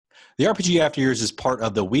The RPG After Years is part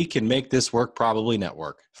of the We Can Make This Work Probably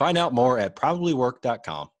network. Find out more at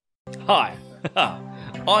probablywork.com. Hi,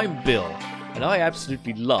 I'm Bill, and I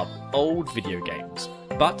absolutely love old video games,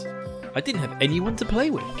 but I didn't have anyone to play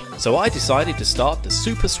with, so I decided to start the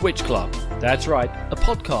Super Switch Club. That's right, a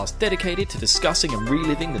podcast dedicated to discussing and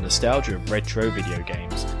reliving the nostalgia of retro video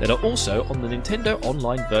games that are also on the Nintendo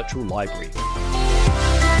Online Virtual Library.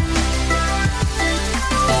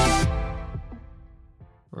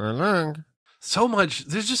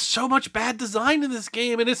 There's just so much bad design in this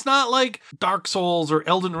game, and it's not like Dark Souls or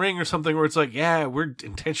Elden Ring or something where it's like, yeah, we're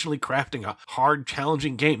intentionally crafting a hard,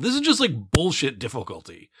 challenging game. This is just like bullshit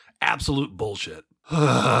difficulty. Absolute bullshit.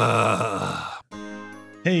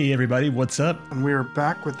 Hey everybody, what's up? And we're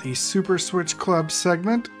back with the Super Switch Club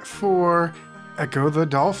segment for Echo the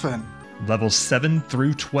Dolphin. Levels 7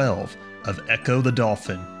 through 12 of Echo the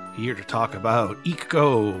Dolphin. Here to talk about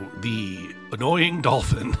Echo, the annoying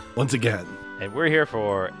dolphin, once again. And we're here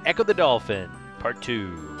for Echo the Dolphin, Part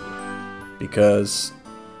 2. Because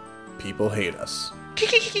people hate us.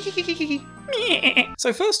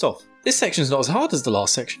 So first off, this section's not as hard as the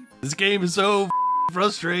last section. This game is so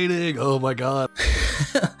frustrating. Oh my god.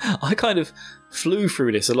 I kind of flew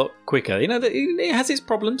through this a lot quicker. You know, it has its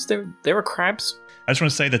problems. There are crabs. I just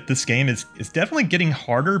want to say that this game is definitely getting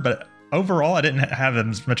harder, but overall I didn't have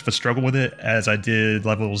as much of a struggle with it as I did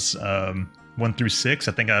levels 1 through 6.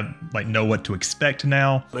 I think I know what to expect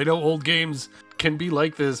now. I know old games can be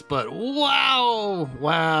like this, but wow.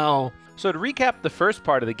 So to recap the first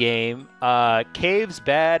part of the game, caves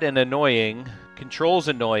bad and annoying, controls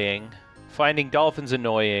annoying, finding dolphins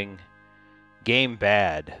annoying, game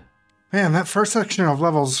bad. Man, that first section of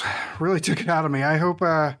levels really took it out of me. I hope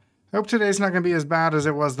today's not going to be as bad as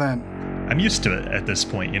it was then. I'm used to it at this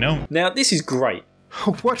point, you know? Now, this is great.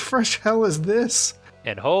 What fresh hell is this?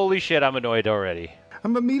 And holy shit, I'm annoyed already.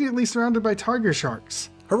 I'm immediately surrounded by tiger sharks.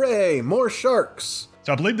 Hooray, more sharks!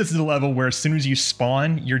 So I believe this is a level where as soon as you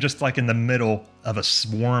spawn, you're just like in the middle of a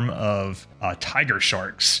swarm of tiger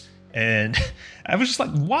sharks. And I was just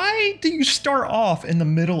like, why do you start off in the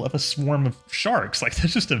middle of a swarm of sharks? Like,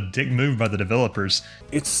 that's just a dick move by the developers.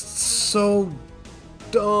 It's so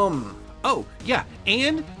dumb. Oh, yeah,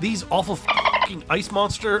 and these awful fucking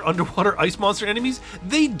underwater ice monster enemies,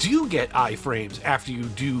 they do get iframes after you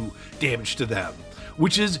do damage to them,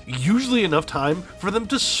 which is usually enough time for them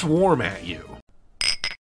to swarm at you.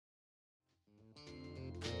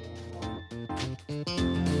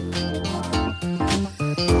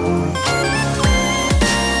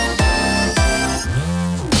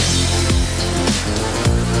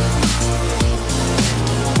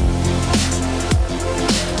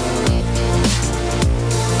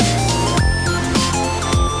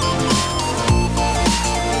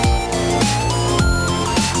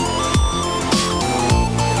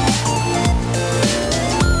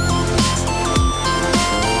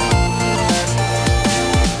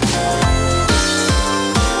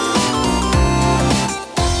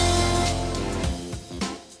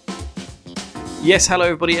 Yes, hello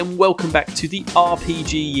everybody, and welcome back to the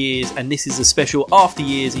RPG Years, and this is a special After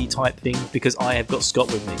Years-y type thing because I have got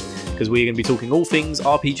Scott with me, because we're going to be talking all things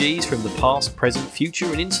RPGs from the past, present, future,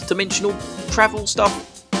 and interdimensional travel stuff.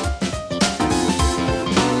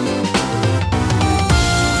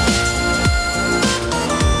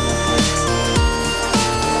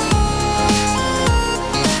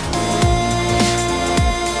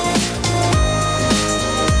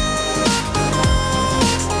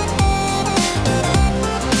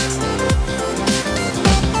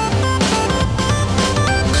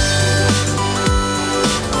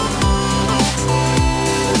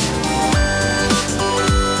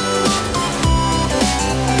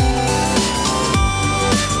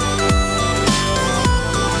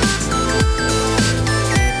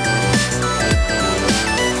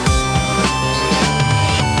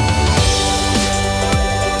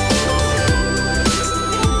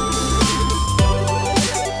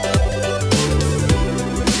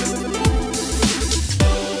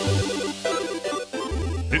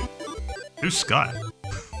 Who's Scott?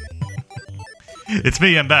 It's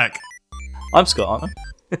me, I'm back. I'm Scott, aren't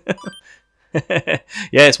I?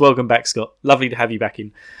 Yes, welcome back, Scott. Lovely to have you back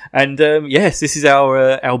in. And yes, this is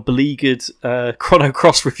our beleaguered Chrono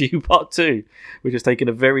Cross review part 2, which has taken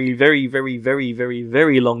a very, very, very, very, very,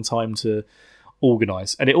 very long time to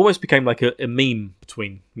organise. And it almost became like a meme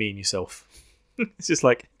between me and yourself. It's just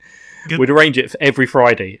like, we'd arrange it for every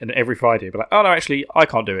Friday, and every Friday we'd be like, oh no, actually, I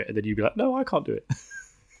can't do it. And then you'd be like, no, I can't do it.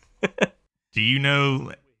 Do you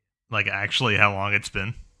know, like, actually how long it's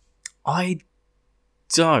been? I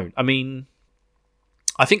don't. I mean,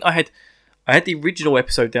 I think I I had the original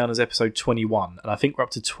episode down as episode 21, and I think we're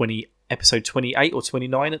up to episode 28 or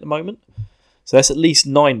 29 at the moment. So that's at least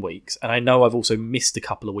 9 weeks, and I know I've also missed a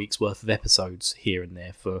couple of weeks worth of episodes here and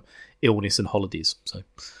there for illness and holidays. So,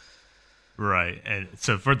 Right, and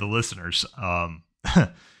so for the listeners,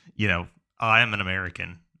 you know, I am an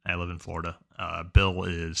American. I live in Florida. Bill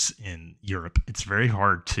is in Europe. It's very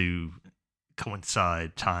hard to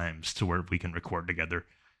coincide times to where we can record together.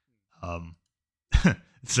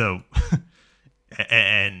 So,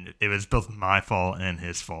 and it was both my fault and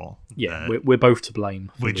his fault. Yeah, we're both to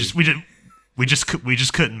blame. We just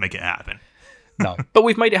couldn't make it happen. No, but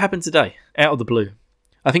we've made it happen today, out of the blue.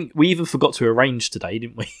 I think we even forgot to arrange today,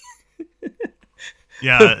 didn't we?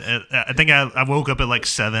 Yeah, I think I woke up at like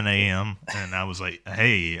 7 a.m. and I was like,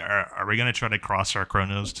 "Hey, are we gonna try to cross our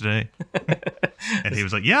chronos today?" And he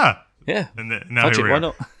was like, "Yeah, yeah." And now here we why are.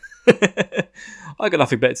 not? I got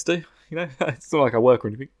nothing better to do. You know, it's not like I work or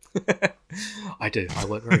anything. I do. I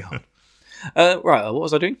work very hard. Right, what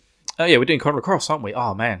was I doing? Oh yeah, we're doing Chrono Cross, aren't we?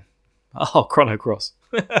 Oh man, Chrono Cross.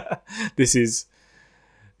 This is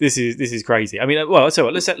crazy. I mean, well, so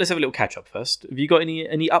let's have a little catch up first. Have you got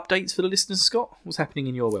any updates for the listeners, Scott? What's happening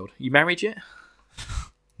in your world? You married yet?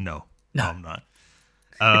 No, I'm not.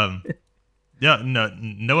 Yeah, no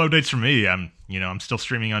updates from me. I'm still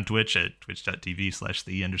streaming on Twitch at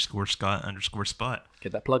twitch.tv/the_Scott_spot.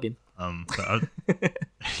 Get that plug in.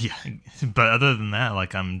 Yeah, but other than that,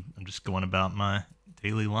 like I'm just going about my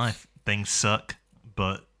daily life. Things suck,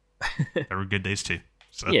 but there were good days too.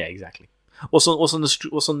 So. Yeah, exactly. What's on the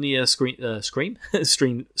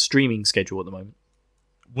streaming schedule at the moment?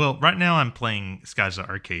 Well, right now I'm playing Skies of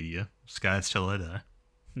Arcadia, Skies Till I Die.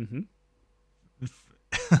 Mm-hmm.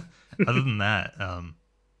 Other than that,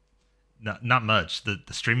 not much. The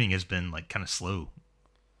streaming has been like kind of slow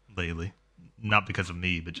lately, not because of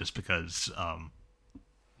me, but just because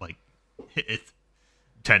like it's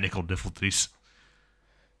technical difficulties.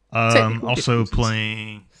 Also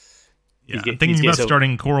playing. Yeah, I'm thinking about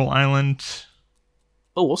starting Coral Island.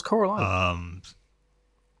 Oh, what's Coral Island?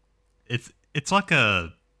 It's like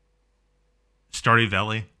a Stardew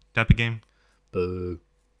Valley type of game. Boo.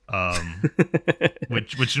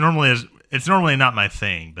 Which normally it's normally not my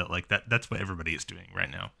thing, but like that's what everybody is doing right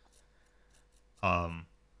now.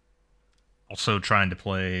 Also trying to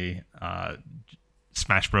play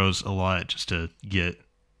Smash Bros a lot just to get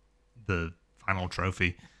the final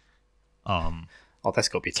trophy. Oh, that's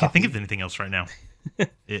got to be tough. Can't think of anything else right now.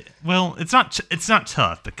 It's not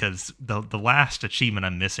tough because the last achievement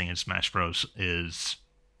I'm missing in Smash Bros is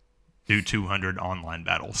do 200 online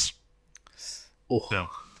battles. Oh. So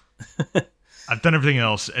I've done everything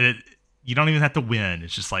else, and you don't even have to win.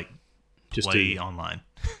 It's just like play online.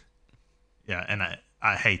 Yeah, and I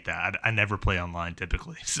hate that. I never play online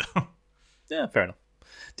typically. So yeah, fair enough.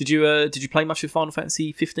 Did you play much of Final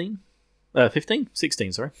Fantasy 15?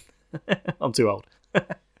 16, sorry. I'm too old.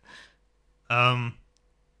 Well,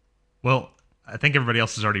 I think everybody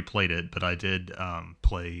else has already played it, but I did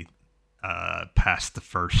play past the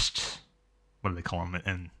first. What do they call them?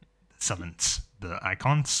 And summons, the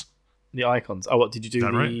icons. The icons. Oh, what did you do? Is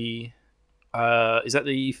that right? Is that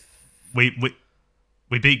the? We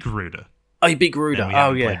beat Garuda. Oh, you beat Garuda.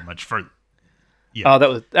 Oh yeah. Played much further. Yeah. Oh, that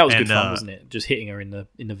was good fun, wasn't it? Just hitting her in the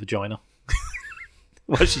vagina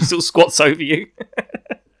while she still squats over you.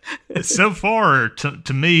 So far,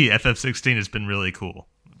 to me, FF16 has been really cool.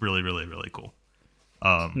 Really, really, really cool.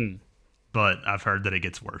 But I've heard that it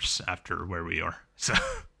gets worse after where we are. So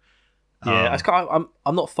yeah,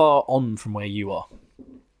 I'm not far on from where you are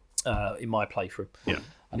in my playthrough. Yeah,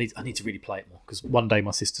 I need to really play it more because one day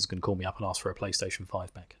my sister's going to call me up and ask for a PlayStation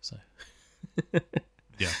 5 back. So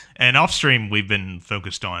yeah, and off stream we've been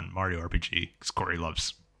focused on Mario RPG because Corey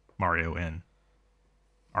loves Mario and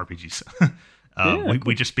RPGs.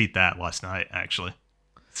 We just beat that last night, actually.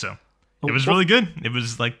 So it was really good. It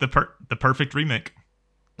was like the perfect remake.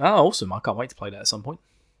 Oh, awesome! I can't wait to play that at some point.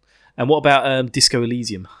 And what about Disco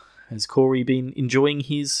Elysium? Has Corey been enjoying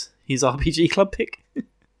his RPG club pick?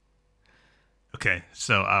 Okay,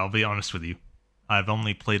 so I'll be honest with you. I've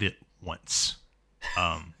only played it once.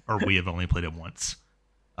 Or we have only played it once.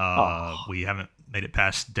 We haven't made it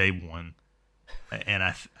past day one. And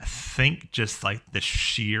I think just like the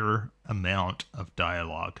sheer amount of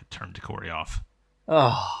dialogue turned Corey off.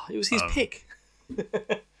 Oh, it was his pick.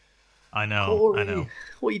 I know. Corey, I know.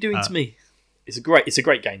 What are you doing to me? It's a great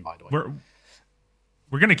game, by the way.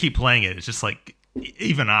 We're gonna keep playing it. It's just like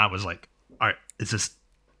even I was like, all right, is this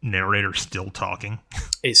narrator still talking?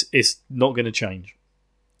 It's not going to change.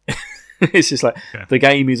 It's just like the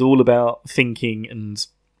game is all about thinking and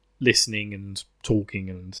listening and talking,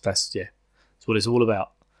 and that's what it's all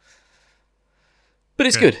about. but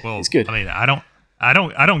it's good. Well, It's good. I mean,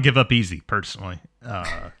 I don't give up easy personally.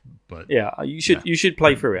 But Yeah, you should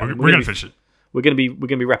play through it. I mean, we're gonna finish it. We're gonna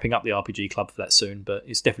be wrapping up the RPG Club for that soon, but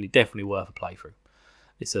it's definitely worth a playthrough.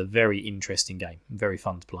 It's a very interesting game, very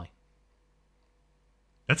fun to play.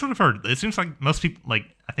 That's what I've heard. It seems like most people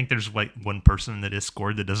I think there's like one person in the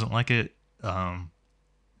Discord that doesn't like it. And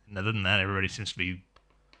other than that, everybody seems to be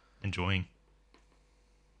enjoying.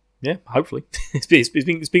 Yeah, hopefully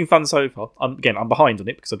it's been fun so far. I'm behind on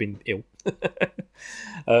it because I've been ill.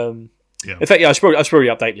 Yeah. In fact, yeah, I should probably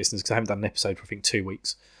update listeners because I haven't done an episode for I think 2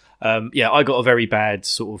 weeks. I got a very bad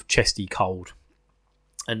sort of chesty cold,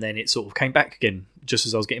 and then it sort of came back again just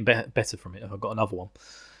as I was getting better from it. I got another one,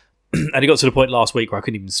 and it got to the point last week where I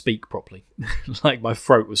couldn't even speak properly. Like my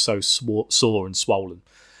throat was so sore and swollen,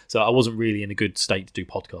 so I wasn't really in a good state to do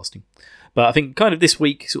podcasting. But I think kind of this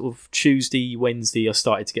week, sort of Tuesday, Wednesday, I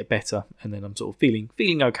started to get better, and then I'm sort of feeling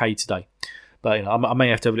okay today. But I may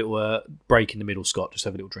have to have a little break in the middle, Scott, just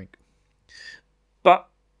have a little drink. But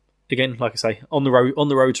again, like I say, on the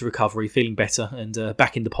road to recovery, feeling better, and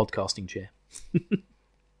back in the podcasting chair.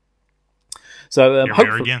 So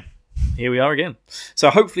here we are again. So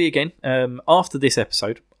hopefully again, after this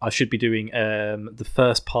episode, I should be doing the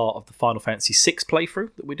first part of the Final Fantasy VI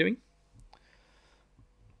playthrough that we're doing.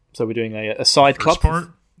 So we're doing a side club. Part?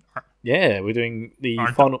 Yeah, we're doing the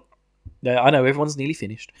final. I know everyone's nearly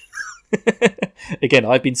finished. Again,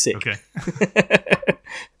 I've been sick. Okay.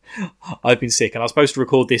 I've been sick, and I was supposed to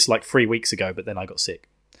record this like 3 weeks ago, but then I got sick.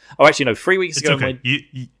 Oh, actually, no, 3 weeks ago. Okay.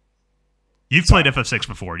 You've played FF6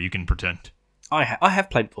 before. You can pretend. I have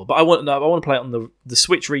played it before, but I want to play it on the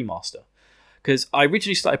Switch remaster because I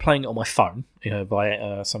originally started playing it on my phone,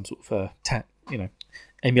 via some sort of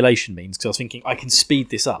emulation means, because I was thinking I can speed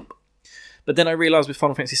this up. But then I realised with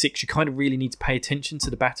Final Fantasy VI, you kind of really need to pay attention to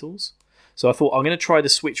the battles. So I thought I'm going to try the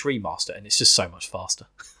Switch remaster, and it's just so much faster.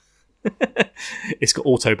 It's got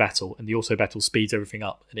auto battle, and the auto battle speeds everything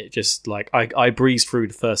up, and it just I breezed through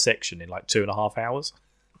the first section in 2.5 hours.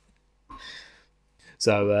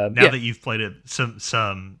 So now that you've played it, some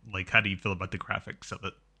how do you feel about the graphics of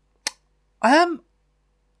it? I'm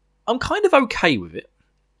kind of okay with it.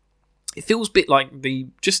 It feels a bit like the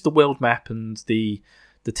world map and the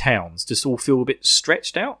towns just all feel a bit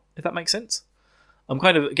stretched out, if that makes sense. I'm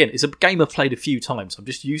kind of, again, it's a game I've played a few times. I'm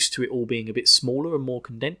just used to it all being a bit smaller and more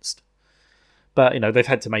condensed. But, they've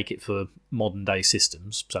had to make it for modern day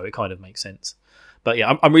systems, so it kind of makes sense. But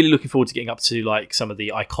yeah, I'm really looking forward to getting up to some of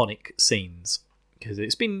the iconic scenes, because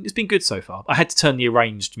it's been good so far. I had to turn the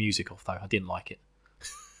arranged music off though. I didn't like it.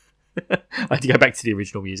 I had to go back to the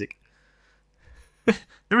original music.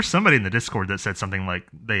 There was somebody in the Discord that said something like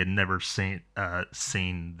they had never seen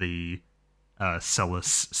the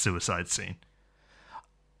Celis suicide scene.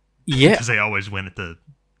 Yeah, because they always win at the.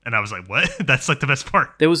 And I was like, "What? That's the best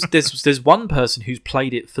part." There's one person who's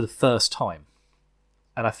played it for the first time,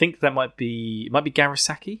 and I think that might be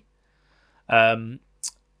Garasaki. I'm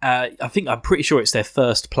pretty sure it's their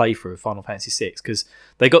first playthrough of Final Fantasy VI, because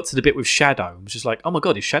they got to the bit with Shadow and was just like, "Oh my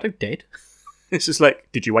god, is Shadow dead?" It's just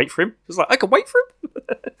like, "Did you wait for him?" It's like, "I can wait for him."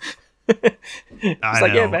 I know.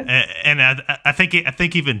 Yeah, man. And I think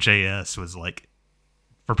even JS was like,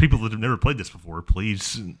 for people that have never played this before,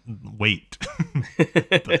 please wait.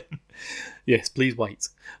 But, yes, please wait.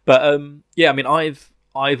 But I mean, I've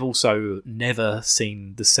also never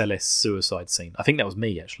seen the Celis suicide scene. I think that was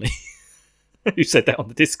me actually who said that on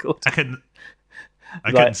the Discord. I couldn't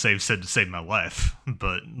save my life,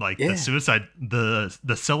 but the suicide,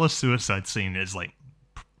 the Celis suicide scene is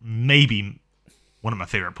maybe one of my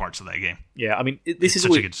favorite parts of that game. Yeah, I mean, this is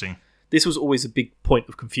such a good scene. This was always a big point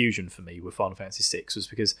of confusion for me with Final Fantasy VI, was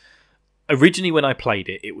because originally when I played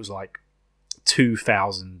it, it was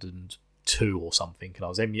 2002 or something, and I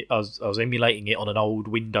was emulating it on an old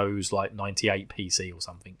Windows 98 PC or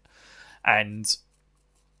something, and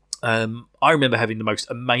I remember having the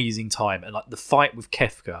most amazing time, and the fight with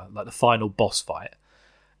Kefka, the final boss fight,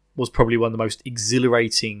 was probably one of the most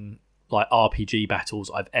exhilarating RPG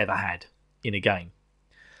battles I've ever had in a game.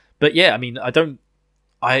 But yeah, I mean,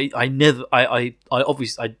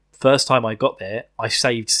 first time I got there, I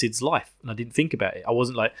saved Sid's life, and I didn't think about it. I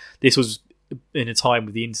wasn't this was in a time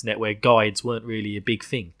with the internet where guides weren't really a big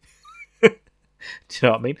thing. Do you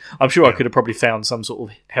know what I mean? I'm sure I could have probably found some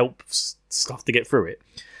sort of help stuff to get through it.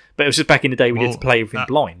 But it was just back in the day we had to play everything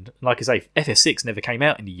blind. Like I say, FF6 never came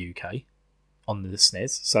out in the UK on the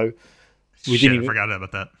SNES, so I forgot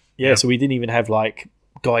about that. Yeah, so we didn't even have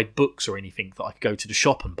guide books or anything that I could go to the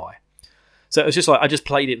shop and buy. So it was just I just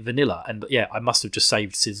played it vanilla, and I must have just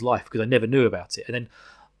saved Sid's life because I never knew about it. And then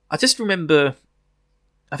I just remember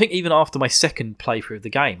I think even after my second playthrough of the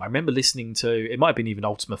game, I remember listening to, it might have been even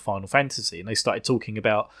Ultima Final Fantasy, and they started talking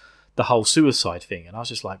about the whole suicide thing, and I was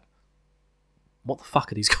just like, what the fuck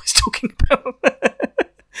are these guys talking about?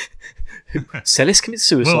 Celis commits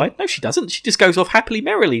suicide? Well, no, she doesn't. She just goes off happily,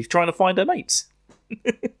 merrily, trying to find her mates.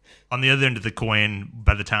 On the other end of the coin,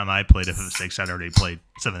 by the time I played FF6, I'd already played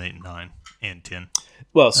 7, 8, and 9, and 10.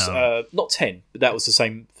 Well, not 10, but that was the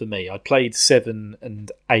same for me. I played 7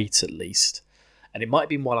 and 8 at least. And it might have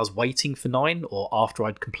been while I was waiting for 9 or after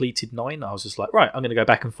I'd completed 9. I was just like, right, I'm going to go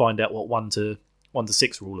back and find out what 1 to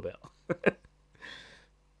 6 are all about.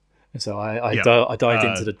 And so I dived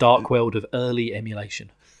into the dark world of early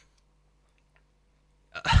emulation.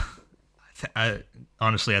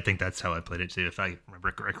 Honestly, I think that's how I played it too, if I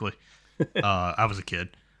remember correctly. I was a kid.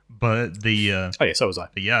 But the... oh, yeah, so was I.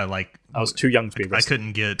 But yeah, like... I was too young to be arrested. I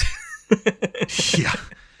couldn't get... yeah.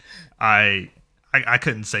 I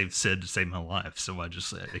couldn't save Sid to save my life, so I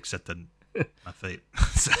just accepted my fate.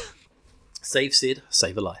 Save Sid,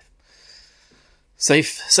 save a life. Save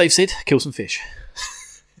Sid, kill some fish.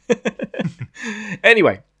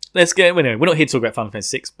 Anyway, let's get. Anyway, we're not here to talk about Final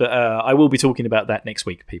Fantasy VI, but I will be talking about that next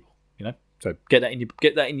week, people. You know, so get that in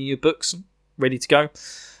your books, ready to go.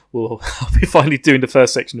 I'll be finally doing the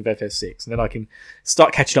first section of FF6, and then I can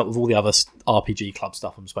start catching up with all the other RPG club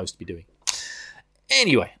stuff I'm supposed to be doing.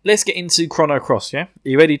 Anyway, let's get into Chrono Cross, yeah? Are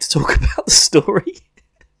you ready to talk about the story?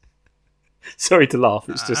 Sorry to laugh,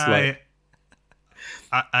 it's just I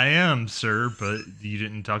am, sir, but you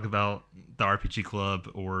didn't talk about the RPG Club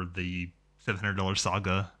or the $700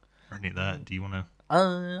 Saga or any of that. Do you want to?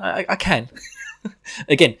 I can.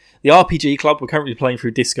 Again, the RPG Club, we're currently playing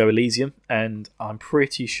through Disco Elysium, and I'm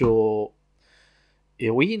pretty sure...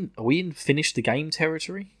 Are we in finish the game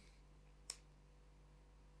territory?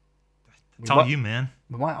 Tell you, man.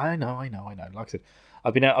 I know. Like I said,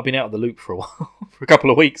 I've been out of the loop for a while, for a couple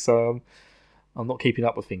of weeks, so I'm not keeping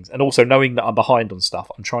up with things. And also knowing that I'm behind on stuff,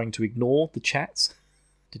 I'm trying to ignore the chats.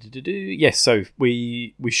 Yes, so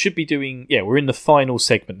we should be doing. Yeah, we're in the final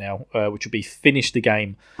segment now, which will be finish the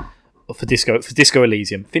game for Disco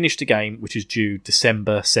Elysium. Finish the game, which is due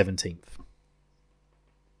December 17th.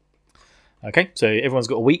 Okay, so everyone's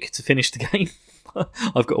got a week to finish the game.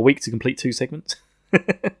 I've got a week to complete 2 segments.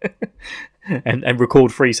 and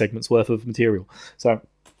record 3 segments worth of material. So,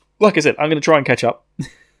 like I said, I'm going to try and catch up.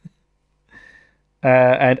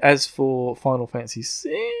 And as for Final Fantasy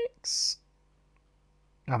VI...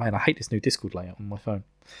 Oh man, I hate this new Discord layout on my phone.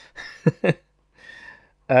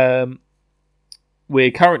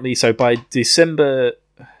 We're currently... So by December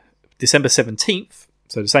 17th,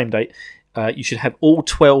 so the same date, you should have all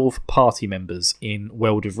 12 party members in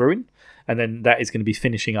World of Ruin. And then that is going to be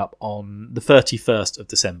finishing up on the 31st of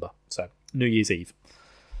December. So, New Year's Eve.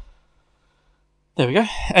 There we go.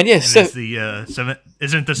 And yes, isn't the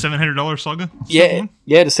 $700 Saga? Yeah,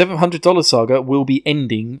 the $700 Saga will be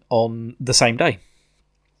ending on the same day.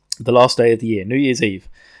 The last day of the year, New Year's Eve.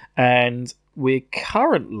 And we're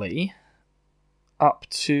currently up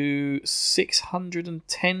to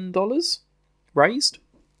 $610 raised.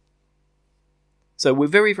 So we're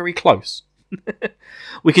very, very close.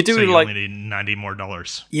 We could do so you like only need $90 more.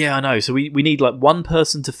 Yeah, I know. So we need like 1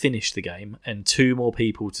 person to finish the game and 2 more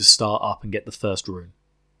people to start up and get the first rune.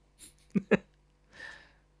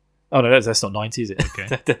 Oh no, that's not 90, is it?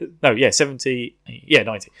 Okay. No, yeah, 70. Yeah,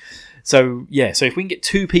 90. So yeah, so if we can get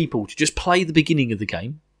 2 people to just play the beginning of the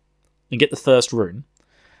game and get the first rune,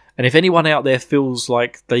 and if anyone out there feels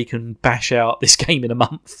like they can bash out this game in a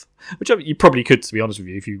month, which you probably could, to be honest with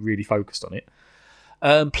you, if you really focused on it,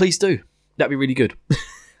 please do. That'd be really good.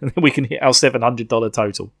 And then we can hit our $700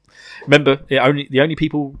 total. Remember, the only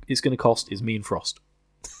people it's going to cost is me and Frost.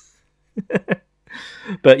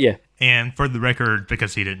 But yeah. And for the record,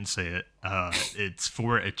 because he didn't say it, it's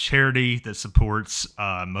for a charity that supports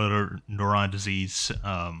motor neuron disease.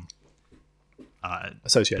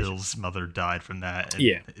 Association. Bill's mother died from that. And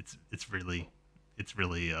yeah. It's really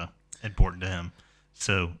important to him.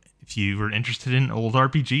 So if you were interested in old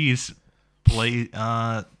RPGs, play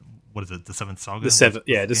what is it? The 7th Saga. The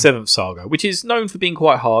 7th Saga, which is known for being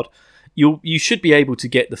quite hard. You should be able to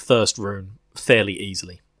get the first rune fairly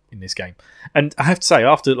easily in this game. And I have to say,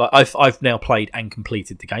 after I've now played and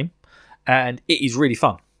completed the game, and it is really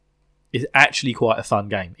fun. It's actually quite a fun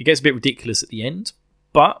game. It gets a bit ridiculous at the end,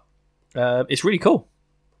 but it's really cool.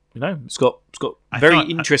 You know, it's got very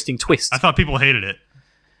interesting twists. I thought people hated it.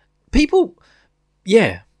 People,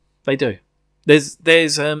 yeah, they do. There's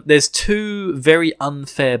 2 very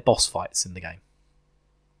unfair boss fights in the game.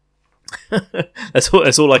 That's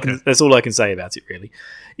all I can say about it, really.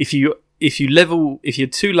 If you're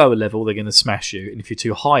too lower level, they're going to smash you, and if you're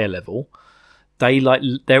too higher level,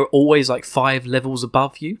 they're always like 5 levels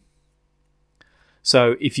above you.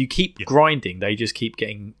 So if you keep grinding, they just keep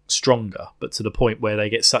getting stronger, but to the point where they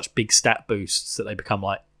get such big stat boosts that they become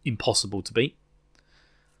like impossible to beat.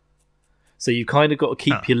 So you kind of got to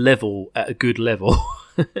keep your level at a good level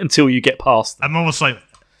until you get past them.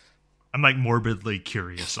 I'm like morbidly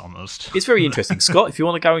curious almost. It's very interesting. Scott, if you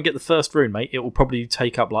want to go and get the first rune, mate, it will probably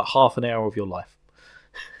take up like half an hour of your life.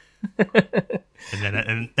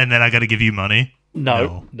 and then I got to give you money?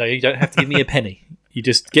 No, you don't have to give me a penny. You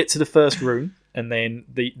just get to the first rune, and then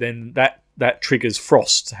that triggers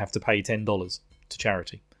Frost to have to pay $10 to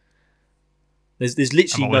charity. There's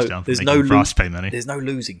literally there's no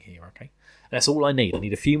losing here. Okay, that's all I need. I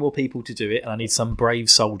need a few more people to do it, and I need some brave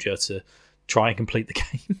soldier to try and complete the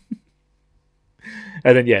game.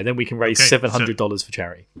 And then we can raise $700 for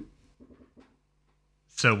charity.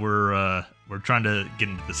 So we're trying to get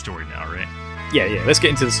into the story now, right? Yeah. Let's get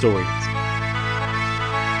into the story.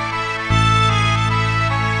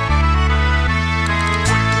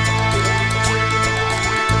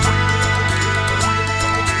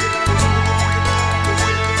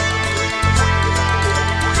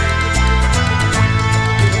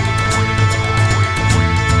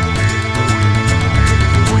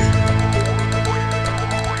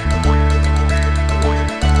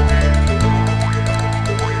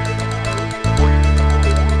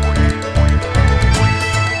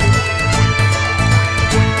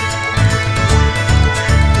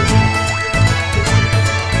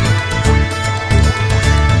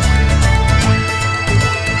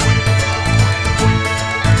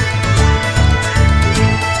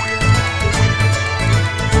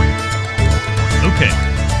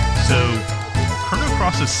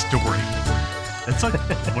 Story. That's like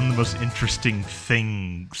one of the most interesting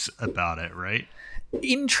things about it, right?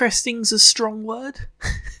 Interesting's a strong word.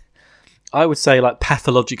 I would say like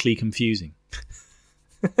pathologically confusing.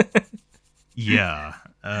 Yeah.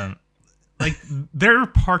 Like there are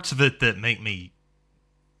parts of it that make me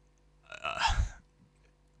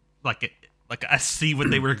like I see what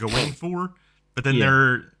they were going for, but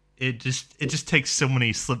then it just takes so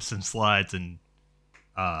many slips and slides and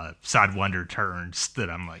sidewinder turns that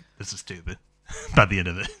I'm like, this is stupid by the end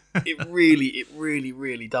of it. It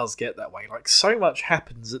really does get that way. Like so much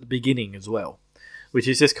happens at the beginning as well, which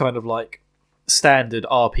is just kind of like standard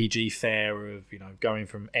RPG fare of, going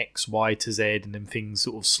from X, Y to Z and then things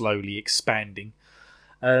sort of slowly expanding.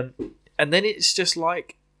 And then it's just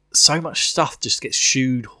like so much stuff just gets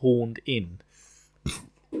shoehorned in.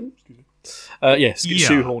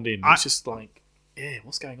 Shoehorned in. It's just like,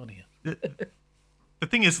 what's going on here? The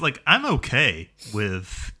thing is, like, I'm okay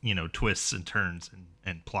with, twists and turns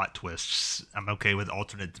and plot twists. I'm okay with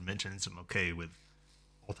alternate dimensions. I'm okay with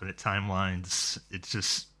alternate timelines. It's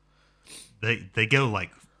just, they go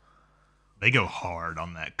hard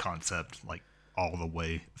on that concept, like, all the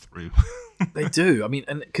way through. They do. I mean,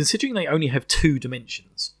 and considering they only have 2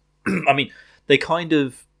 dimensions, I mean, they kind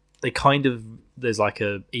of, there's like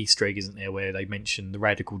a Easter egg, isn't there, where they mention the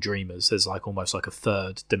radical dreamers. There's like almost like a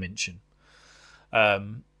 3rd dimension.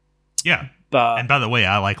 And by the way,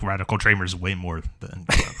 I like Radical Dreamers way more than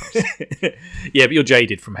Yeah, but you're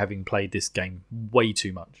jaded from having played this game way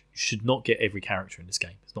too much. You should not get every character in this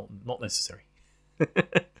game. It's not necessary.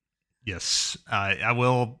 Yes, I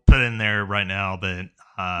will put in there right now that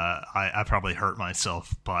I probably hurt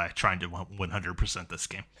myself by trying to 100% this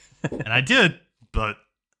game, and I did, but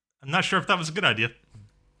I'm not sure if that was a good idea.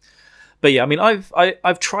 But yeah, I mean,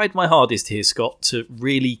 I've tried my hardest here, Scott, to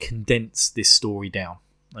really condense this story down.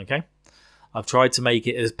 Okay, I've tried to make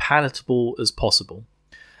it as palatable as possible,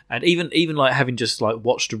 and even like having just like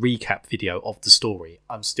watched a recap video of the story,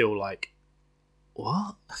 I'm still like,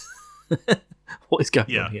 what? What is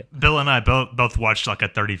going on here? Bill and I both watched like a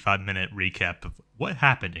 35-minute recap of what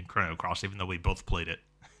happened in Chrono Cross, even though we both played it.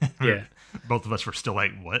 Yeah, both of us were still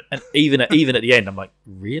like, what? And even at the end, I'm like,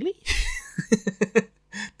 really?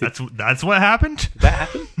 That's what happened? That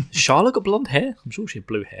happened? Charlotte got blonde hair? I'm sure she had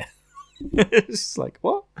blue hair. It's like,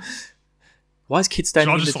 what? Why is Kid standing?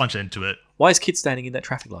 So I'll just launch into it. Why is Kid standing in that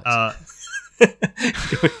traffic light?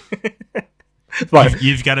 Right.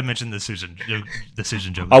 You've got to mention the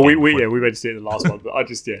decision joke. Oh, we mentioned it in the last one, but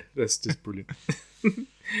that's just brilliant.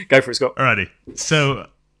 Go for it, Scott. Alrighty. So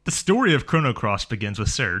the story of Chrono Cross begins with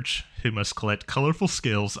Serge, who must collect colorful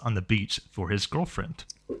scales on the beach for his girlfriend,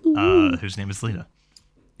 whose name is Lena.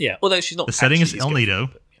 Yeah, although she's not. The setting is El Nido.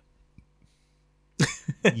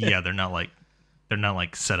 Yeah, they're not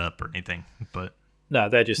like set up or anything, but no,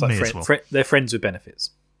 they're just like they're friends with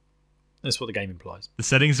benefits. That's what the game implies. The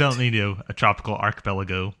setting's El Nido, a tropical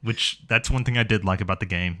that's one thing I did like about the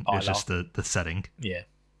game. It's just the setting. Yeah.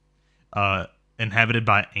 inhabited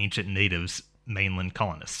by ancient natives, mainland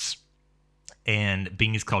colonists, and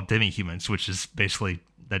beings called demi-humans, which is basically,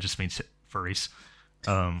 that just means furries,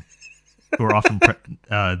 who are often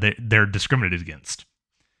they're discriminated against.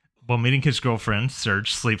 While meeting his girlfriend,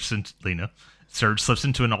 Serge slips into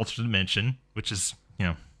an alternate dimension, which is,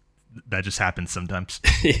 that just happens sometimes.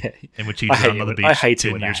 Yeah. In which he drowned on the beach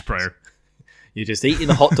 10 years prior. You're just eating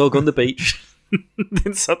a hot dog on the beach,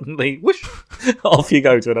 then suddenly, whoosh, off you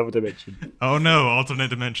go to another dimension. Oh no, alternate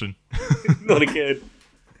dimension. Not again.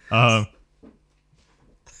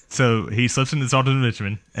 So he slips in this alternate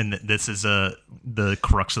dimension, and this is the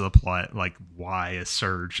crux of the plot. Like, why is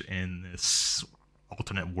Serge in this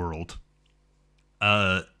alternate world?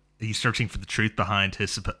 He's searching for the truth behind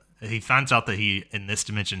his. He finds out that in this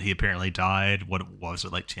dimension, he apparently died. What was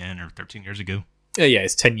it, like 10 or 13 years ago? Yeah,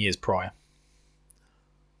 it's 10 years prior.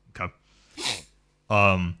 Okay.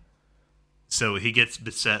 So he gets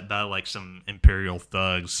beset by like some Imperial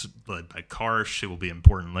thugs led by Karsh, who will be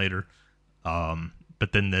important later.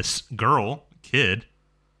 But then this kid,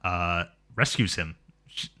 rescues him.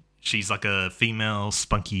 She's like a female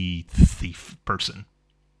spunky thief person,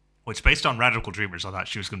 which, based on Radical Dreamers, I thought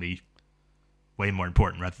she was going to be way more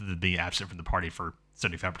important rather than be absent from the party for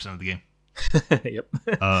 75% of the game. Yep.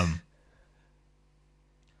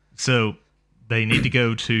 So they need to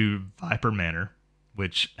go to Viper Manor,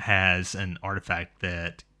 which has an artifact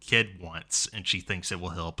that Kid wants, and she thinks it will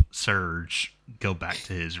help Serge go back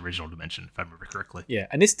to his original dimension, if I remember correctly. Yeah,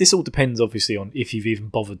 and this all depends, obviously, on if you've even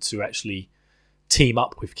bothered to actually team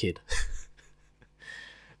up with Kid.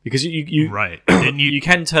 Because you right. Didn't you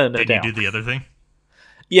can turn her didn't down. You do the other thing?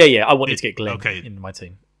 Yeah, I wanted to get Glenn okay. in my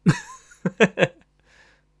team.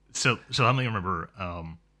 So let me remember,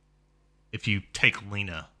 if you take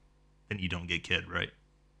Lena, then you don't get Kid, right?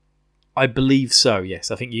 I believe so,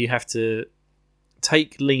 yes. I think you have to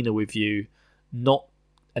take Lena with you,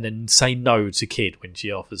 and then say no to Kid when she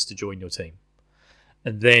offers to join your team.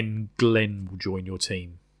 And then Glenn will join your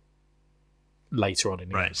team later on in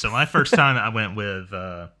the game. Right, so my first time I went with...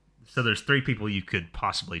 so there's 3 people you could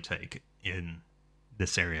possibly take in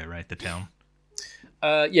this area, right? The town?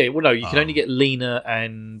 Yeah, well, no, you can only get Lena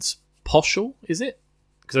and Poshel, is it?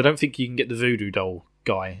 Because I don't think you can get the voodoo doll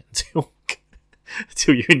guy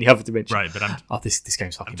until you're in the other dimension. Right, but this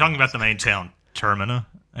game's fucking... I'm talking about the main town, Termina,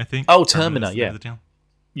 I think. Oh, Termina, yeah. The town.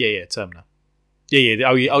 Yeah, Termina. Yeah.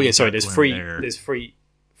 Oh, yeah. Sorry, there's Glenn three. there. There's three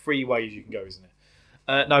ways you can go, isn't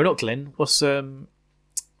it? No, not Glenn. What's I've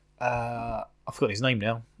forgotten his name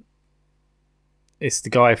now. It's the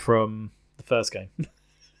guy from the first game.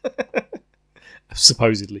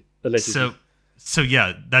 Supposedly, allegedly. So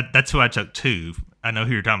yeah, that's who I took too. I know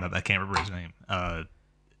who you're talking about, but I can't remember his name.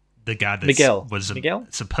 The guy that Miguel. was Miguel?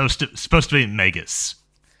 supposed to be Magus,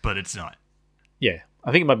 but it's not. Yeah,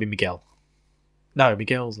 I think it might be Miguel. No,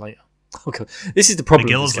 Miguel's later. Okay, this is the problem.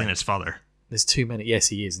 Miguel with is this game. Lena's father. There's too many. Yes,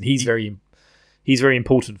 he is, and he's very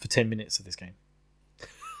important for 10 minutes of this game.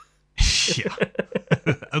 Yeah.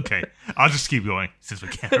 Okay, I'll just keep going since we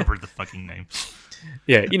can't remember the fucking names.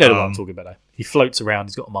 Yeah, you know the one I'm talking about. Though. He floats around.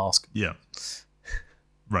 He's got a mask. Yeah.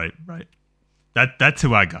 Right. That's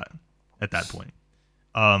who I got at that point.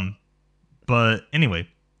 But anyway,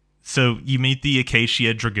 so you meet the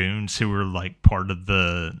Acacia Dragoons, who are like part of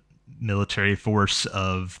the military force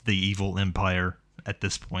of the evil empire at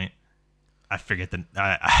this point. I forget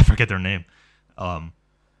their name.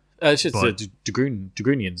 It's just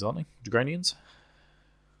Dragoonians, aren't they? Dragoonians?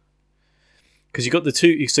 Because you got the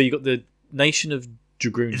two. So you got the nation of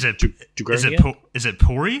Dragoon. Is it Dragonia? Is it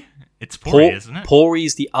Pori? It's Pori, isn't it? Pori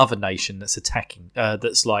is the other nation that's attacking.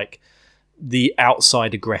 That's like the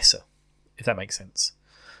outside aggressor, if that makes sense.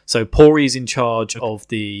 So Pori is in charge of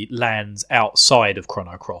the lands outside of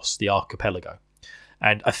Chrono Cross, the archipelago.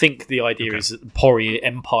 And I think the idea is that the Pori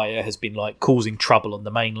Empire has been like causing trouble on the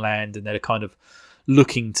mainland, and they're kind of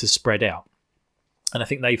looking to spread out. And I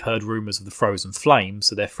think they've heard rumours of the Frozen Flame,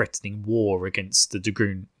 so they're threatening war against the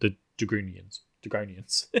Dragoonians.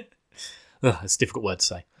 It's a difficult word to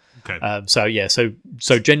say. Okay.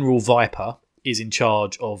 So General Viper is in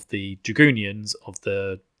charge of the Dragoonians of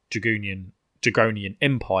the Dragonian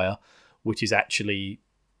Empire, which is actually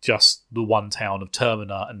just the one town of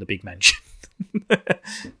Termina and the big mansion.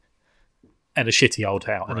 And a shitty old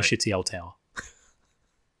tower.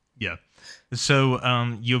 Yeah. So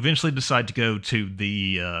you eventually decide to go to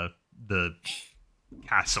the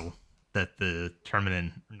castle that the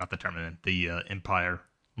Empire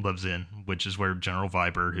lives in, which is where General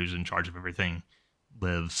Viper, who's in charge of everything,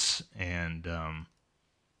 lives. And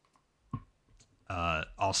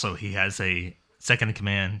also he has a second in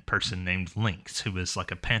command person named Lynx, who is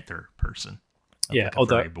like a panther person. Yeah, like a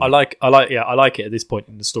although furry boy. I like it at this point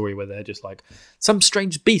in the story where they're just like, some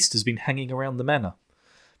strange beast has been hanging around the manor,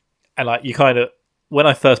 and like you kind of, when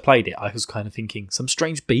I first played it, I was kind of thinking, some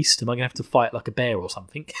strange beast? Am I gonna have to fight like a bear or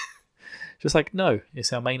something? Just like, no,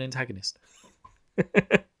 it's our main antagonist.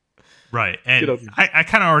 Right, and I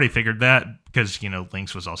kind of already figured that because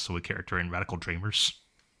Lynx was also a character in Radical Dreamers.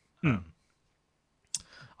 I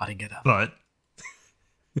didn't get that, but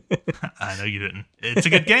I know you didn't. It's a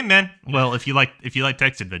good game, man. Well, if you like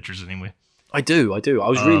text adventures anyway. I do. I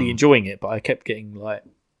was really enjoying it, but I kept getting like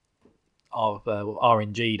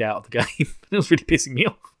RNG'd out of the game. It was really pissing me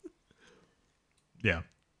off. Yeah,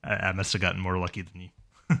 I must have gotten more lucky than you.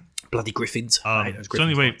 Bloody griffins. I hate those So griffins.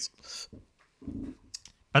 anyway,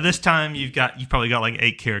 by this time you've probably got like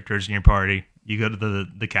 8 characters in your party. You go to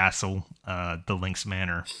the castle, the Lynx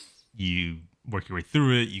Manor. You work your way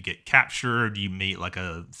through it. You get captured. You meet like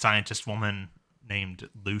a scientist woman named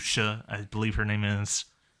Lucia, I believe her name is.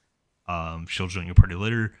 She'll join your party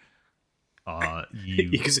later.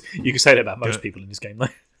 You can say that about most people in this game, though.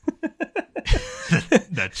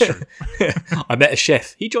 That's true. I met a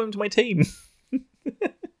chef. He joined my team.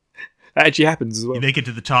 That actually happens as well. You make it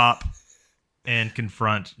to the top and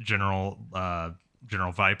confront General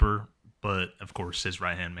Viper, but of course his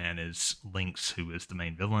right-hand man is Lynx, who is the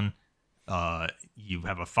main villain. You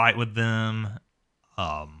have a fight with them,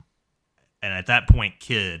 and at that point,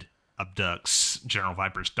 Kid abducts General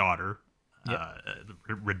Viper's daughter. Yep.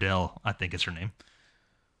 Riddell, I think is her name.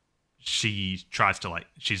 She tries to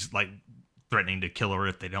she's threatening to kill her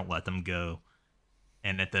if they don't let them go.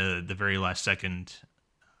 And at the very last second,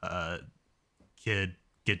 Kid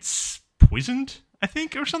gets poisoned, I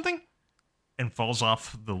think, or something, and falls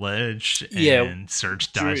off the ledge. And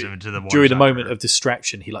Surge dives into the water. During the moment of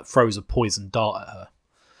distraction, he throws a poison dart at her,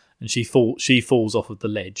 and she falls off of the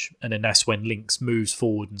ledge. And then that's when Lynx moves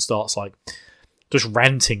forward and starts just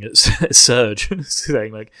ranting at Surge,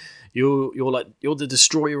 saying you're the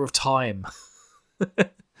destroyer of time,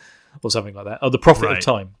 or something like that, or the prophet of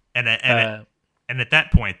time. And at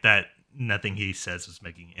that point, that nothing he says is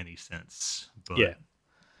making any sense. But yeah,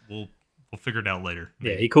 we'll figure it out later.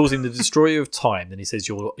 Yeah, he calls him the destroyer of time. Then he says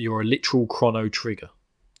you're a literal chrono trigger.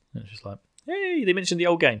 And it's just like, hey, they mentioned the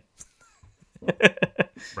old game.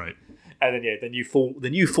 Right. And then you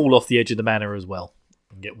fall off the edge of the manor as well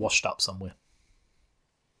and get washed up somewhere.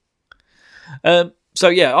 So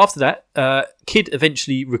yeah, after that, Kid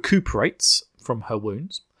eventually recuperates from her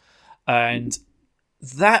wounds, and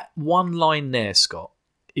that one line there, Scott,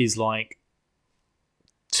 is like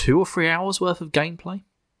 2 or 3 hours worth of gameplay.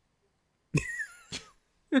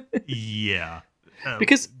 Yeah.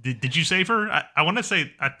 Because did you save her? I want to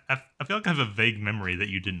say I feel like I have a vague memory that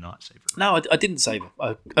you did not save her. No, I didn't save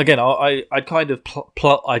her. Again, I kind of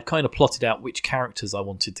plotted out which characters I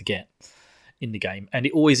wanted to get in the game, and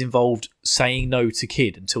it always involved saying no to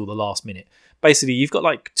Kid until the last minute. Basically, you've got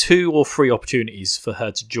like 2 or 3 opportunities for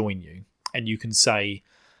her to join you, and you can say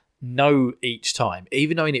no each time,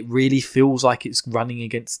 even though it really feels like it's running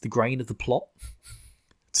against the grain of the plot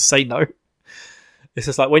to say no. It's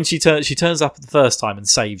just like when she turns up the first time and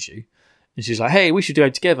saves you, and she's like, "Hey, we should go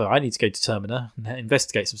together. I need to go to Termina and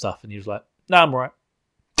investigate some stuff." And he was like, "No, I'm alright."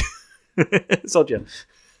 Sod you.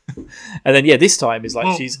 And then this time is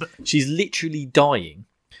like she's literally dying,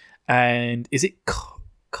 and is it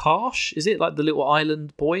Karsh? Is it like the little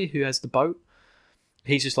island boy who has the boat?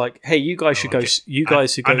 He's just like, "Hey, you guys should go. You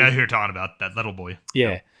guys should go." I know who you're talking about, that little boy.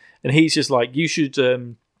 Yeah, and he's just like, you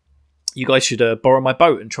guys should borrow my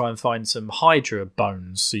boat and try and find some Hydra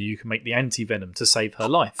bones so you can make the anti-venom to save her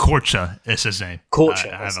life. Korcha is his name.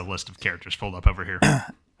 Korcha. I have a list of characters pulled up over here.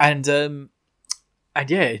 And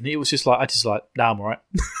it was just like, nah, I'm alright.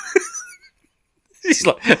 He's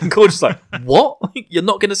like, and Korcha's like, what? You're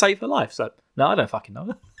not going to save her life? So, no, I don't fucking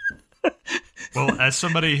know. Well, as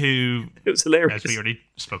somebody who, it was hilarious, as we already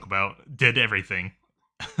spoke about, did everything,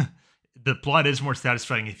 the plot is more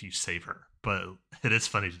satisfying if you save her, but it is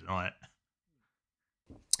funny to not.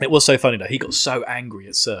 It was so funny though. He got so angry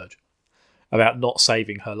at Surge about not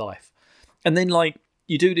saving her life, and then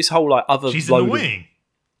you do this whole other. She's in the wing.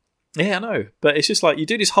 Yeah, I know, but it's just you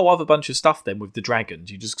do this whole other bunch of stuff then with the dragons.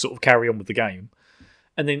 You just sort of carry on with the game,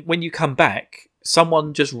 and then when you come back,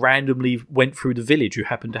 someone just randomly went through the village who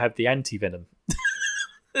happened to have the anti-venom,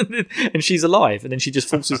 and she's alive, and then she just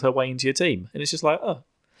forces her way into your team, and it's just like, oh.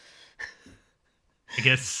 I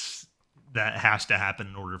guess that has to happen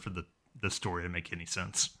in order for the story to make any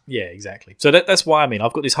sense. Yeah, exactly. So that's why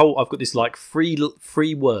I've got this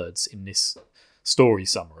three words in this story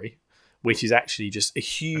summary, which is actually just a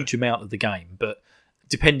huge amount of the game, but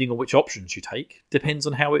depending on which options you take, depends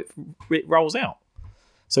on how it rolls out.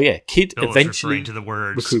 So yeah, Kid Bill was eventually referring to the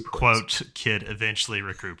words, recuperates. quote, kid eventually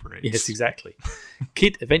recuperates. Yes, exactly.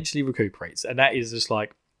 Kid eventually recuperates, and that is just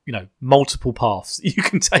like, multiple paths you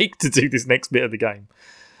can take to do this next bit of the game.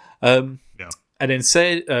 Yeah. And then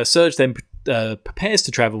Surge then prepares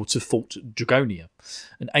to travel to Fort Dragonia,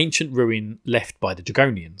 an ancient ruin left by the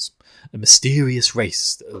Dragonians, a mysterious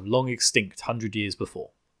race that have long extinct 100 years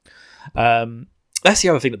before. That's the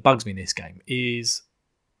other thing that bugs me in this game is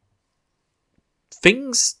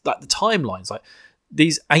things like the timelines, like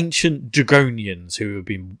these ancient Dragonians who have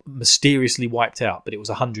been mysteriously wiped out, but it was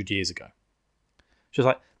 100 years ago. Just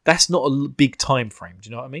like, that's not a big time frame. Do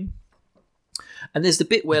you know what I mean? And there's the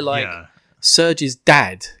bit where Surge's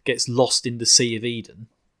dad gets lost in the Sea of Eden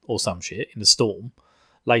or some shit in the storm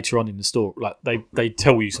later on in the story. Like they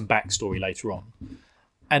tell you some backstory later on,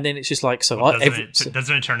 and then it's just like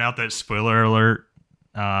doesn't it turn out that, spoiler alert,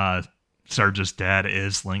 Surge's dad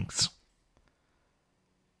is Lynx?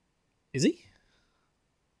 Is he?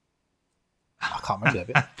 I can't remember that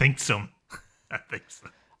bit. I think so.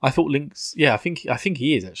 I thought Lynx. Yeah, I think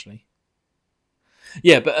he is actually.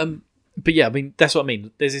 Yeah, but yeah, I mean that's what I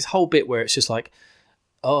mean. There's this whole bit where it's just like,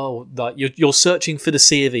 like you're searching for the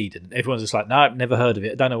Sea of Eden. Everyone's just like, no, I've never heard of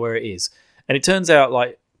it. I don't know where it is. And it turns out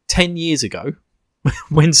like 10 years ago,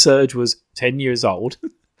 when Surge was 10 years old,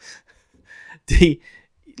 there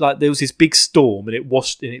was this big storm and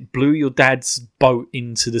it blew your dad's boat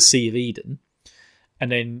into the Sea of Eden,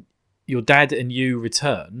 and then your dad and you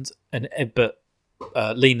returned, but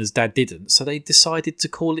Lena's dad didn't. So they decided to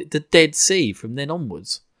call it the Dead Sea from then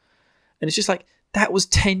onwards. And it's just like, that was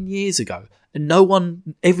 10 years ago.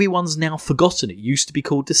 And everyone's now forgotten it used to be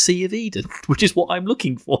called the Sea of Eden, which is what I'm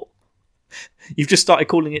looking for. You've just started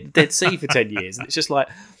calling it the Dead Sea for 10 years. And it's just like,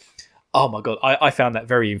 oh my God, I found that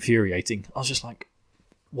very infuriating. I was just like,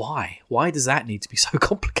 why? Why does that need to be so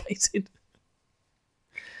complicated?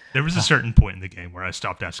 There was a certain point in the game where I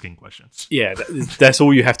stopped asking questions. Yeah, that's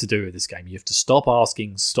all you have to do with this game. You have to stop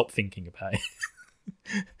asking, stop thinking about it.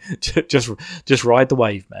 just ride the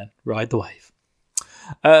wave, man. Ride the wave.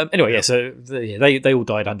 Anyway, yeah. So they all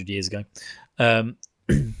died 100 years ago. The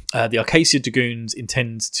Acacia Dragoons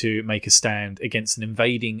intend to make a stand against an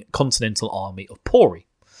invading continental army of Pori.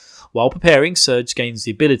 While preparing, Surge gains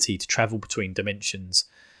the ability to travel between dimensions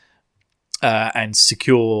and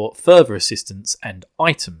secure further assistance and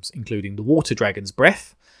items, including the Water Dragon's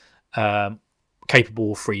breath,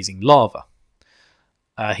 capable of freezing lava.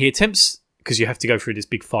 He attempts, because you have to go through this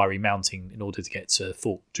big fiery mountain in order to get to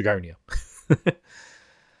Fort Dragonia.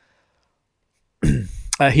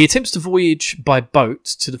 He attempts to voyage by boat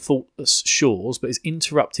to the fort's shores, but is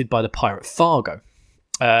interrupted by the pirate Fargo.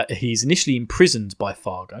 He's initially imprisoned by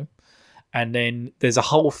Fargo, and then there's a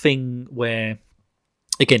whole thing where,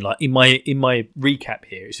 again, like in my recap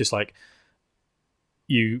here, it's just like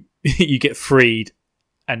you get freed,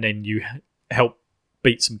 and then you help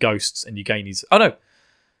beat some ghosts, and you gain his.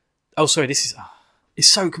 Sorry, it's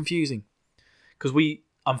so confusing because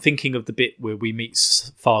I'm thinking of the bit where we meet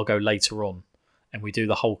Fargo later on, and we do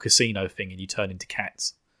the whole casino thing, and you turn into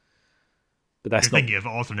cats. But that's thinking of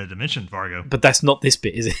alternate dimension Fargo. But that's not this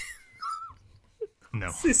bit, is it?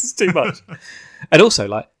 No, this is too much. And also,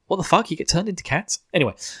 like, what the fuck? You get turned into cats?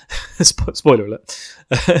 Anyway, spoiler alert.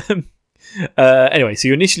 Anyway, so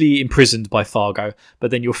you're initially imprisoned by Fargo,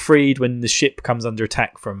 but then you're freed when the ship comes under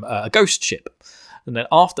attack from a ghost ship. And then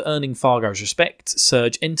after earning Fargo's respect,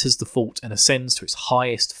 Surge enters the fort and ascends to its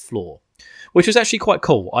highest floor, which was actually quite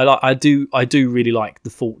cool. I do really like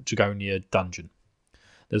the Fort Dragonia dungeon.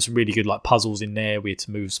 There's some really good like puzzles in there. We had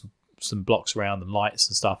to move some blocks around and lights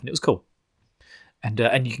and stuff, and it was cool. And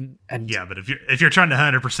you can yeah, but if you're trying to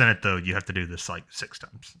 100% it though, you have to do this like 6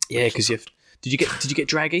 times. Yeah, because did you get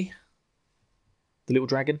Draggy, the little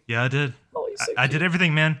dragon? Yeah, I did. Oh, he's so I did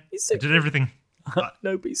everything, man. I did everything.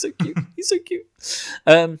 No, but he's so cute. He's so cute.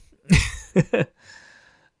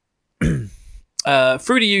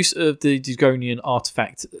 Through the use of the Dragonian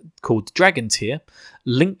artifact called Dragon Tear,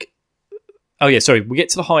 Link. Oh yeah, sorry. We get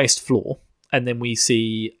to the highest floor, and then we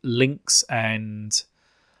see Lynx and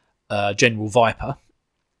General Viper.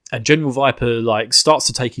 And General Viper like starts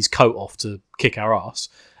to take his coat off to kick our ass,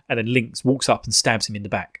 and then Lynx walks up and stabs him in the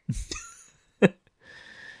back.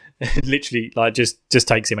 Literally, like just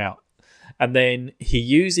takes him out. And then he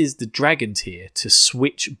uses the Dragon Tear to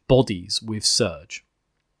switch bodies with Surge.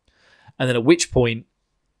 And then at which point,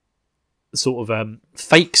 sort of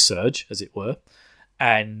fake Surge, as it were,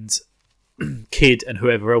 and Kid and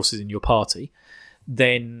whoever else is in your party,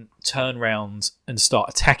 then turn around and start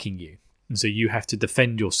attacking you. And so you have to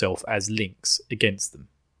defend yourself as Lynx against them.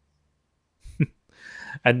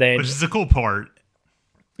 And then, which is a cool part.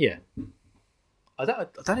 Yeah. I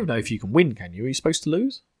don't even know if you can win. Can you? Are you supposed to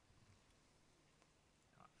lose?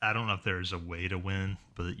 I don't know if there's a way to win,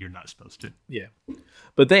 but you're not supposed to. Yeah,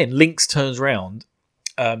 but then Lynx turns around,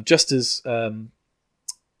 just as at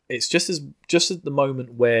the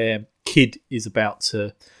moment where Kid is about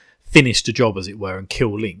to finish the job, as it were, and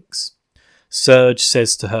kill Lynx. Surge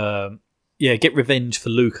says to her, "Yeah, get revenge for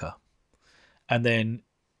Luca," and then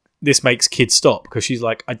this makes Kid stop because she's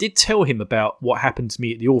like, "I did tell him about what happened to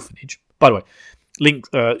me at the orphanage." By the way, Lynx,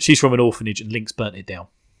 she's from an orphanage, and Lynx burnt it down,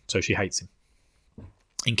 so she hates him.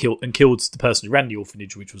 And killed the person who ran the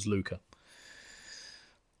orphanage, which was Luca.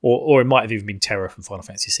 Or it might have even been Terra from Final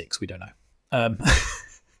Fantasy VI. We don't know.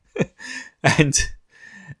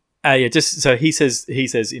 And just so he says,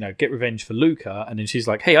 get revenge for Luca, and then she's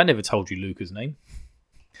like, "Hey, I never told you Luca's name."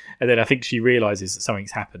 And then I think she realizes that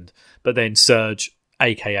something's happened. But then Surge,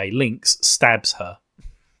 aka Lynx, stabs her,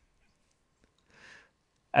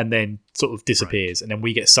 and then sort of disappears. Right. And then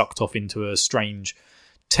we get sucked off into a strange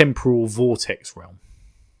temporal vortex realm.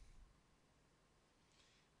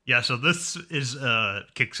 Yeah, so this is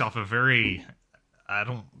kicks off a very I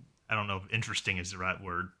don't know if interesting is the right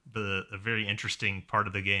word, but a very interesting part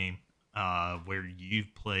of the game where you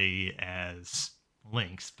play as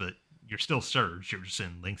Lynx, but you're still Surge. You're just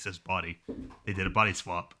in Lynx's body. They did a body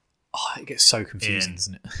swap. Oh, it gets so confusing,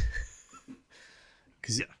 doesn't it?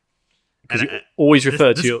 Because yeah. you always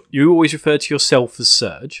refer to yourself as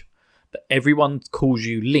Surge. But everyone calls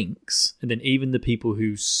you Lynx, and then even the people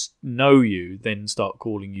who know you then start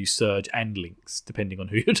calling you Surge and Lynx, depending on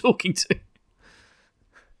who you're talking to.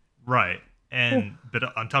 Right,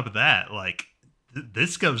 but on top of that, like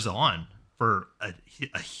this goes on for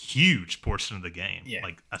a huge portion of the game,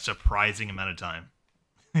 like a surprising amount of time.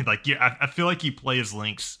 Like, I feel like you play as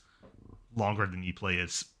Lynx longer than you play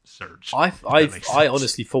as Surge. I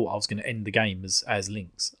honestly thought I was going to end the game as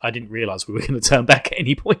Lynx. I didn't realize we were going to turn back at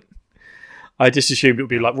any point. I just assumed it would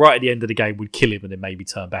be like right at the end of the game we'd kill him and then maybe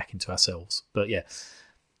turn back into ourselves. But yeah,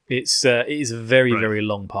 it is a very, very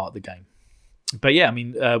long part of the game. But yeah, I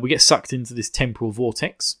mean, we get sucked into this temporal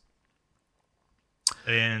vortex.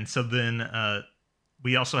 And so then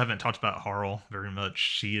we also haven't talked about Harl very much.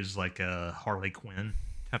 She is like a Harley Quinn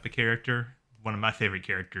type of character. One of my favorite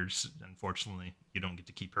characters. Unfortunately, you don't get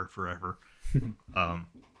to keep her forever.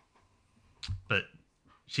 But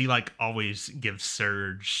she like always gives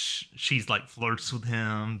Surge. She's like flirts with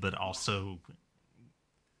him, but also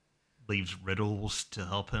leaves riddles to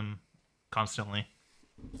help him constantly.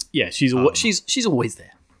 Yeah, she's always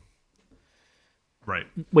there. Right.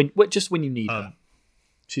 When you need her,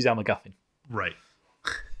 she's our MacGuffin. Right.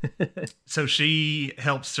 So she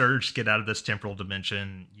helps Surge get out of this temporal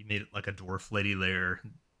dimension. You meet like a dwarf lady there,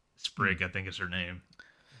 Sprig, I think is her name.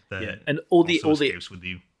 And all the with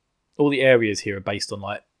you. All the areas here are based on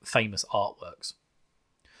like famous artworks.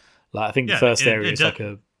 Like I think the first area is like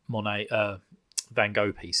a Monet, Van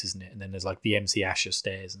Gogh piece, isn't it? And then there's like the MC Asher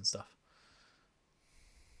stairs and stuff.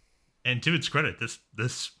 And to its credit,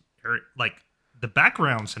 this area, like the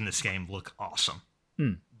backgrounds in this game look awesome.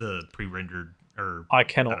 The pre-rendered, or I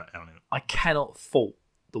cannot fault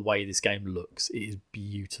the way this game looks. It is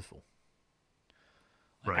beautiful.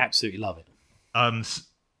 I absolutely love it.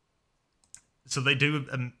 So they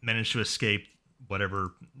do manage to escape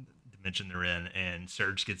whatever dimension they're in, and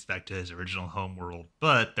Surge gets back to his original home world.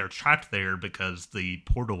 But they're trapped there because the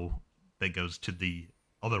portal that goes to the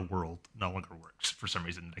other world no longer works for some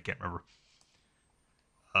reason. I can't remember.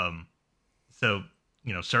 So,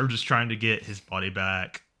 Surge is trying to get his body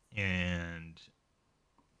back, and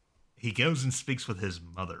he goes and speaks with his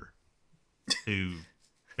mother, who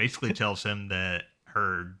basically tells him that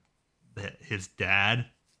his dad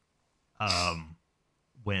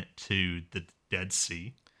went to the Dead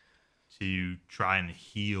Sea to try and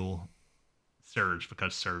heal Surge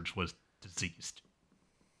because Surge was diseased.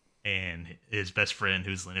 And his best friend,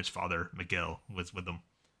 who's Lena's father, Miguel, was with him.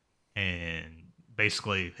 And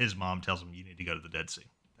basically, his mom tells him, "You need to go to the Dead Sea."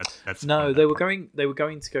 That's no. They were going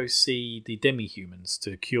to go see the demi-humans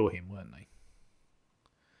to cure him, weren't they?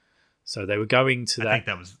 So they were going to that. I think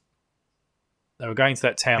that was. They were going to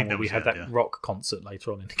that town where we had that rock concert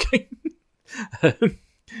later on in the game,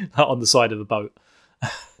 on the side of a boat.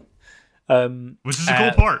 Which is a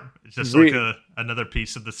cool part. It's just like another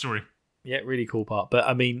piece of the story. Yeah, really cool part. But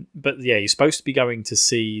you're supposed to be going to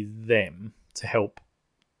see them to help.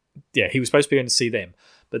 Yeah, he was supposed to be going to see them,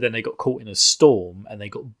 but then they got caught in a storm and they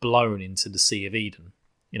got blown into the Sea of Eden.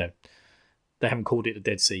 They haven't called it the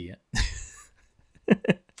Dead Sea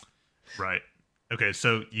yet. Right. Okay,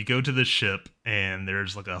 so you go to the ship and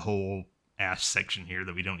there's like a whole ass section here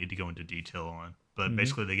that we don't need to go into detail on. But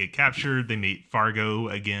basically they get captured, they meet Fargo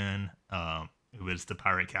again, who is the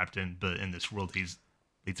pirate captain, but in this world he's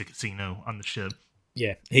a casino on the ship.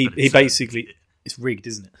 Yeah, he basically it's rigged,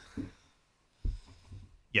 isn't it?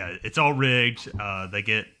 Yeah, it's all rigged.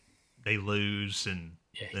 They lose, and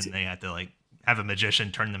then they have to like have a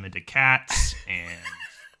magician turn them into cats, and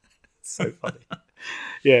so funny.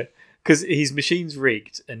 Yeah, because his machine's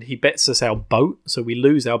rigged, and he bets us our boat, so we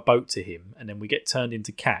lose our boat to him, and then we get turned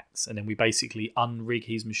into cats, and then we basically unrig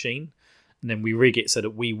his machine, and then we rig it so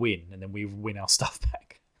that we win, and then we win our stuff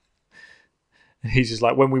back. And he's just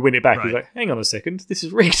like, when we win it back, he's like, hang on a second, this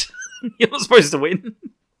is rigged. You're not supposed to win.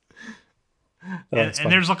 And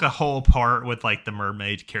there's like a whole part with like the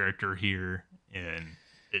mermaid character here, and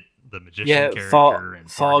the magician character. And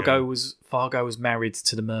Fargo was married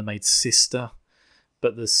to the mermaid's sister,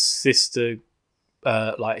 but the sister,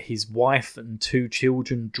 like his wife and 2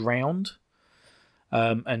 children drowned,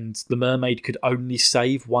 and the mermaid could only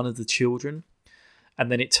save one of the children,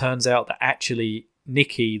 and then it turns out that actually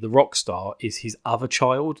Nikki, the rock star, is his other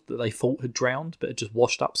child that they thought had drowned but had just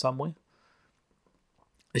washed up somewhere.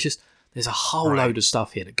 It's just, there's a whole load of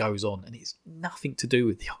stuff here that goes on, and it's nothing to do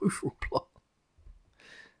with the overall plot.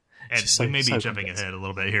 And we may be jumping ahead a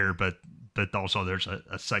little bit here, but also there's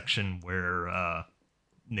a section where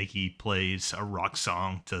Nikki plays a rock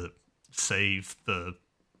song to save the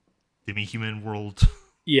demi-human world.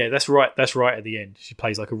 Yeah, that's right. That's right at the end. She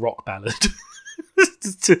plays like a rock ballad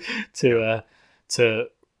to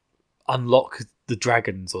unlock the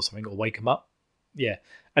dragons or something, or wake them up. Yeah,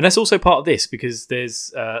 and that's also part of this, because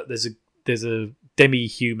there's a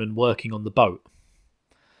demi-human working on the boat,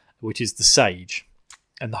 which is the sage.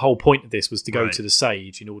 And the whole point of this was to go to the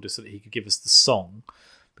sage in order so that he could give us the song,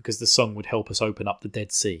 because the song would help us open up the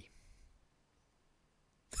Dead Sea.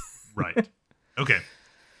 Right. Okay.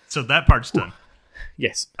 So that part's done.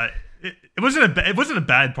 Yes. It wasn't a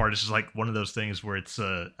bad part. It's just like one of those things where it's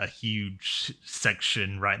a huge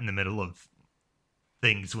section right in the middle of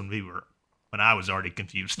things when I was already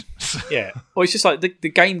confused. Yeah. Well, it's just like the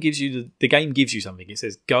game gives you something. It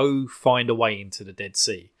says go find a way into the Dead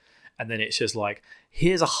Sea. And then it's just like,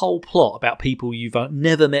 here's a whole plot about people you've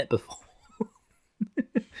never met before.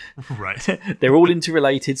 Right. They're all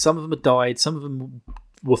interrelated. Some of them have died. Some of them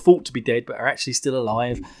were thought to be dead but are actually still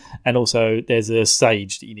alive. And also, there's a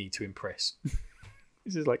sage that you need to impress.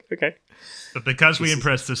 This is like, okay. But because we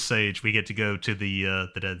impressed this sage, we get to go to the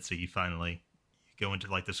Dead Sea finally. You go into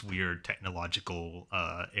like this weird technological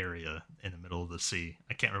area in the middle of the sea.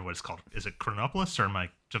 I can't remember what it's called. Is it Chronopolis, or am I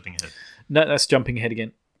jumping ahead? No, that's jumping ahead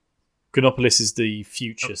again. Chronopolis is the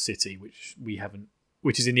future city, which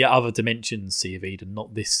is in the other dimension Sea of Eden,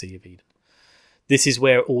 not this Sea of Eden. This is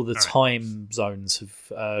where all the time zones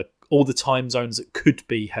that could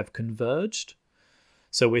be have converged.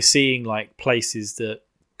 So we're seeing like places that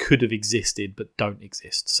could have existed but don't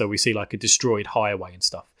exist. So we see like a destroyed highway and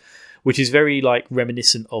stuff, which is very like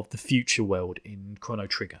reminiscent of the future world in Chrono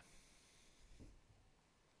Trigger.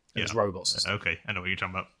 There's robots and stuff. Okay, I know what you're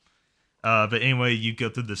talking about. But anyway, you go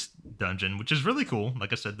through this dungeon, which is really cool.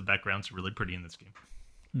 Like I said, the background's really pretty in this game.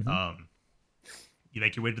 Mm-hmm. You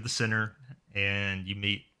make your way to the center, and you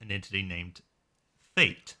meet an entity named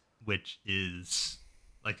Fate, which is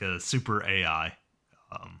like a super AI.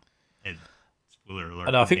 And spoiler alert,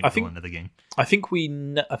 and I think we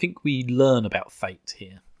learn about Fate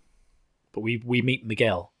here, but we meet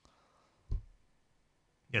Miguel.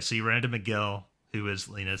 Yeah, so you ran into Miguel, who is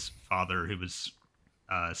Lena's father, who was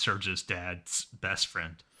Serge's dad's best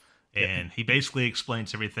friend, and he basically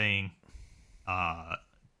explains everything.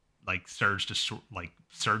 Like Serge's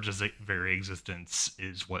very existence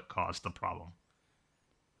is what caused the problem.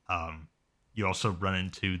 You also run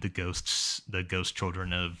into the ghost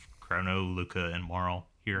children of Chrono, Luca, and Marl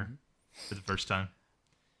here for the first time.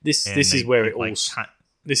 This is where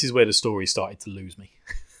the story started to lose me,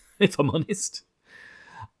 if I'm honest.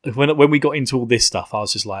 When we got into all this stuff, I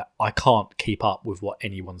was just like, I can't keep up with what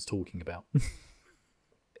anyone's talking about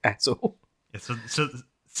at all. Yeah,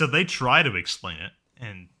 so they try to explain it,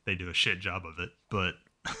 and they do a shit job of it. But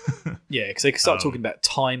yeah, because they start talking about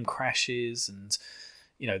time crashes, and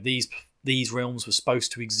these realms were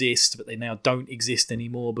supposed to exist, but they now don't exist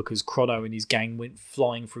anymore because Chrono and his gang went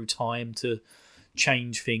flying through time to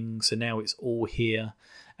change things. So now it's all here.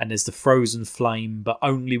 And there's the frozen flame, but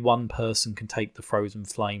only one person can take the frozen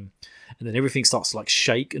flame. And then everything starts to like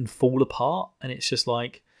shake and fall apart. And it's just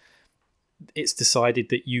like, it's decided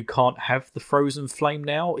that you can't have the frozen flame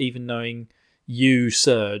now, even knowing you,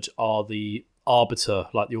 Serge, are the arbiter,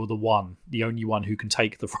 like you're the only one who can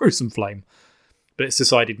take the frozen flame. But it's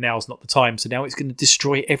decided now's not the time. So now it's going to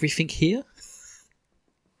destroy everything here.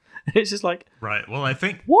 It's just like, right. Well, I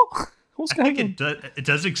think what What's I going think on? it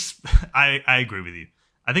does. I agree with you.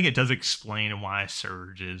 I think it does explain why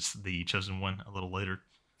Surge is the chosen one a little later.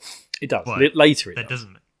 It does. But Later, that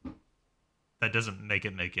doesn't make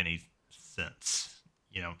it make any sense,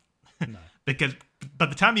 you know. No. Because by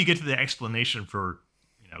the time you get to the explanation for,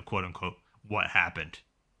 quote unquote, what happened,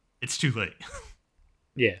 it's too late.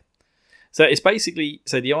 Yeah. So it's basically,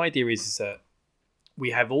 the idea is that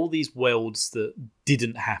we have all these worlds that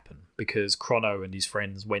didn't happen because Chrono and his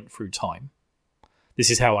friends went through time. This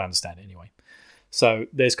is how I understand it anyway. So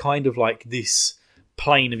there's kind of like this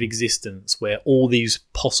plane of existence where all these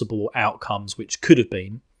possible outcomes, which could have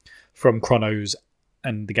been from Chrono's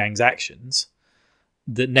and the gang's actions,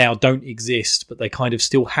 that now don't exist, but they kind of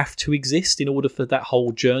still have to exist in order for that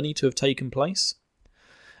whole journey to have taken place.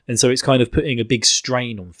 And so it's kind of putting a big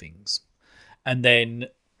strain on things. And then,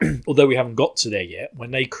 although we haven't got to there yet,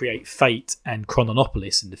 when they create Fate and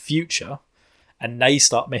Chronopolis in the future, and they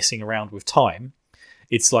start messing around with time,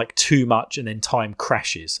 it's like too much, and then time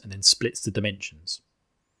crashes and then splits the dimensions.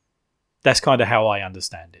 That's kind of how I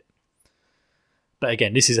understand it. But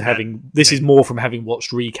again, this is more from having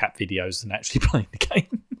watched recap videos than actually playing the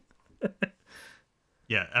game.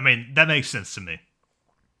 Yeah, I mean, that makes sense to me.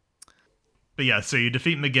 But yeah, so you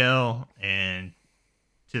defeat Miguel, and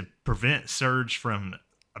to prevent Surge from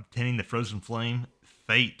obtaining the Frozen Flame,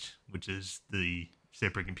 Fate, which is the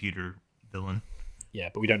supercomputer villain. Yeah,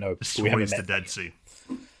 but we don't know. Destroys the Dead Sea.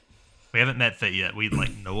 We haven't met Fate yet. We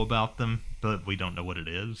know about them, but we don't know what it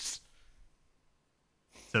is.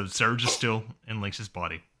 So Surge is still in Lynx's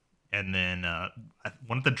body, and then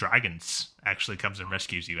one of the dragons actually comes and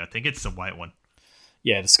rescues you. I think it's the white one.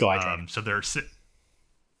 Yeah, the Sky Dragon.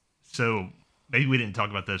 So maybe we didn't talk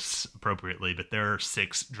about this appropriately, but there are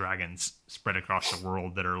 6 dragons spread across the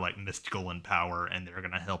world that are like mystical in power, and they're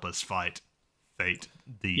going to help us fight Fate,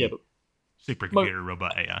 the supercomputer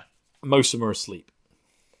robot AI. Most of them are asleep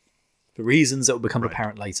for reasons that will become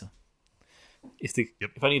apparent later. If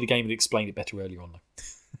only the game had explained it better earlier on, though.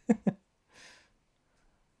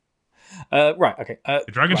 Right, okay.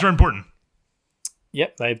 The dragons are important.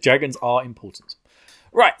 Yep, dragons are important.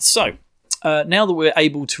 Right, so now that we're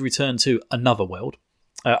able to return to another world.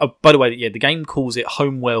 By the way, the game calls it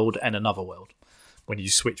Home World and Another World when you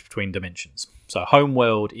switch between dimensions. So Home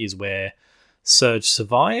World is where Surge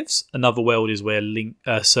survives. Another World is where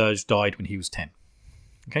Surge died when he was 10.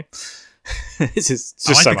 Okay, this is just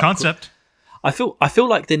I like so the much concept. Cool. I feel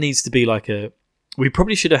like there needs to be like we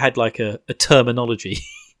probably should have had like a terminology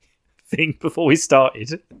thing before we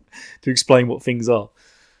started to explain what things are.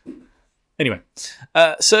 Anyway,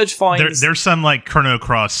 Surge finds there's some like Chrono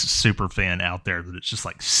Cross super fan out there that is just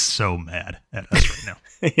like so mad at us right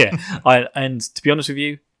now. Yeah, and to be honest with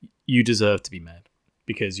you, you deserve to be mad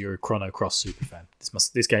because you're a Chrono Cross super fan.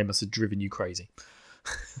 This game must have driven you crazy.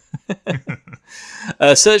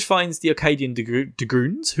 Surge finds the Arcadian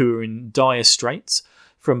Dragoons, who are in dire straits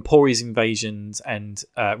from Pori's invasions, and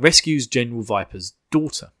rescues General Viper's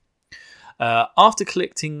daughter. After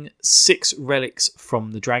collecting 6 relics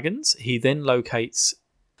from the dragons, he then locates.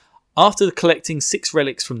 After collecting 6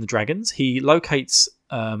 relics from the dragons, he locates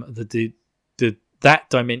that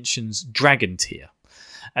dimension's dragon tier,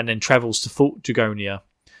 and then travels to Fort Dragonia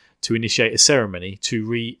to initiate a ceremony to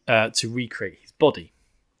recreate his body.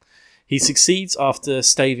 He succeeds after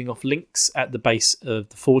staving off Lynx at the base of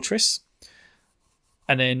the fortress,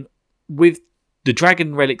 and then with the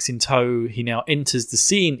dragon relics in tow, he now enters the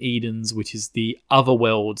Sea in Edens, which is the other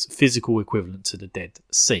world's physical equivalent to the Dead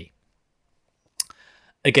Sea.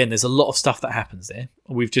 Again, there's a lot of stuff that happens there.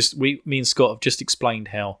 Me and Scott have just explained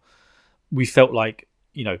how we felt like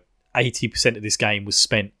 80% of this game was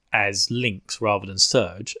spent as Lynx rather than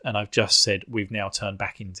Surge, and I've just said we've now turned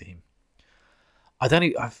back into him.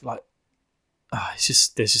 It's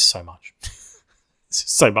just there's just so much. It's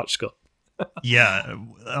just so much, Scott. Yeah,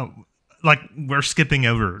 like we're skipping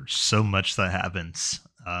over so much that happens.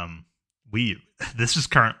 We've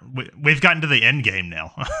gotten to the end game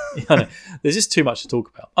now. Yeah, there's just too much to talk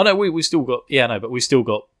about. Oh no, we still got but we still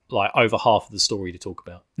got like over half of the story to talk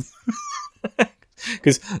about.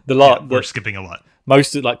 Because we're skipping a lot.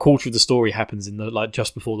 Most of quarter of the story happens in the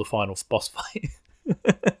just before the final boss fight,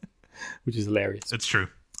 which is hilarious. It's true.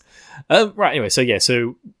 Right. Anyway,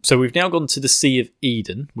 so we've now gone to the Sea of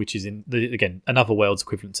Eden, which is again another world's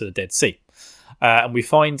equivalent to the Dead Sea, and we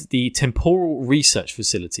find the temporal research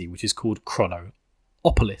facility, which is called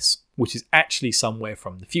Chronopolis, which is actually somewhere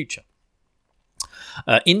from the future.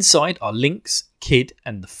 Inside are Lynx, Kid,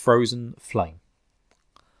 and the Frozen Flame.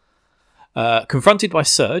 Confronted by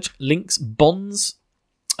Surge, Lynx bonds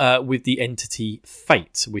with the entity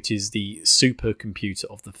Fate, which is the supercomputer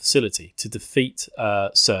of the facility, to defeat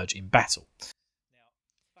Surge in battle.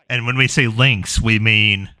 And when we say links, we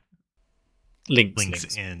mean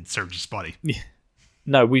Links. in Surge's body. Yeah.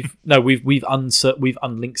 No, we've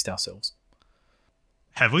unlinked ourselves.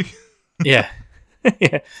 Have we? Yeah.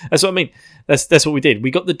 Yeah, that's what I mean. That's what we did.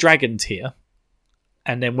 We got the dragon tier,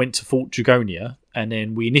 and then went to Fort Dragonia, and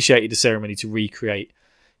then we initiated a ceremony to recreate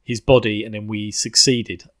his body, and then we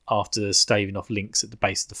succeeded after staving off links at the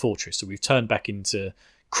base of the fortress. So we've turned back into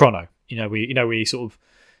Chrono. Where he sort of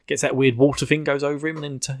gets that weird water thing goes over him,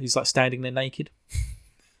 and then he's like standing there naked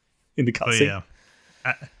in the cutscene. Oh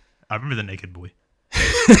yeah, I remember the naked boy.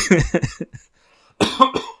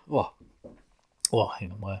 Well,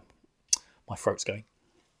 my throat's going.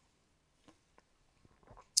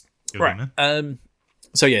 Right. And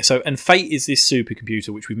Fate is this supercomputer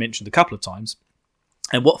which we mentioned a couple of times,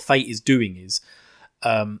 and what Fate is doing is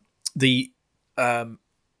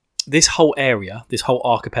this whole area, this whole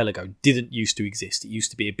archipelago, didn't used to exist. It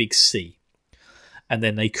used to be a big sea, and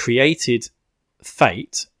then they created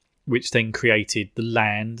Fate, which then created the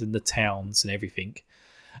land and the towns and everything,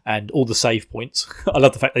 and all the save points. I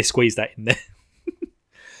love the fact they squeezed that in there.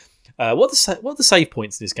 What are the save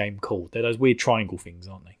points in this game called? They're those weird triangle things,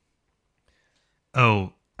 aren't they?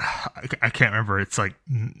 Oh, I can't remember. It's like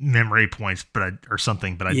memory points, or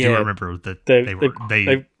something. But I do remember that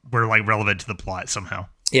they were like relevant to the plot somehow.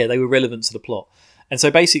 Yeah, they were relevant to the plot, and so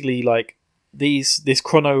basically, like this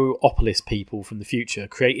Chronoopolis people from the future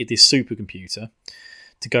created this supercomputer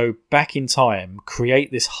to go back in time, create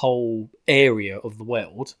this whole area of the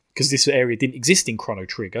world, because this area didn't exist in Chrono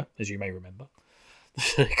Trigger, as you may remember.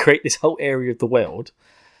 Create this whole area of the world,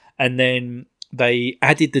 and then they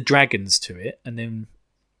added the dragons to it, and then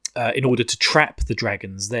in order to trap the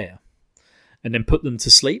dragons there, and then put them to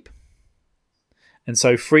sleep. And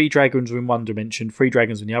so 3 dragons were in one dimension, 3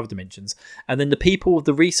 dragons were in the other dimensions, and then the people of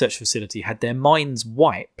the research facility had their minds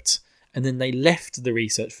wiped, and then they left the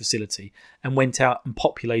research facility and went out and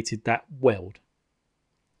populated that world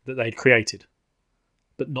that they'd created,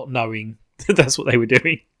 but not knowing that that's what they were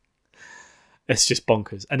doing. It's just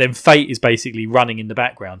bonkers. And then Fate is basically running in the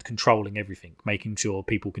background, controlling everything, making sure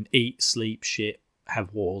people can eat, sleep, shit,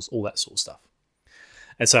 have wars, all that sort of stuff.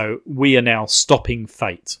 And so we are now stopping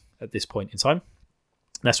Fate at this point in time.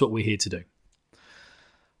 That's what we're here to do.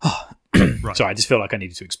 Right. Sorry, I just feel like I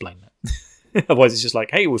needed to explain that. Otherwise, it's just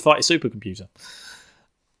like, hey, we'll fight a supercomputer.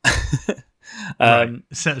 Right.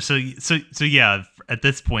 So yeah, at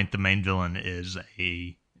this point, the main villain is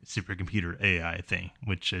a supercomputer AI thing,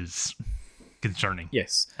 which is concerning.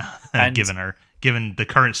 Yes, and given the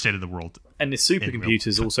current state of the world. And the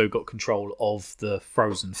supercomputer's also got control of the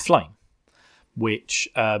frozen flame, which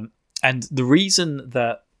and the reason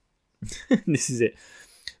that this is it.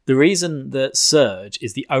 The reason that Surge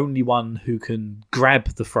is the only one who can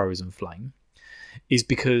grab the frozen flame is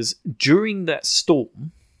because during that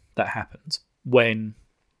storm that happened, when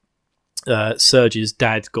Surge's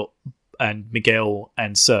dad and Miguel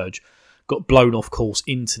and Surge got blown off course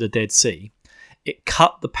into the Dead Sea, it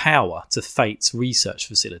cut the power to Fate's research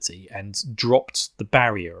facility and dropped the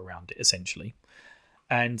barrier around it, essentially.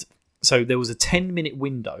 And so there was a 10-minute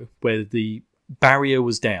window where the barrier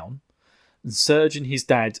was down, and Surge and his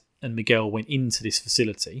dad and Miguel went into this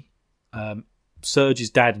facility. Surge's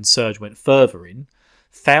dad and Surge went further in,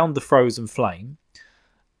 found the frozen flame.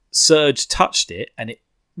 Surge touched it, and it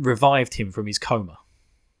revived him from his coma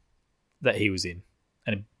that he was in,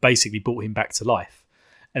 and it basically brought him back to life.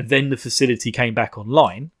 And then the facility came back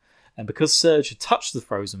online, and because Surge had touched the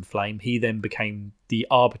frozen flame, he then became the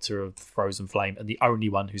arbiter of the frozen flame and the only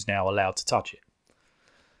one who's now allowed to touch it.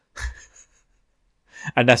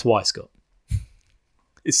 And that's why, Scott.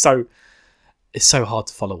 It's so hard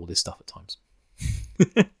to follow all this stuff at times.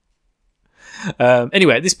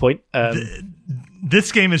 Anyway, at this point,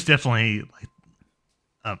 this game is definitely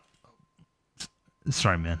like.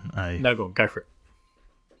 Sorry, man. No, go on, go for it.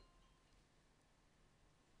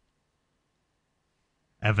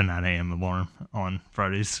 I have a 9 a.m. alarm on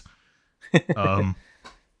Fridays. Yep,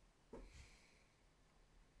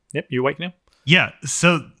 you awake now? Yeah.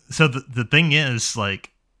 So the thing is,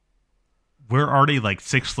 like, we're already like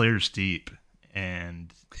 6 layers deep,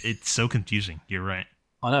 and it's so confusing. You're right.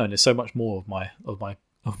 I know, and there's so much more of my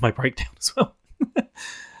breakdown as well.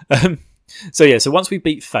 So once we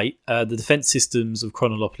beat Fate, the defense systems of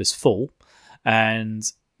Chronolopolis fall, and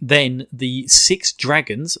then the 6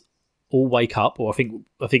 dragons all wake up, or I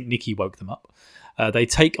think Nikki woke them up. They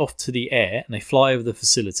take off to the air and they fly over the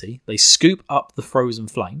facility. They scoop up the frozen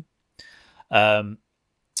flame, and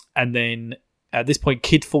then At this point,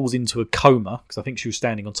 Kid falls into a coma because I think she was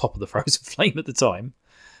standing on top of the frozen flame at the time.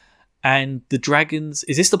 And the dragons...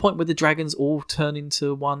 Is this the point where the dragons all turn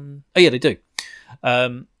into one? Oh, yeah, they do.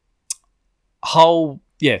 Hull...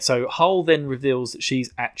 Yeah, so Hull then reveals that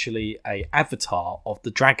she's actually a avatar of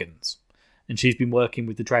the dragons. And she's been working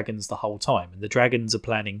with the dragons the whole time. And the dragons are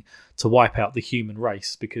planning to wipe out the human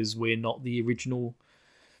race because we're not the original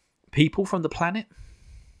people from the planet.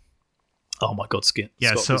 Oh my God, Scott,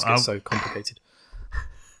 Yeah, this gets so complicated.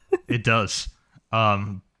 It does.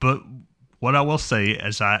 But what I will say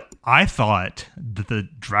is I thought that the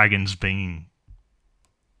dragons being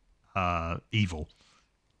evil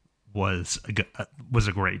was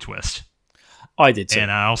a great twist. I did too.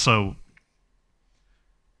 And I also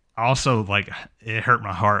like, it hurt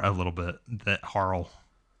my heart a little bit that Harl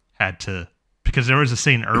had to, because there was a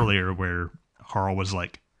scene earlier where Harl was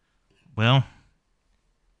like, well,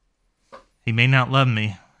 he may not love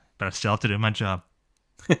me, but I still have to do my job.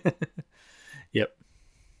 Yep.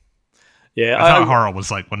 Yeah, I thought Harl was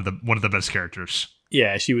like one of the best characters.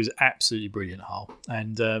 Yeah, she was absolutely brilliant, Harl.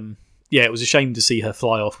 And yeah, it was a shame to see her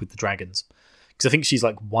fly off with the dragons because I think she's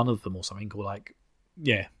like one of them or something, or like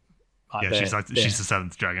she's the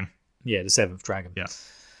seventh dragon. Yeah, the seventh dragon. Yeah.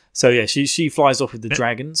 So yeah, she flies off with the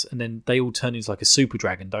dragons, and then they all turn into like a super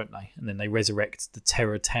dragon, don't they? And then they resurrect the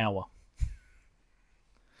Terror Tower.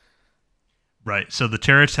 Right. So the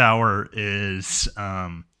Terror Tower is,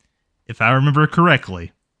 if I remember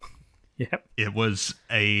correctly, it was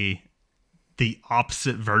the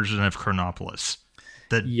opposite version of Chronopolis.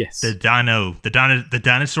 The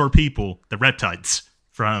dinosaur people, the reptiles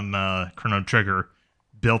from Chrono Trigger,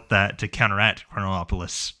 built that to counteract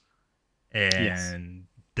Chronopolis, and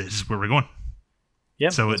this is where we're going. Yeah,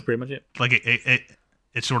 so that's pretty much it. Like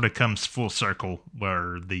it sort of comes full circle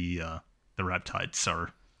where the reptiles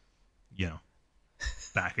are,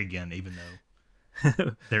 back again, even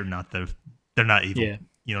though they're not evil. Yeah.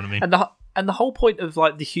 You know what I mean? And the whole point of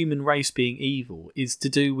like the human race being evil is to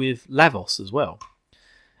do with Lavos as well.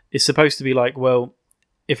 It's supposed to be like, well,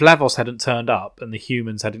 if Lavos hadn't turned up and the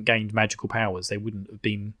humans hadn't gained magical powers, they wouldn't have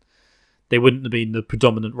been the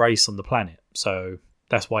predominant race on the planet. So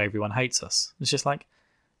that's why everyone hates us. It's just like,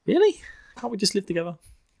 really? Can't we just live together?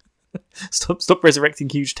 Stop resurrecting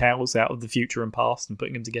huge towers out of the future and past and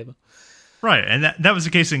putting them together. Right, and that was the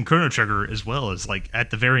case in Chrono Trigger as well. As like at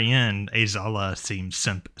the very end, Azala seems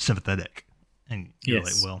sympathetic, and you're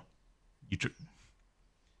like, well,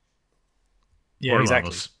 yeah,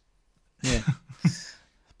 exactly. Yeah,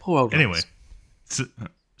 poor old. Anyway,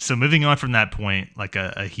 so moving on from that point, like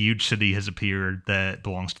a huge city has appeared that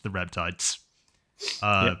belongs to the reptiles.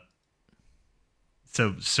 So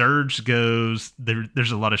Surge goes.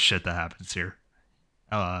 There's a lot of shit that happens here.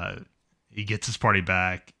 He gets his party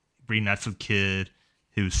back. Reunites with Kid,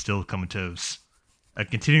 who's still comatose.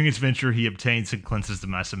 Continuing his adventure, he obtains and cleanses the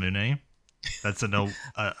Masamune. That's a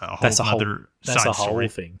whole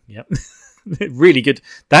thing. Yep. Really good.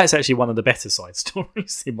 That's actually one of the better side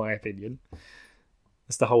stories, in my opinion.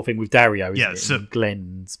 That's the whole thing with Dario, isn't it? So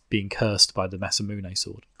Glenn's being cursed by the Masamune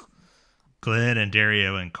sword. Glenn and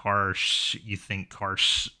Dario and Karsh, you think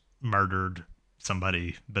Karsh murdered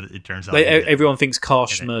somebody, but it turns out everyone thinks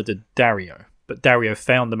Karsh murdered Dario. But Dario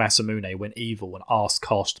found the Masamune, went evil, and asked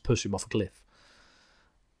Karsh to push him off a cliff.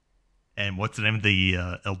 And what's the name of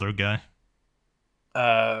the elder guy?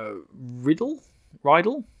 Rydell?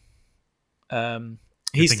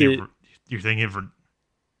 You're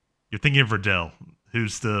thinking of Rydell,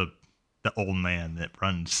 who's the old man that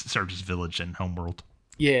runs Surge's village in Homeworld.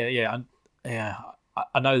 Yeah.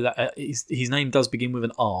 I know that his name does begin with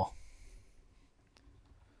an R.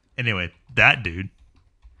 Anyway, that dude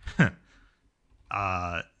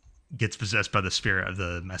gets possessed by the spirit of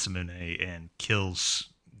the Masamune and kills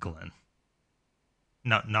Glenn.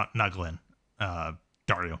 Not Glenn.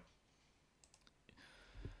 Dario.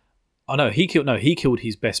 Oh no, he killed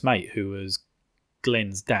his best mate, who was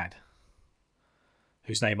Glenn's dad,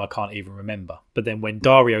 whose name I can't even remember. But then when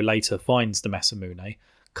Dario later finds the Masamune,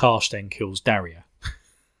 Karsh then kills Dario.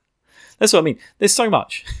 That's what I mean. There's so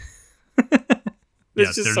much.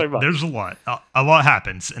 There's so much. There's a lot. A lot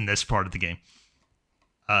happens in this part of the game.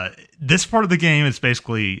 This part of the game is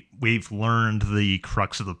basically we've learned the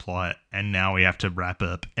crux of the plot, and now we have to wrap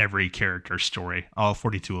up every character's story, all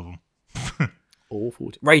 42 of them. All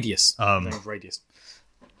 40. Radius.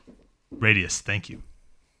 Radius. Thank you.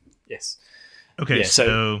 Yes. Okay. Yeah,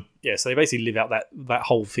 so they basically live out that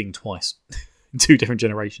whole thing twice, in 2 different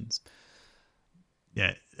generations.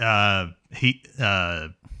 Yeah.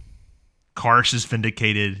 Karsh is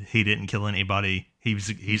vindicated. He didn't kill anybody. He's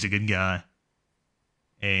a good guy.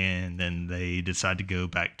 And then they decide to go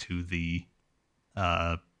back to the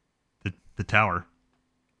the tower.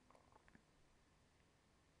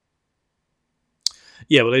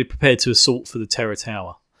 Yeah, well, they prepared to assault for the Terror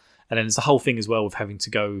Tower. And then there's the whole thing as well of having to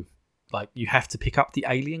go, like, you have to pick up the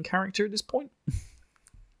alien character at this point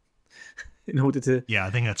in order to... Yeah, I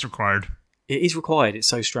think that's required. It is required. It's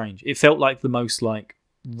so strange. It felt like the most, like,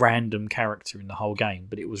 random character in the whole game,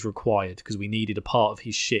 but it was required because we needed a part of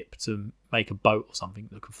his ship to make a boat or something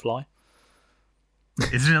that could fly.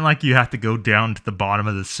 Isn't it like you have to go down to the bottom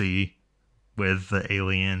of the sea with the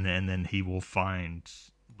alien, and then he will find...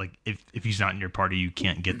 Like, if he's not in your party, you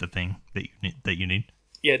can't get the thing that you need.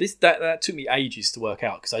 Yeah, that took me ages to work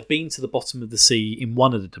out because I'd been to the bottom of the sea in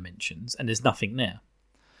one of the dimensions and there's nothing there,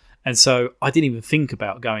 and so I didn't even think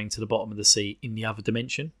about going to the bottom of the sea in the other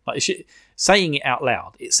dimension. Like, saying it out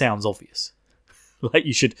loud, it sounds obvious. Like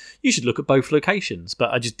you should look at both locations,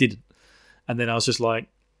 but I just didn't. And then I was like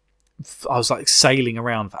sailing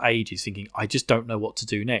around for ages, thinking I just don't know what to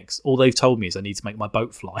do next. All they've told me is I need to make my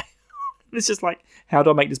boat fly. It's just like, how do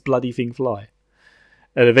I make this bloody thing fly?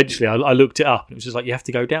 And eventually I looked it up and it was just like, you have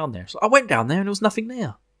to go down there. So I went down there and there was nothing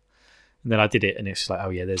there. And then I did it and it's just like, oh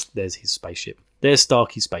yeah, there's his spaceship. There's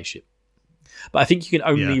Starkey's spaceship. But I think you can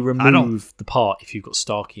only remove the part if you've got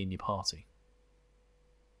Starkey in your party.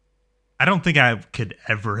 I don't think I could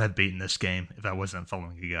ever have beaten this game if I wasn't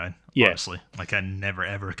following a guide. Yeah. Honestly. Like, I never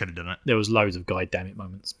ever could have done it. There was loads of guide damn it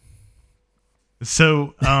moments.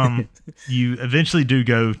 So, you eventually do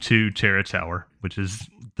go to Terra Tower, which is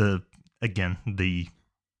the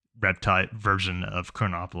reptile version of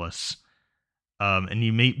Chronopolis. And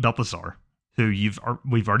you meet Balthazar, who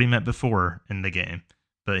we've already met before in the game,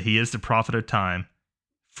 but he is the Prophet of Time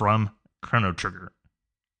from Chrono Trigger.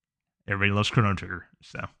 Everybody loves Chrono Trigger,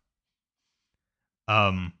 so.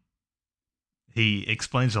 He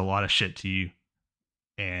explains a lot of shit to you,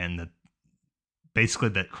 and basically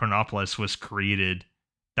that Chronopolis was created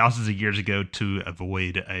thousands of years ago to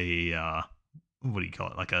avoid a what do you call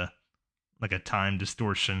it, like a time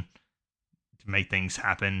distortion, to make things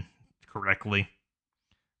happen correctly.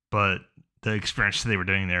 But the experience they were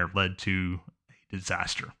doing there led to a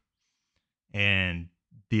disaster, and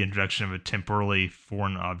the introduction of a temporally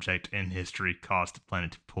foreign object in history caused the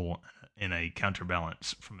planet to pull in a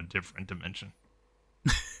counterbalance from a different dimension.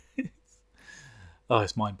 Oh,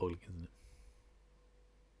 it's mind-boggling, isn't it?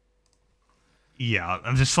 Yeah,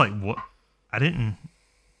 I'm just like, what? I didn't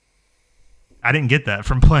get that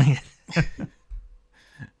from playing it.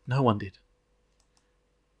 No one did.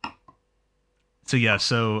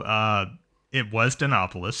 So it was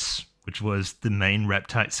Denopolis, which was the main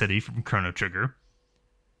reptile city from Chrono Trigger.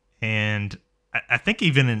 And I think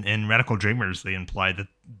even in Radical Dreamers, they implied that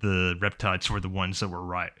the reptiles were the ones that were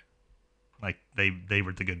right. Like, they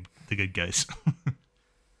were the good guys.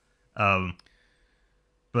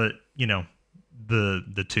 But, you know,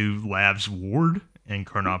 the two labs warred, and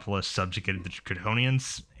Chronopolis subjugated the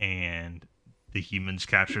Draconians, and the humans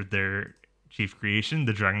captured their chief creation,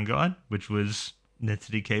 the Dragon God, which was an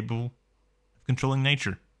entity capable of controlling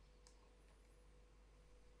nature.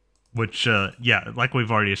 Which, like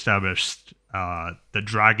we've already established, the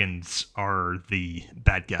dragons are the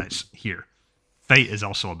bad guys here. Fate is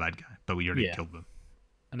also a bad guy, but we already killed them.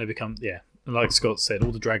 And they become, and like Scott said,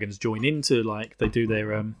 all the dragons join into, like, they do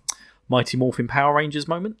their Mighty Morphin Power Rangers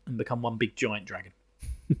moment and become one big giant dragon.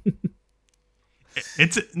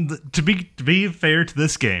 It's to be fair to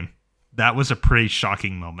this game, that was a pretty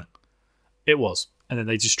shocking moment. It was. And then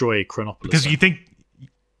they destroy Chronopolis. Because you think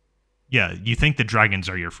the dragons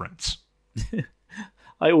are your friends.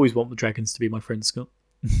 I always want the dragons to be my friends, Scott.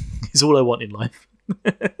 It's all I want in life.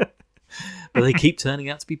 But they keep turning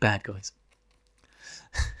out to be bad guys.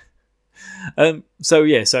 So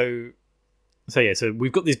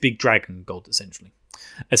we've got this big dragon god, essentially.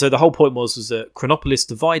 And so the whole point was that Chronopolis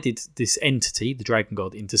divided this entity, the dragon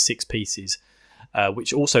god, into 6 pieces,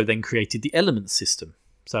 which also then created the element system.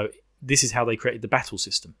 So this is how they created the battle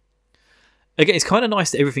system. Again, it's kind of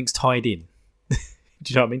nice that everything's tied in. Do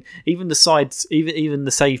you know what I mean? Even the sides, even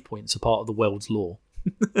the save points are part of the world's lore,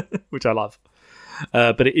 which I love.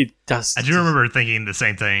 But it does. I do remember thinking the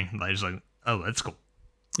same thing. Like, just like, oh, that's cool.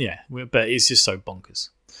 Yeah, but it's just so bonkers.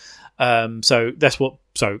 So that's what.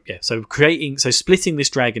 So splitting this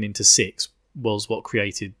dragon into 6 was what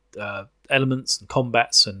created elements and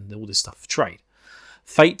combats and all this stuff for trade.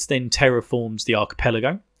 Fate then terraforms the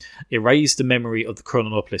archipelago, erased the memory of the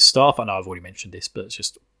Chronopolis staff. I know I've already mentioned this, but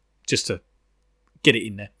it's just to get it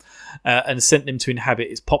in there, and sent them to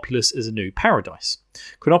inhabit its populace as a new paradise.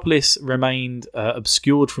 Chronopolis remained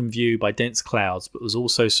obscured from view by dense clouds, but was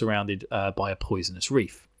also surrounded by a poisonous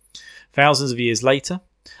reef. Thousands of years later,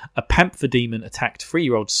 a panther demon attacked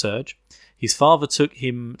 3-year-old Serge. His father took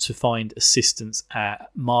him to find assistance at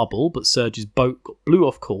Marble, but Surge's boat blew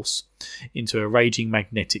off course into a raging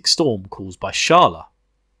magnetic storm caused by Sharla.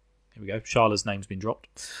 Here we go. Sharla's name's been dropped.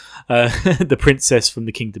 The princess from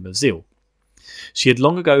the Kingdom of Zil. She had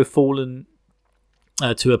long ago fallen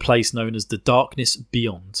to a place known as the Darkness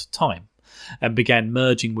Beyond Time, and began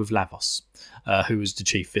merging with Lavos, who was the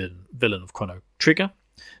chief villain of Chrono Trigger.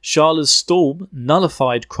 Sharla's storm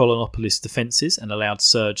nullified Chronopolis' defences and allowed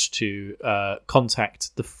Surge to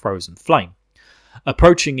contact the Frozen Flame.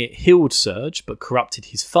 Approaching it healed Surge, but corrupted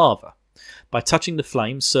his father. By touching the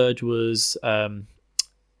flame, Surge was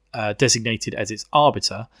designated as its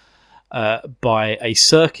arbiter by a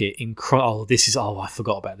circuit in I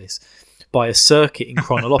forgot about this. By a circuit in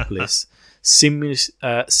Chronopolis,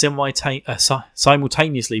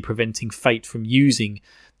 simultaneously preventing Fate from using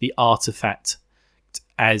the artifact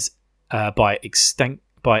as by extension.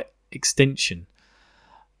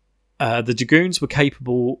 The Dragoons were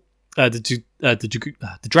capable.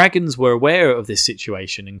 The dragons were aware of this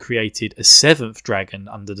situation and created a seventh dragon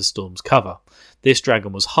under the storm's cover. This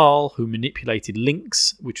dragon was Harl, who manipulated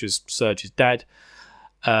Lynx, which was Surge's dad,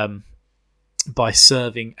 by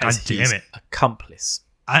serving as his accomplice.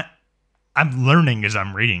 I'm learning as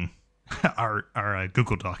I'm reading our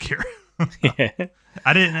Google Doc here. Yeah.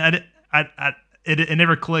 It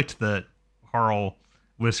never clicked that Harl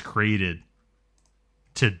was created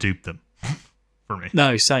to dupe them for me.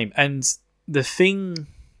 No, same. And the thing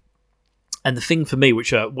for me,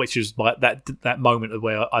 which is like that moment of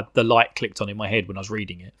where the light clicked on in my head when I was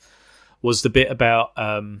reading it, was the bit about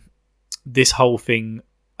this whole thing.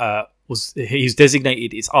 He's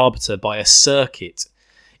designated its arbiter by a circuit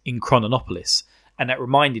in Chronopolis, and that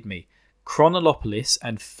reminded me, Chronopolis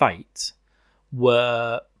and Fate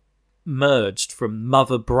were merged from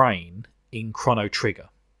Mother Brain in Chrono Trigger.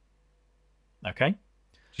 Okay.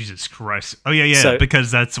 Jesus Christ! Oh yeah. So,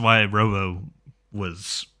 because that's why Robo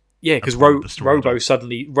was. Yeah, because Robo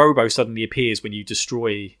suddenly appears when you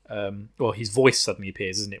destroy. Or his voice suddenly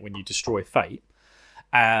appears, isn't it, when you destroy Fate?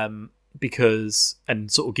 Because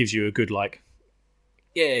and sort of gives you a good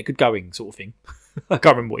good going sort of thing. I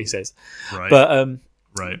can't remember what he says. Right. But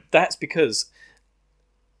right. That's because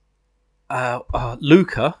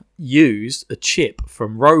Luca used a chip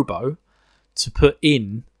from Robo to put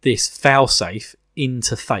in this failsafe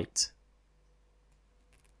into Fate.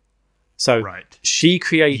 So she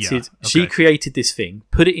created this thing,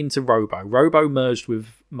 put it into Robo. Robo merged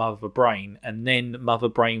with Mother Brain, and then Mother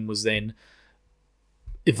Brain was then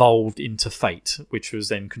evolved into Fate, which was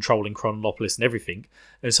then controlling Chronopolis and everything.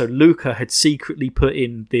 And so Luca had secretly put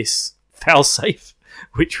in this failsafe,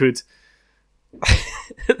 which would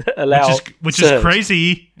allow which is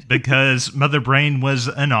crazy because Mother Brain was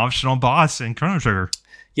an optional boss in Chrono Trigger.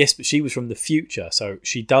 Yes, but she was from the future, so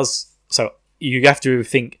she does. So you have to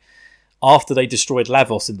think after they destroyed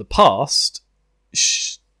Lavos in the past,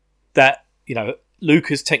 that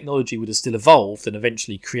Luca's technology would have still evolved and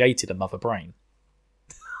eventually created a Mother Brain.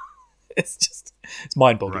 It's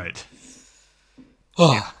mind-boggling. Right.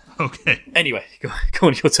 Oh. Yeah. Okay. Anyway, go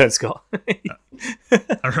on, your turn, Scott.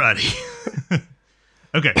 Alrighty.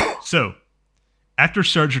 Okay, so after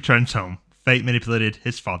Surge returns home, Fate manipulated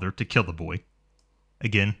his father to kill the boy.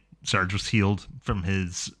 Again, Surge was healed from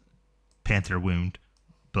his panther wound,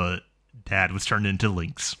 but Dad was turned into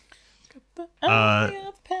Lynx. Sorry.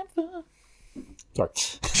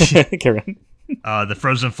 Carry on. The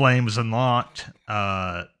Frozen Flame was unlocked.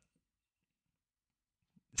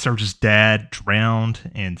 Surge's dad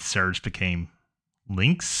drowned, and Surge became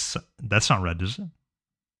Lynx. That's not right, is it?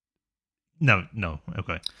 No.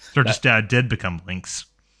 Okay. Surge's dad did become Lynx.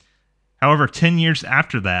 However, 10 years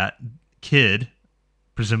after that, Kid,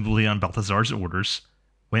 presumably on Balthazar's orders,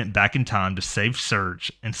 went back in time to save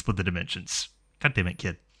Surge and split the dimensions. God damn it,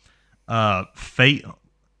 Kid. Fate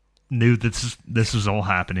knew this was all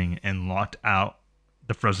happening and locked out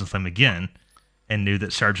the Frozen Flame again, and knew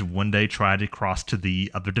that Surge would one day try to cross to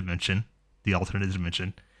the other dimension, the alternate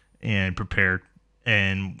dimension, and prepared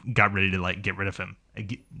and got ready to get rid of him,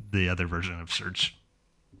 the other version of Surge.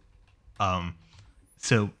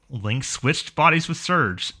 So Link switched bodies with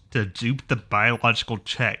Surge to dupe the biological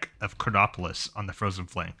check of Chronopolis on the Frozen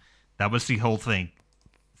Flame. That was the whole thing.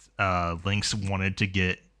 Lynx wanted to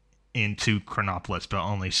get into Chronopolis, but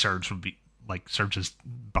only Surge would be Surge's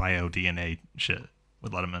bio DNA shit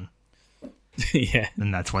would let him in. Yeah.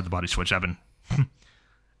 And that's why the body switch happened.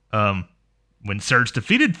 When Surge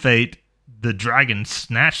defeated Fate, the dragon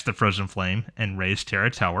snatched the Frozen Flame and raised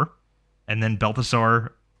Terra Tower. And then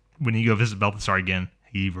Balthazar, when you go visit Balthazar again,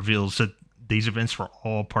 he reveals that these events were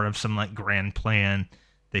all part of some grand plan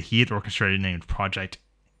that he had orchestrated named Project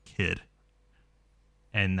Kid.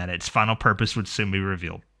 and that its final purpose would soon be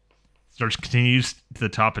revealed. Surge continues to the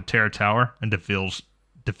top of Terra Tower and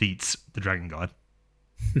defeats the Dragon God.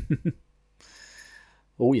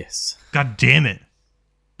 Oh, yes. God damn it.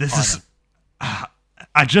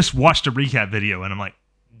 I just watched a recap video and I'm like,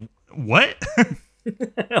 what?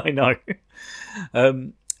 I know.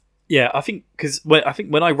 Yeah, I think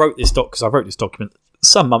when I wrote this because I wrote this document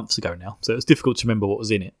some months ago now, so it's difficult to remember what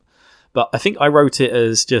was in it. But I think I wrote it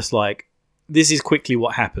as just like, this is quickly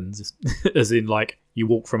what happens, as in like you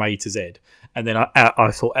walk from A to Z. And then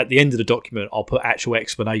I thought at the end of the document, I'll put actual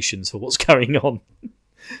explanations for what's going on.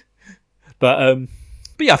 But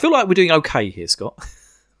yeah, I feel like we're doing okay here, Scott.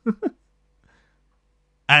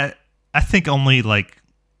 I think only like,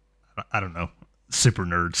 I don't know, super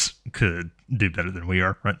nerds could do better than we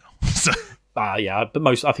are right now. So. Yeah,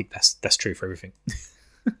 but I think that's true for everything.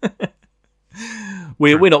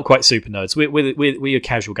 We're not quite super nerds. We're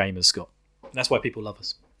casual gamers, Scott. That's why people love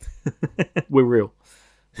us. We're real.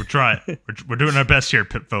 We're trying. We're doing our best here,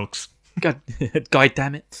 folks. God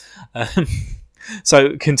damn it.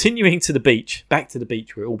 So continuing to the beach, back to the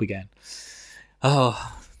beach where it all began. Where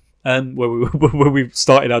we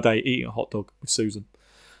started our day eating a hot dog with Susan.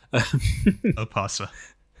 Opasa.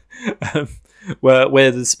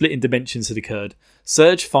 Where the split in dimensions had occurred,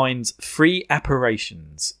 Surge finds 3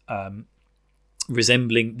 apparitions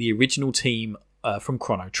resembling the original team from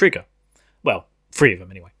Chrono Trigger. Well, 3 of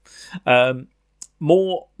them anyway.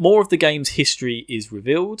 More of the game's history is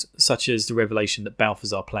revealed, such as the revelation that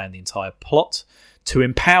Balthazar planned the entire plot to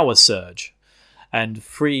empower Surge and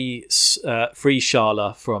free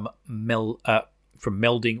Sharla from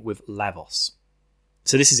melding with Lavos.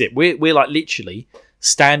 So this is it. We're like literally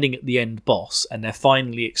standing at the end boss, and they're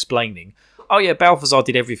finally explaining, oh yeah, Balthazar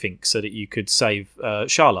did everything so that you could save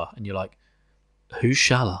Sharla. And you're like, who's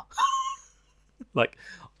Sharla? Like,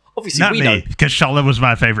 obviously not we me, know, because Sharla was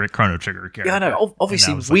my favorite Chrono Trigger character. Yeah, I know.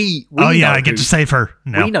 Obviously we oh yeah, know I get to save her.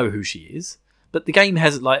 No. We know who she is, but the game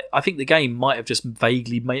has like, I think the game might have just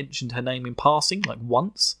vaguely mentioned her name in passing, like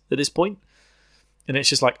once at this point. And it's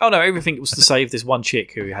just like, oh no, everything was to save this one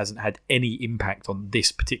chick who hasn't had any impact on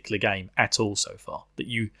this particular game at all so far that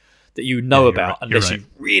you know about, right, unless you've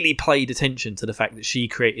really played attention to the fact that she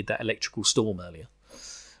created that electrical storm earlier,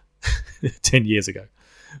 10 years ago,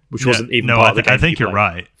 which wasn't even part of the game. I think you're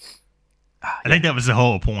right. I think that was the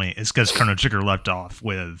whole point. It's because Chrono Trigger left off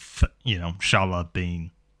with, Shala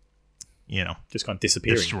being, just kind of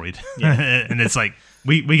disappearing, destroyed. Yeah. And it's like,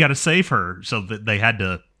 we got to save her, so that they had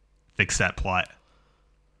to fix that plot.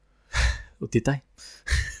 Or did they?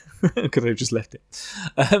 Could have just left it.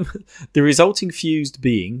 The resulting fused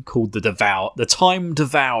being, called the Time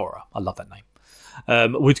Devourer, I love that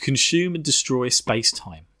name, would consume and destroy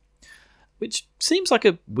space-time, which seems like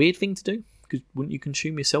a weird thing to do, because wouldn't you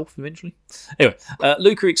consume yourself eventually? Anyway,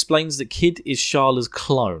 Luca explains that Kid is Sharla's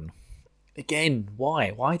clone. Again,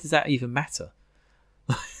 why? Why does that even matter?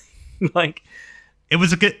 Like, it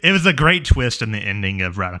was a great twist in the ending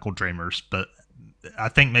of Radical Dreamers, but I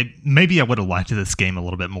think maybe I would have liked this game a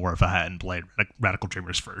little bit more if I hadn't played Radical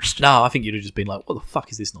Dreamers first. No, I think you'd have just been like, what the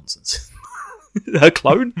fuck is this nonsense? Her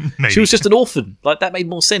clone? Maybe. She was just an orphan. Like, that made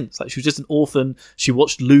more sense. Like, she was just an orphan. She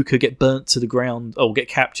watched Luca get burnt to the ground, or get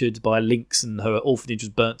captured by Lynx, and her orphanage was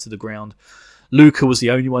burnt to the ground. Luca was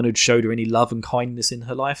the only one who'd showed her any love and kindness in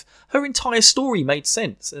her life. Her entire story made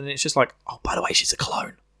sense. And it's just like, oh, by the way, she's a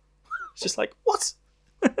clone. It's just like, what?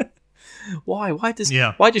 Why? Why does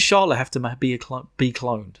Sharla have to be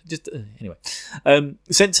cloned? Just anyway,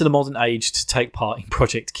 sent to the modern age to take part in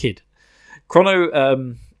Project Kid.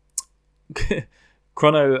 Chrono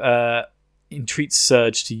entreats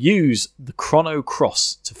Surge to use the Chrono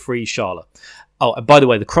Cross to free Sharla. Oh, and by the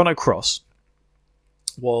way, the Chrono Cross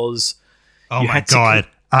was. Oh my god!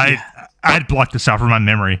 I had blocked this out from my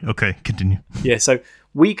memory. Okay, continue. Yeah, so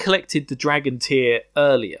we collected the Dragon Tear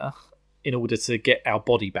earlier in order to get our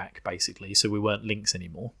body back, basically, so we weren't Lynx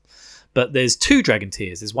anymore. But there's 2 Dragon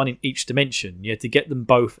Tears. There's one in each dimension. You had to get them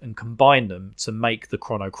both and combine them to make the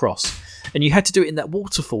Chrono Cross. And you had to do it in that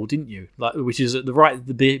waterfall, didn't you? Like, which is at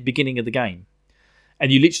the beginning of the game.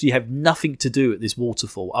 And you literally have nothing to do at this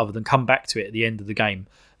waterfall other than come back to it at the end of the game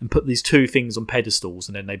and put these 2 things on pedestals,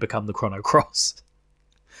 and then they become the Chrono Cross.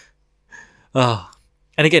 And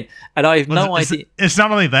again, and I have no idea. It's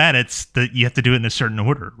not only that; it's that you have to do it in a certain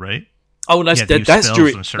order, right? Oh, no, that's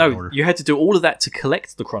true. No, you had to do all of that to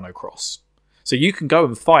collect the Chrono Cross. So you can go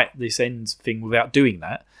and fight this end thing without doing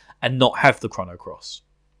that and not have the Chrono Cross.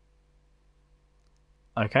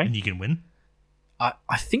 Okay? And you can win? I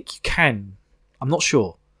think you can. I'm not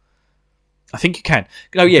sure. I think you can.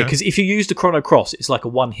 No, yeah, because if you use the Chrono Cross, it's like a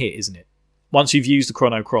one hit, isn't it? once you've used the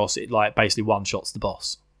Chrono Cross, it like basically one-shots the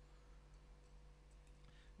boss.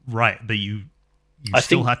 Right, but you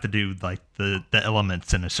still have to do like the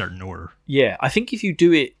elements in a certain order. Yeah, I think if you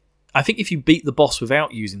do it, I think if you beat the boss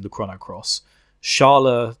without using the Chrono Cross,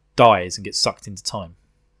 Sharla dies and gets sucked into time.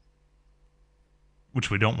 Which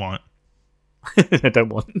we don't want. I don't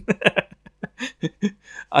want.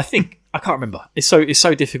 I can't remember. It's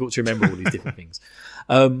so difficult to remember all these different things.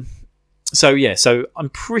 So I'm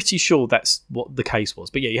pretty sure that's what the case was.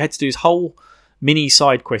 But yeah, you had to do this whole mini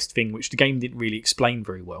side quest thing, which the game didn't really explain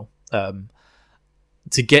very well,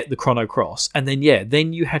 to get the Chrono Cross, and then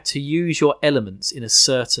you had to use your elements in a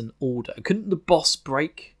certain order. Couldn't the boss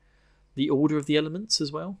break the order of the elements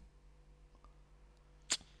as well?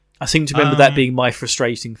 I seem to remember that being my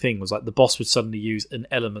frustrating thing, was like the boss would suddenly use an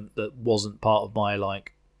element that wasn't part of my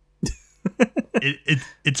like.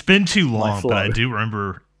 It's been too long, but I do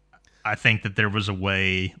remember. I think that there was a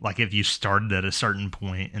way, like if you started at a certain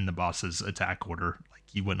point in the boss's attack order, like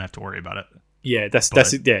you wouldn't have to worry about it. Yeah, that's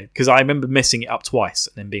it. Yeah, because I remember messing it up twice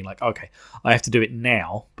and then being like, okay, I have to do it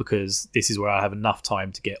now because this is where I have enough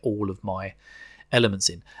time to get all of my elements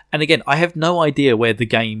in. And again, I have no idea where the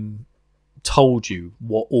game told you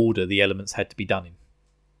what order the elements had to be done in.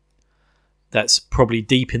 That's probably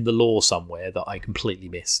deep in the lore somewhere that I completely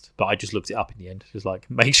missed, but I just looked it up in the end. Just like,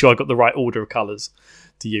 make sure I got the right order of colours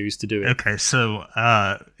to use to do it. Okay, so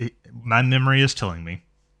my memory is telling me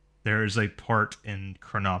there is a part in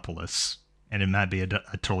Chronopolis, and it might be a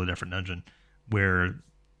totally different dungeon, where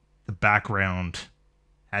the background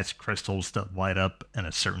has crystals that light up in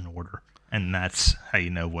a certain order. And that's how you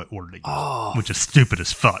know what order to use, which is stupid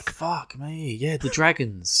as fuck. Fuck me. Yeah, the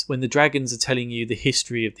dragons. When the dragons are telling you the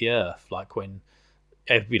history of the earth, like when,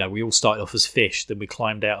 we all started off as fish, then we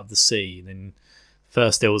climbed out of the sea, and then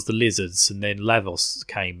first there was the lizards, and then Lavos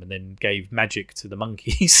came and then gave magic to the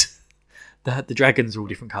monkeys. The dragons are all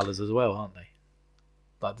different colours as well, aren't they?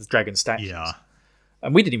 Like the dragon statues. Yeah.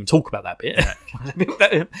 And we didn't even talk about that bit.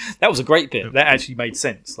 that was a great bit. That actually made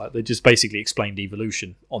sense. Like they just basically explained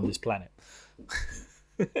evolution on this planet.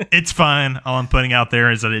 It's fine. All I'm putting out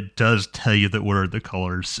there is that it does tell you the order of the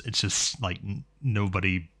colors. It's just like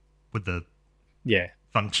nobody with a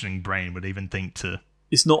functioning brain would even think to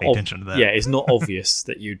pay attention to that. Yeah, it's not obvious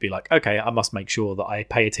that you'd be like, okay, I must make sure that I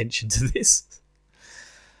pay attention to this.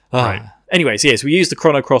 Right. Anyways, yes, we use the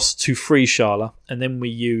Chrono Cross to free Sharla, and then we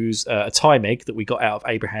use a time egg that we got out of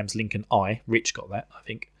Abraham's Lincoln Eye. Rich got that, I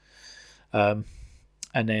think. And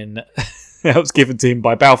then that was given to him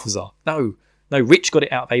by Balthazar. No, Rich got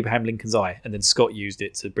it out of Abraham Lincoln's eye, and then Scott used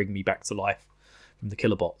it to bring me back to life from the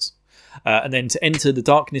killer bots. And then to enter the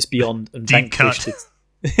darkness beyond and vanquish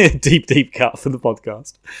it. deep cut for the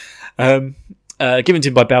podcast. Given to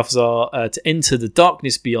him by Balthazar to enter the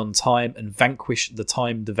darkness beyond time and vanquish the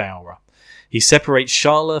time devourer. He separates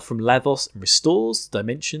Sharla from Lavos and restores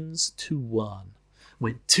dimensions to one.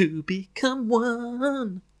 When two become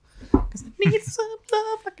one. Because I need some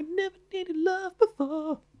love like I never needed love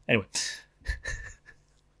before. Anyway.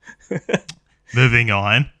 Moving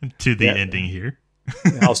on to the ending here.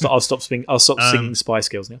 I'll stop singing Spice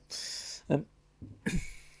Girls now.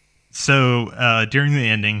 So during the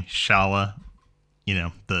ending, Shala,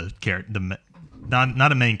 the character,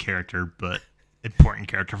 not a main character, but important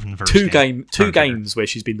character from the first two games where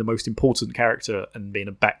she's been the most important character and been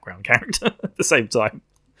a background character at the same time.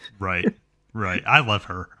 Right. I love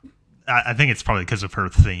her. I think it's probably because of her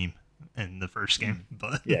theme in the first game,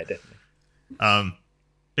 but yeah, definitely.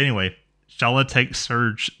 Anyway, Shala takes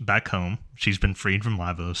Surge back home. She's been freed from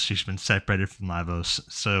Lavos. She's been separated from Lavos,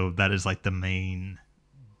 so that is like the main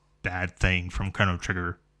bad thing from Chrono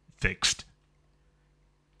Trigger fixed.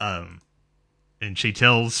 And she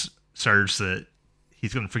tells Surge that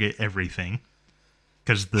he's going to forget everything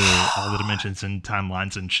because all the dimensions and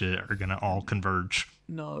timelines and shit are going to all converge.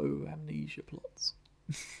 No amnesia plots.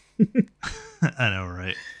 I know,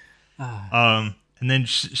 right? And then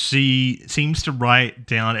she seems to write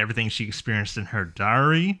down everything she experienced in her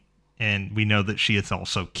diary, and we know that she is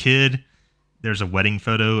also Kid. There's a wedding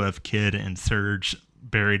photo of Kid and Surge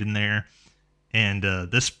buried in there, and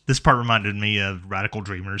this part reminded me of Radical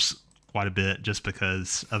Dreamers quite a bit, just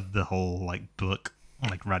because of the whole book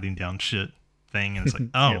writing down shit thing, and it's like,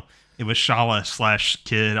 oh, it was Shala /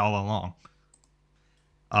 Kid all along.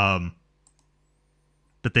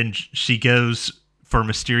 But then she goes for a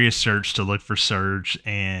mysterious search to look for Surge,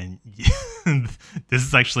 and this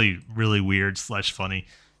is actually really weird / funny,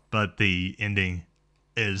 but the ending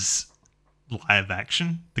is live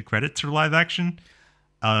action. The credits are live action,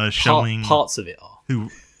 showing parts of it are.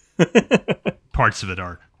 Parts of it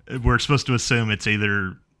are. We're supposed to assume it's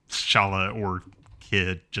either Shala or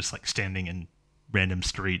kid just like standing in random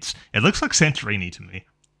streets. It looks like Santorini to me,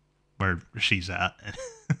 where she's at.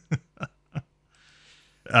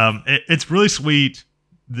 It's really sweet.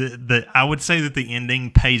 I would say that the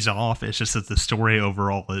ending pays off. It's just that the story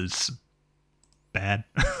overall is bad.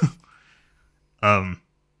 But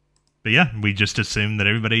yeah, we just assume that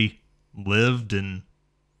everybody lived and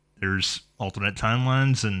there's alternate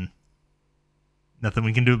timelines and nothing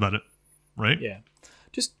we can do about it, right? Yeah.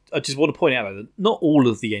 I just want to point out that not all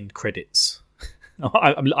of the end credits.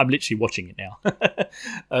 I'm literally watching it now.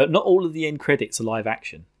 Not all of the end credits are live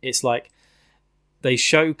action. It's like they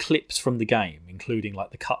show clips from the game, including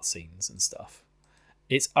like the cutscenes and stuff.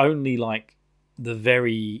 It's only like the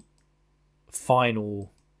very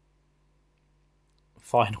final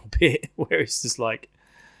bit where it's just like,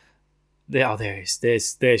 there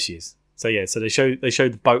she is. So yeah, so they show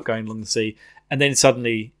the boat going along the sea, and then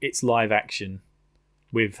suddenly it's live action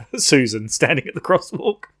with Susan standing at the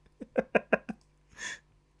crosswalk.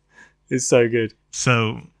 It's so good.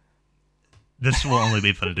 So this will only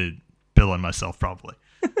be funny to Bill and myself probably,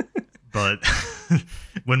 but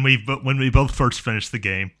when we both first finished the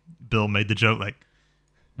game, Bill made the joke like,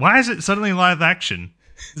 "Why is it suddenly live action?"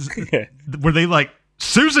 Yeah. Were they like,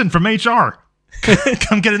 Susan from HR,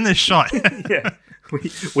 come get in this shot? Yeah,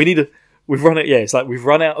 we need we've run it. Yeah, it's like we've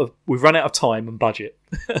run out of time and budget.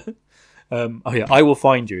 Oh yeah, I will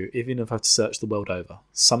find you, even if I have to search the world over.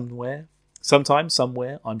 Somewhere, sometime,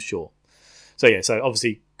 somewhere, I'm sure. So yeah, so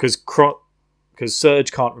obviously because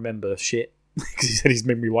Serge can't remember shit because he said his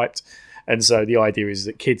memory wiped, and so the idea is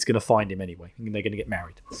that kid's going to find him anyway, and they're going to get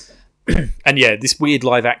married. And yeah, this weird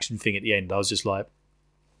live action thing at the end, I was just like,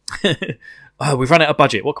 oh, we've run out of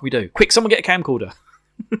budget. What can we do? Quick, someone get a camcorder.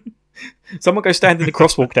 Someone go stand in the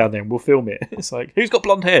crosswalk down there and we'll film it. It's like, who's got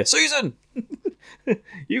blonde hair? Susan!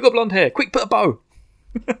 You got blonde hair. Quick, put a bow.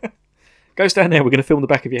 Go stand there. We're going to film the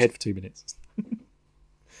back of your head for 2 minutes.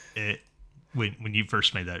 When you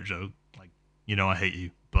first made that joke, like, I hate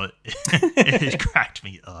you, but it cracked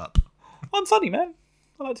me up. I'm funny, man.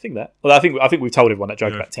 I like to think that. Well, I think we've told everyone that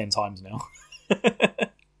joke about 10 times now.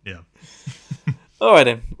 Yeah. All right,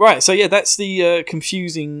 then. Right, so yeah, that's the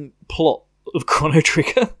confusing plot of Chrono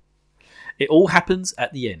Trigger. It all happens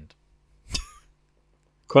at the end.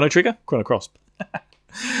 Chrono Trigger? Chrono Cross.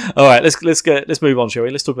 All right, let's move on, shall we?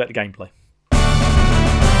 Let's talk about the gameplay.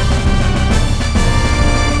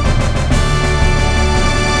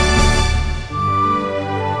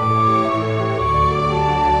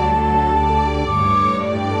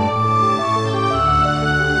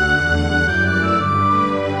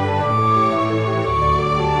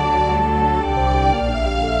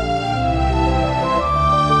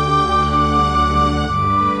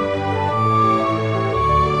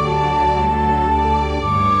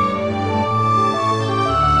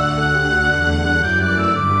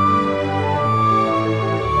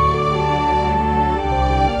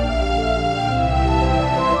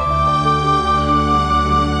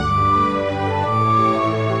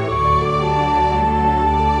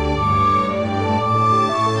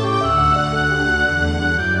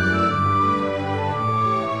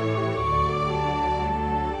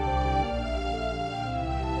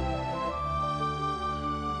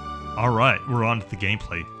 All right, we're on to the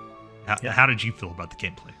gameplay. How did you feel about the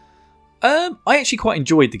gameplay? I actually quite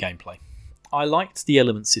enjoyed the gameplay. I liked the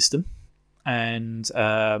element system, and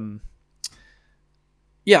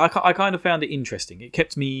yeah, I kind of found it interesting. It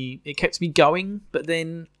kept me going, but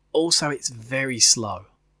then also it's very slow.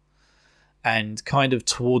 And kind of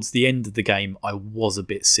towards the end of the game, I was a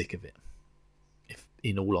bit sick of it, if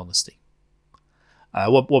in all honesty.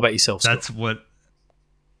 What about yourself, Scott? That's what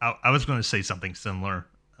I was going to say. Something similar.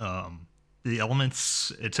 The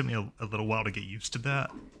elements, it took me a little while to get used to that.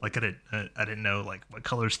 Like I didn't know like what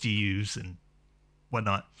colors to use and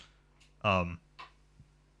whatnot. But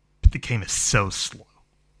the game is so slow,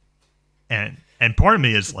 and part of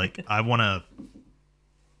me is like I want to.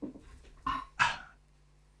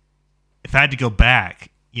 If I had to go back,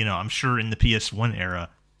 I'm sure in the PS1 era,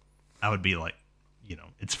 I would be like,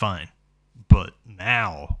 it's fine. But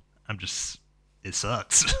now it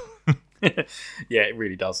sucks. Yeah, it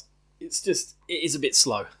really does. It is a bit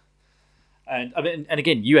slow. And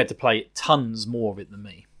again, you had to play tons more of it than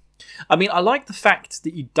me. I mean, I like the fact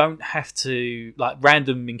that you don't have to, like,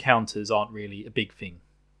 random encounters aren't really a big thing.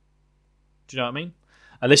 Do you know what I mean?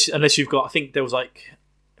 Unless you've got, I think there was like,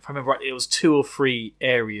 if I remember right, it was 2 or 3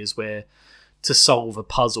 areas where to solve a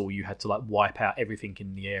puzzle you had to like wipe out everything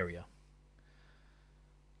in the area.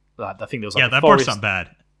 Like, I think there was like that part's not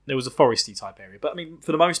bad. There was a foresty type area, but I mean,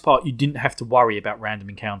 for the most part, you didn't have to worry about random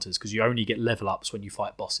encounters because you only get level ups when you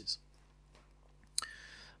fight bosses.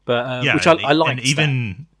 but Yeah, which I like. and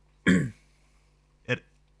even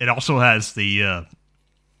it also has the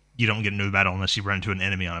you don't get into a battle unless you run into an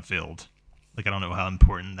enemy on a field. Like, I don't know how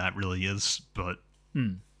important that really is, but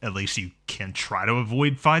at least you can try to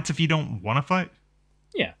avoid fights if you don't want to fight.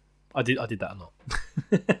 Yeah, I did that a lot.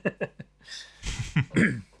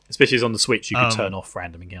 Especially as on the Switch, you could turn off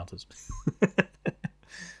random encounters.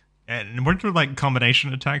 And weren't there like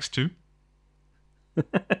combination attacks too?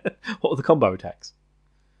 What are the combo attacks?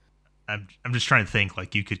 I'm just trying to think.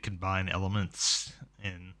 Like, you could combine elements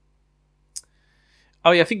in. Oh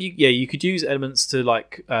yeah, I think you could use elements to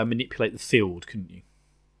like manipulate the field, couldn't you?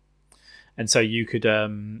 And so you could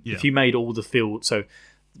if you made all the field. So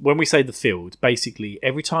when we say the field, basically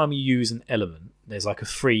every time you use an element, there's like a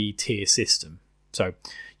 3-tier system. So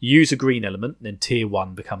you use a green element, then tier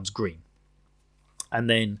 1 becomes green, and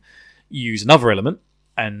then you use another element,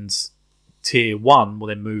 and tier 1 will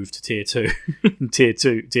then move to tier 2. And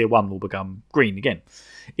tier 1 will become green again.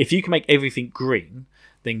 If you can make everything green,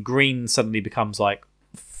 then green suddenly becomes like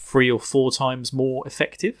 3 or 4 times more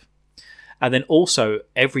effective. And then also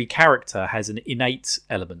every character has an innate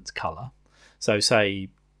element color. So say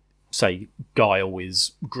Guile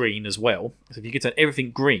is green as well. So if you could turn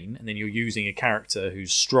everything green and then you're using a character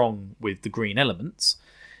who's strong with the green elements,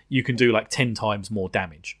 you can do like 10 times more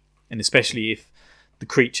damage. And especially if the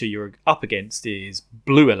creature you're up against is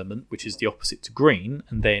blue element, which is the opposite to green,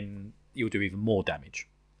 and then you'll do even more damage.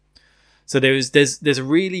 So there's a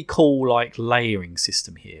really cool like layering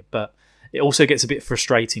system here, but it also gets a bit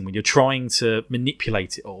frustrating when you're trying to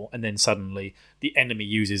manipulate it all, and then suddenly the enemy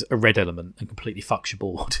uses a red element and completely fucks your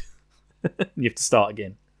board. You have to start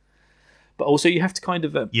again. But also you have to kind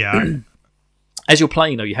of as you're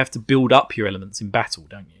playing though, you have to build up your elements in battle,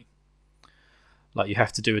 don't you? Like, you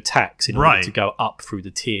have to do attacks in order to go up through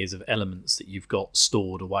the tiers of elements that you've got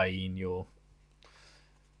stored away in your.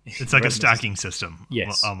 It's like a stacking system,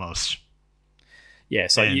 yes, almost. Yeah,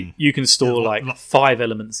 so you can store like 5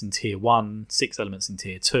 elements in tier 1, 6 elements in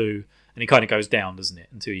tier 2, and it kind of goes down, doesn't it?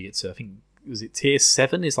 Until you get to, I think, was it tier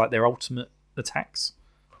 7 is like their ultimate attacks?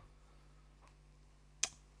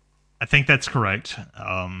 I think that's correct.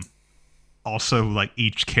 Also, like,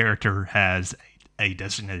 each character has a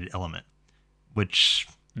designated element, which,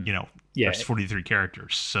 there's 43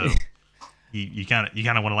 characters, so you kind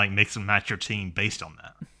of want to like mix and match your team based on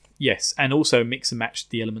that. Yes, and also mix and match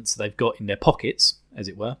the elements that they've got in their pockets, as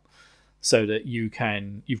it were, so that you've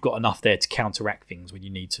got enough there to counteract things when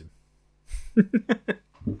you need to.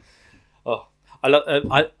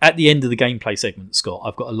 At the end of the gameplay segment, Scott,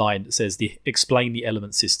 I've got a line that says, "Explain the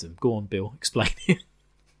element system." Go on, Bill, explain it.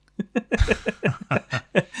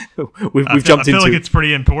 We've jumped into. I feel like it's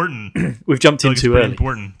pretty important. We've jumped in too early.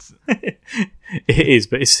 Important. It is,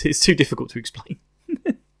 but it's too difficult to explain.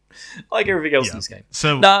 Like everything else in this game.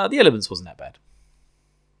 So, the elements wasn't that bad.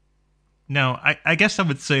 No, I guess I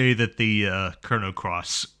would say that the Chrono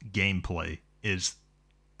Cross gameplay is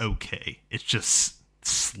okay. It's just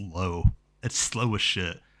slow. It's slow as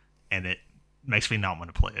shit, and it makes me not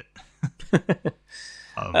want to play it.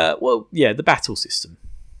 The battle system.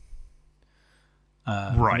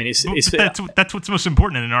 Right. I mean, but that's what's most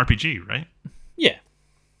important in an RPG, right? Yeah.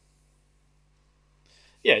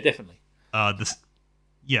 Yeah, definitely.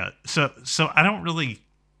 So I don't really.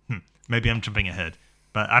 Maybe I'm jumping ahead,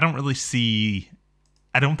 but I don't really see.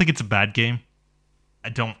 I don't think it's a bad game. I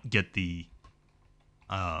don't get the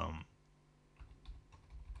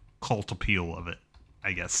cult appeal of it,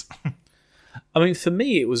 I guess. I mean, for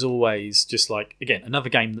me, it was always just like, again, another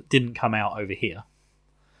game that didn't come out over here.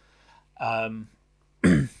 And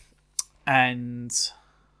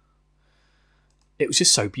it was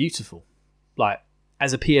just so beautiful. Like,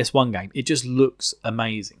 as a PS1 game, it just looks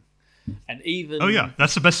amazing. And even... Oh, yeah.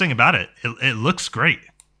 That's the best thing about it. It looks great.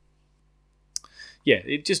 Yeah,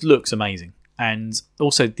 it just looks amazing. And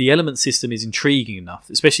also, the element system is intriguing enough,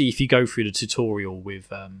 especially if you go through the tutorial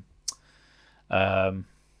with...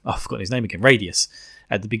 I've forgotten his name again. Radius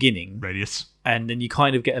at the beginning. Radius. And then you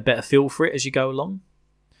kind of get a better feel for it as you go along.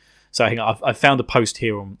 So hang on, I've found a post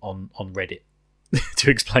here on Reddit to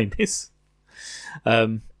explain this.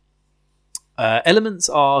 Elements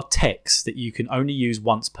are text that you can only use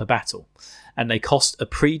once per battle, and they cost a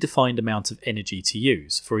predefined amount of energy to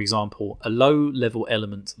use. For example, a low-level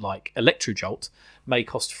element like Electrojolt may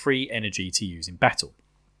cost 3 energy to use in battle.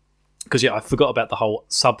 Because I forgot about the whole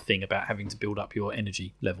sub thing about having to build up your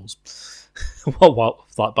energy levels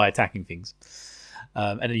by attacking things.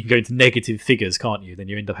 And then you can go into negative figures, can't you? Then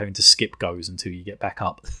you end up having to skip goes until you get back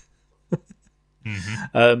up.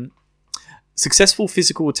 Mm-hmm. Successful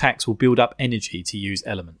physical attacks will build up energy to use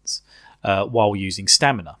elements while using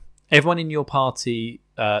stamina. Everyone in your party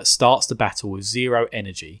starts the battle with 0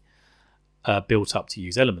 energy built up to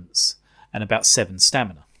use elements and about 7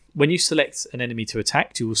 stamina. When you select an enemy to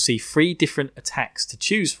attack, you will see 3 different attacks to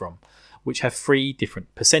choose from, which have 3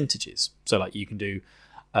 different percentages. So like you can do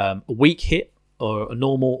a weak hit or a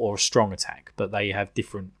normal or a strong attack, but they have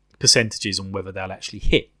different percentages on whether they'll actually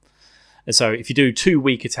hit. And so if you do 2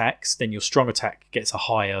 weak attacks, then your strong attack gets a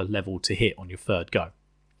higher level to hit on your third go.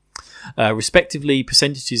 Respectively,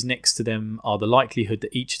 percentages next to them are the likelihood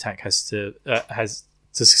that each attack has to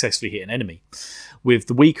successfully hit an enemy, with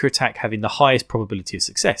the weaker attack having the highest probability of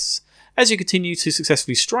success. As you continue to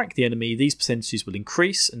successfully strike the enemy, these percentages will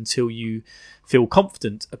increase until you feel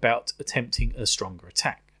confident about attempting a stronger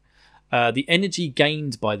attack. The energy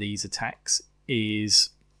gained by these attacks is...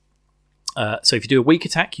 so if you do a weak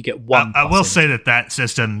attack, you get 1. I will say that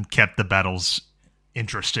system kept the battles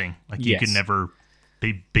interesting. Like you could never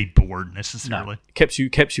be bored necessarily. No, it kept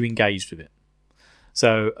you engaged with it.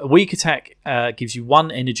 So a weak attack gives you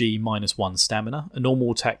 1 energy minus 1 stamina. A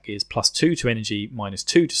normal attack is +2 to energy minus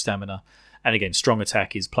 2 to stamina. And again, strong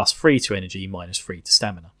attack is +3 to energy minus 3 to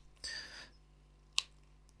stamina.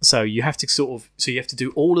 So you have to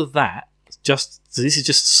do all of that. So this is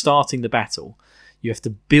just starting the battle. You have to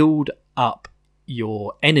build up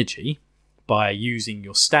your energy by using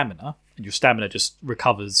your stamina, and your stamina just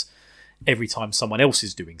recovers every time someone else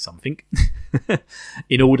is doing something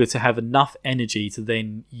in order to have enough energy to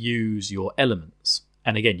then use your elements.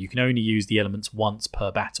 And again, you can only use the elements once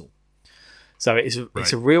per battle. So it's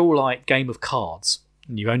a real like game of cards.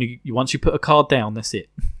 And once you put a card down, that's it.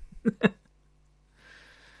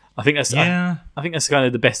 I think that's kind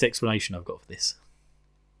of the best explanation I've got for this.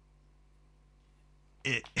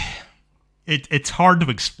 It's hard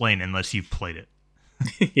to explain unless you've played it.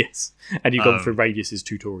 Yes, and you've gone through Radius's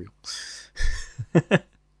tutorial.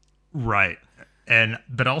 Right.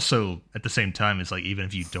 But also at the same time, it's like even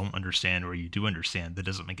if you don't understand or you do understand, that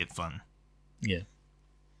doesn't make it fun. Yeah.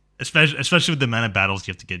 Especially with the amount of battles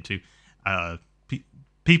you have to get to.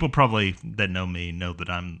 People probably that know me know that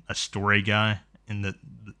I'm a story guy,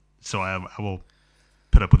 so I will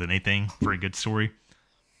put up with anything for a good story.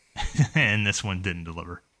 And this one didn't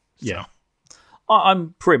deliver. So. Yeah.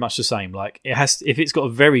 I'm pretty much the same. Like if it's got a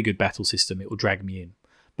very good battle system, it will drag me in.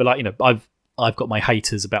 But like I've got my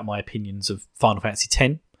haters about my opinions of Final Fantasy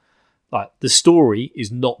X. Like the story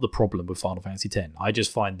is not the problem with Final Fantasy X. I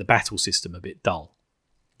just find the battle system a bit dull.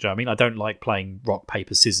 Do you know what I mean? I don't like playing rock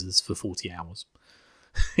paper scissors for 40 hours.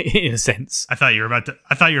 In a sense. I thought you were about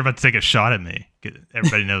to take a shot at me.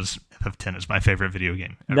 Everybody knows FF10 is my favorite video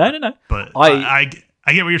game ever. No. But I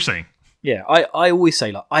get what you're saying. Yeah, I always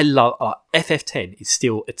say I love FF10 is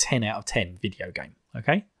still a 10 out of 10 video game.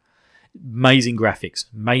 Okay, amazing graphics,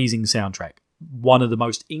 amazing soundtrack, one of the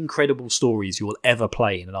most incredible stories you will ever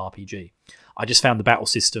play in an RPG. I just found the battle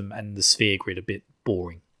system and the sphere grid a bit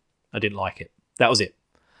boring. I didn't like it. That was it.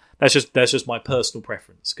 That's just my personal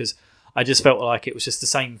preference because I just felt like it was just the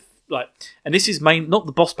same. And this is not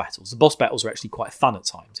the boss battles. The boss battles are actually quite fun at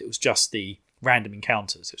times. It was just the random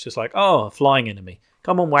encounters. It's just like, oh, a flying enemy.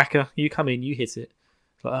 Come on, Whacker. You come in, you hit it.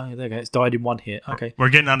 Like, oh, there you go. It's died in 1 hit. Okay. We're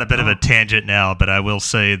getting on a bit of a tangent now, but I will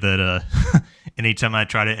say that anytime I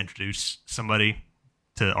try to introduce somebody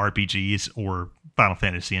to RPGs or Final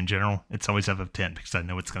Fantasy in general, it's always FF10 because I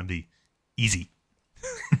know it's going to be easy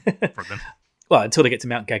for them. Well, until they get to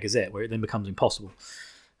Mount Gagazet, where it then becomes impossible.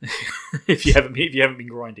 if you haven't been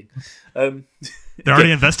grinding, they're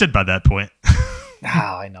already invested by that point.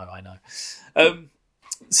 I know.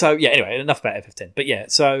 So yeah, anyway, enough about FF10. But yeah,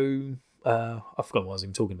 so I forgot what I was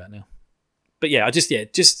even talking about now. But yeah,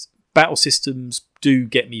 just battle systems do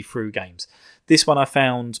get me through games. This one I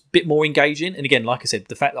found a bit more engaging, and again, like I said,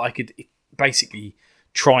 the fact that I could basically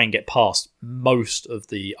try and get past most of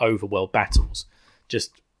the overworld battles,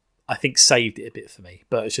 just I think saved it a bit for me.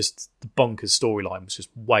 But it's just the bonkers storyline was just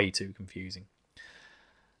way too confusing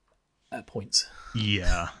at points.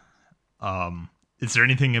 Yeah. Is there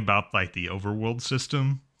anything about like the overworld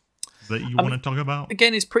system that you want to talk about?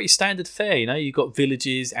 Again, it's pretty standard fare. You know, you've got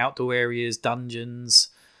villages, outdoor areas, dungeons,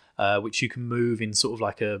 which you can move in sort of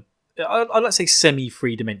like I'd like to say semi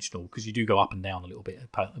 3-dimensional because you do go up and down a little bit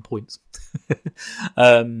at points.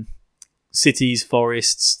 Cities,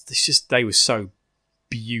 forests. They were so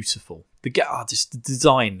beautiful. The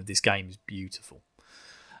design of this game is beautiful.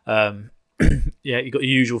 Yeah, you got the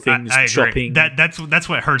usual things. I shopping. That's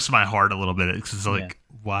what hurts my heart a little bit. It's like,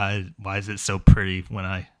 why is it so pretty when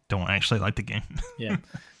I don't actually like the game? Yeah,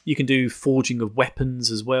 you can do forging of weapons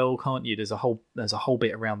as well, can't you? There's a whole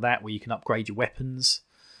bit around that where you can upgrade your weapons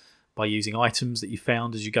by using items that you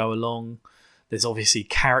found as you go along. There's obviously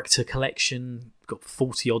character collection. You've got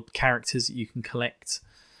 40 odd characters that you can collect.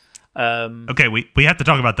 Okay, we have to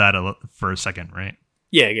talk about that for a second, right?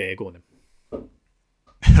 Yeah, go on then.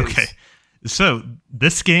 Okay, so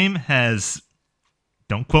this game has,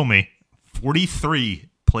 don't quote me, 43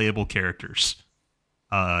 playable characters.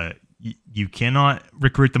 You cannot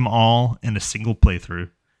recruit them all in a single playthrough.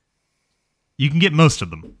 You can get most of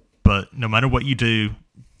them, but no matter what you do,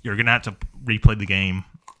 you're going to have to replay the game,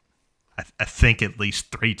 I think, at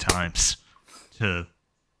least 3 times to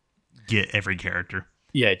get every character.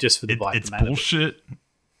 Yeah, just for the vibe. It's bullshit.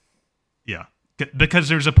 Yeah, because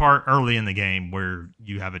there's a part early in the game where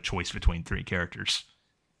you have a choice between 3 characters.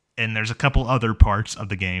 And there's a couple other parts of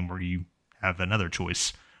the game where you have another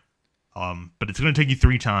choice. But it's going to take you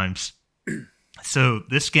 3 times. So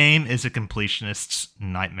this game is a completionist's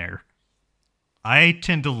nightmare. I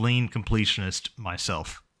tend to lean completionist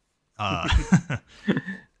myself.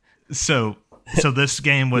 So this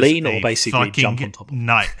game was lean or basically jump on top of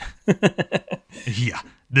Yeah,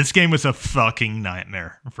 this game was a fucking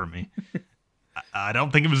nightmare for me. I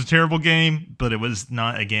don't think it was a terrible game, but it was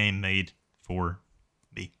not a game made for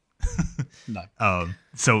me. No.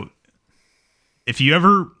 So if you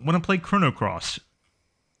ever want to play Chrono Cross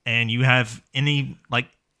and you have any, like,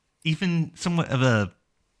 even somewhat of a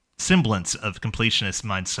semblance of completionist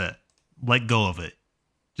mindset, let go of it.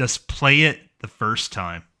 Just play it the first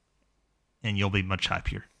time and you'll be much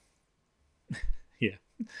happier. Yeah.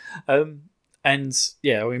 And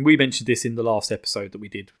yeah, I mean, we mentioned this in the last episode that we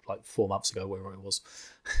did like 4 months ago, wherever it was,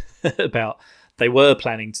 about they were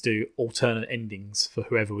planning to do alternate endings for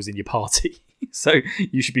whoever was in your party. So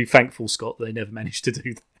you should be thankful, Scott, that they never managed to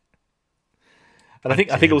do that. And I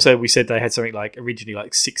think also we said they had something like originally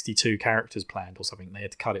like 62 characters planned or something. They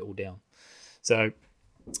had to cut it all down. So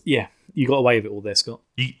yeah, you got away with it all there, Scott.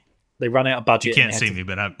 They run out of budget. You can't see me,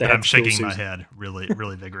 but I'm shaking my head really,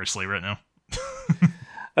 really vigorously right now.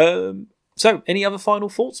 So, any other final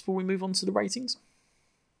thoughts before we move on to the ratings?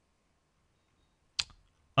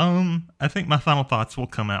 I think my final thoughts will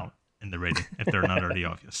come out in the rating if they're not already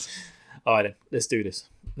obvious. All right, then. Let's do this.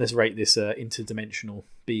 Let's rate this interdimensional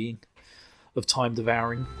being of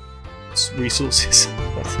time-devouring resources. I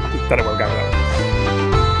don't know where I'm going with that.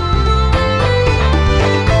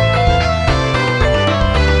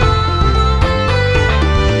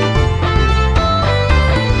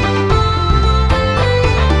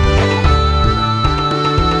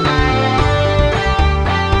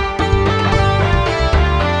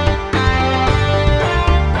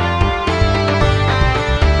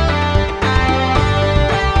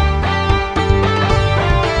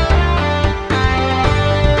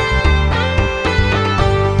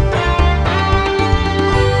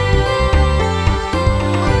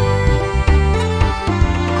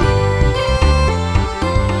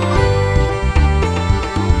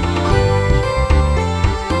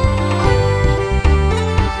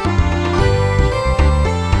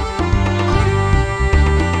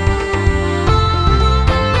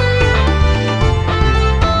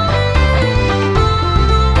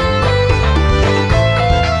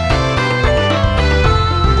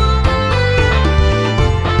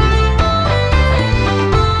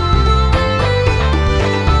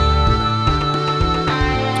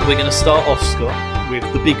 We're going to start off, Scott, with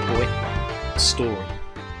the big boy story.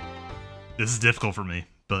 This is difficult for me,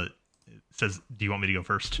 but it says, do you want me to go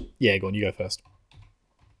first? Yeah, go on, you go first.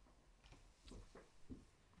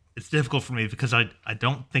 It's difficult for me because I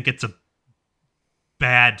don't think it's a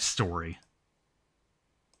bad story.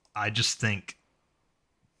 I just think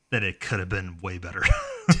that it could have been way better.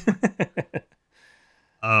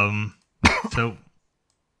 So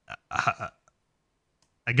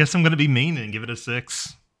I guess I'm going to be mean and give it a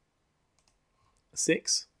 6.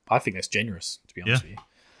 6? I think that's generous, to be honest with you.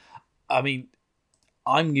 I mean,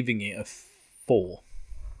 I'm giving it a 4 for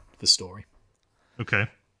the story. Okay.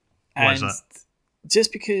 Why is and that?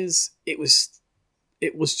 Just because it was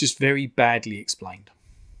just very badly explained.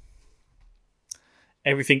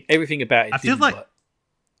 Everything about it didn't work.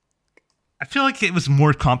 I feel like it was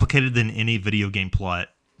more complicated than any video game plot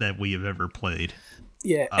that we have ever played.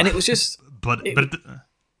 Yeah, and it was just... Go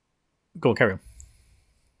on, carry on.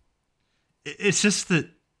 It's just that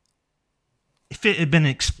if it had been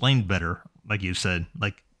explained better, like you said,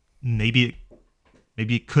 like maybe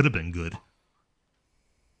it could have been good.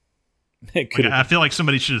 I feel like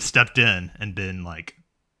somebody should have stepped in and been like,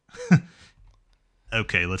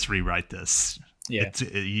 "Okay, let's rewrite this." Yeah,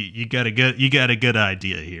 you got a good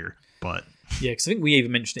idea here, but yeah, because I think we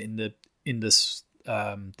even mentioned it in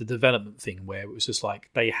the development thing where it was just like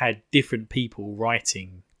they had different people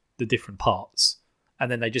writing the different parts. And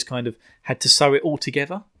then they just kind of had to sew it all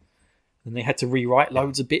together. and they had to rewrite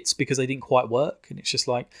loads of bits because they didn't quite work. And it's just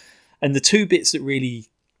like, and the two bits that really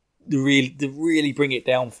bring it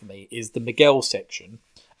down for me is the Miguel section,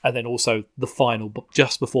 and then also the final,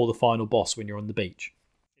 just before the final boss when you're on the beach.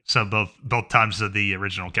 So both times of the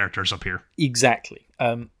original characters appear. Exactly,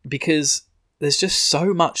 because there's just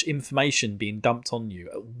so much information being dumped on you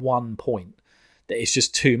at one point that it's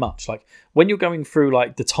just too much. Like when you're going through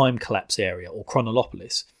like the time collapse area or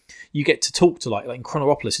Chronolopolis, you get to talk to like in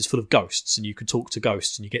Chronolopolis is full of ghosts, and you can talk to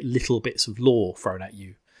ghosts, and you get little bits of lore thrown at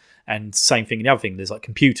you. And same thing in the other thing, there's like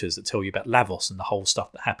computers that tell you about Lavos and the whole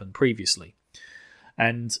stuff that happened previously.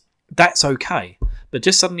 And that's okay. But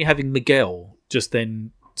just suddenly having Miguel just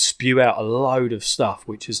then spew out a load of stuff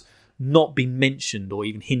which has not been mentioned or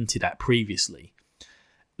even hinted at previously,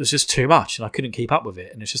 it was just too much, and I couldn't keep up with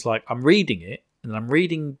it. And it's just like, I'm reading it, and then I'm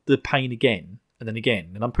reading the pain again,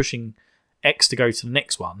 and I'm pushing X to go to the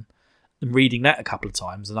next one, and reading that a couple of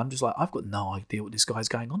times, and I'm just like, I've got no idea what this guy's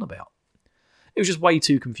going on about. It was just way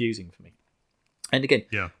too confusing for me. And again,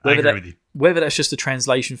 I agree with you. Whether that's just a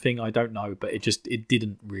translation thing, I don't know, but it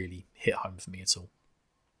didn't really hit home for me at all.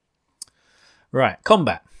 Right,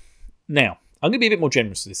 combat. Now, I'm going to be a bit more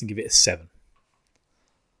generous with this and give it a 7.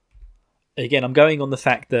 Again, I'm going on the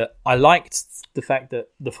fact that I liked the fact that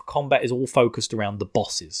the combat is all focused around the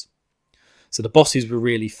bosses. So the bosses were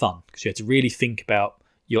really fun because you had to really think about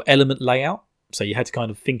your element layout. So you had to kind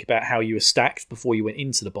of think about how you were stacked before you went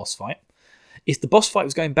into the boss fight. If the boss fight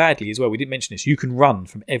was going badly as well, we didn't mention this, you can run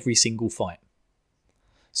from every single fight.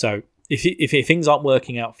 So if things aren't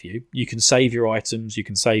working out for you, you can save your items, you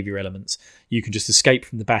can save your elements, you can just escape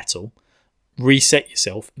from the battle, reset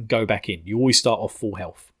yourself, and go back in. You always start off full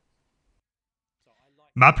health.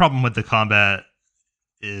 My problem with the combat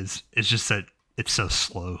is just that it's so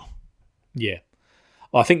slow. Yeah.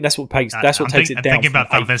 Well, I think that's what takes it down. I'm thinking about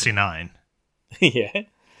Final Fantasy 9. Yeah.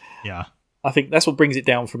 Yeah. I think that's what brings it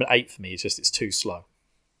down from an 8 for me. It's just it's too slow.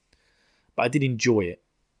 But I did enjoy it,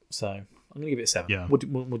 so I'm going to give it a 7. Yeah. What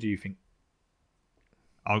do you think?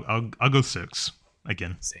 I'll go 6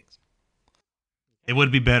 again. 6. It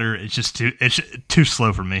would be better. It's just too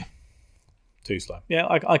slow for me. Too slow. Yeah,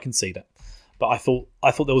 I can see that. But I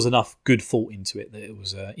thought there was enough good thought into it that it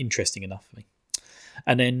was interesting enough for me.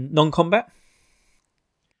 And then non-combat.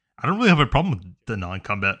 I don't really have a problem with the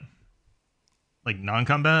non-combat. Like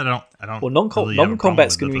non-combat, I don't. Well, really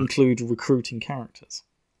non-combat's going to include recruiting characters.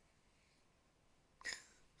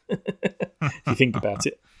 If you think about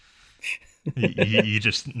it, you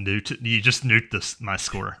just nuked my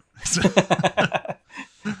score.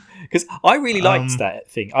 Because I really liked that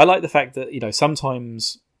thing. I like the fact that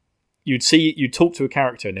sometimes you'd talk to a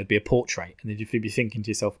character and there'd be a portrait, and then you'd be thinking to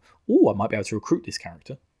yourself, "Oh, I might be able to recruit this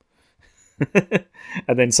character,"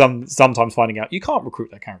 and then sometimes finding out you can't recruit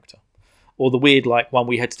that character. Or the weird one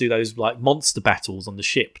we had to do those monster battles on the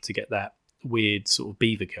ship to get that weird sort of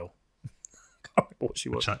beaver girl. I can't remember what she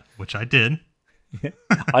was. Which I did.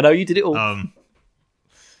 I know you did it all.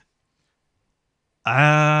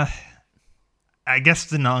 I guess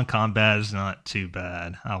the non-combat is not too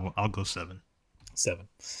bad. I'll go 7. 7.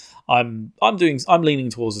 I'm leaning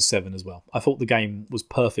towards a 7 as well. I thought the game was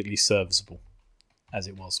perfectly serviceable as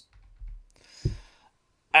it was.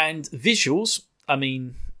 And visuals, I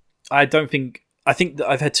mean, I think that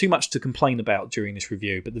I've had too much to complain about during this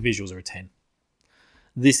review, but the visuals are a 10.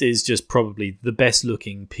 This is just probably the best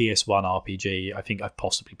looking PS1 RPG I think I've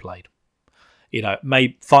possibly played.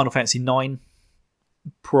 Maybe Final Fantasy 9,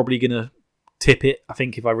 probably going to tip it, I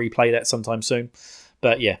think, if I replay that sometime soon.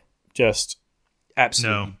 But yeah, just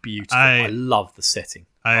absolutely beautiful. I love the setting.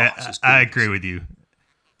 I agree with you.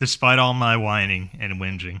 Despite all my whining and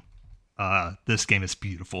whinging, this game is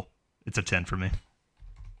beautiful. It's a 10 for me.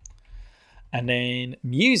 And then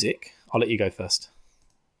music, I'll let you go first.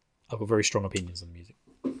 I've got very strong opinions on music.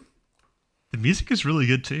 The music is really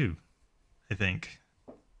good too, I think.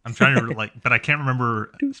 I'm trying to but I can't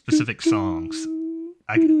remember specific songs.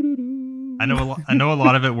 I know a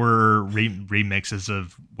lot of it were remixes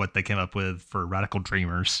of what they came up with for Radical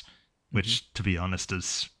Dreamers, which, to be honest,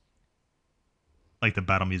 is like the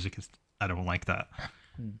battle music is. I don't like that.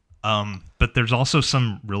 But there's also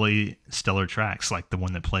some really stellar tracks, like the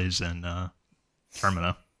one that plays in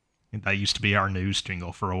Termina. That used to be our news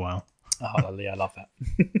jingle for a while. Oh yeah, I love that.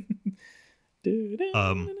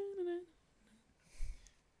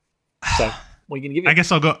 So, what are you gonna give it? I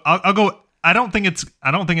guess I'll go. I don't think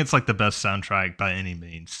it's like the best soundtrack by any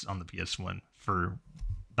means on the PS1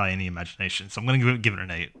 by any imagination. So I'm gonna give it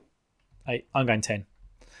an 8. 8. I'm going 10.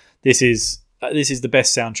 This is the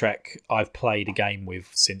best soundtrack I've played a game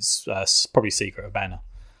with since probably Secret of Mana.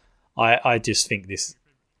 I just think this.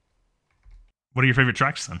 What are your favorite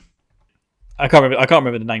tracks then? I can't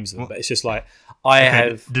remember the names of them, but it's just like I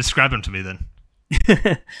have. Describe them to me then.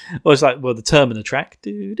 Well, it's like the Termina track,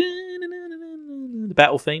 the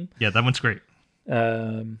battle theme. Yeah, that one's great.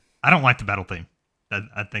 I don't like the battle theme.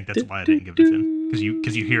 I think that's why I didn't give it a 10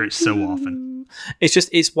 because you hear it so often.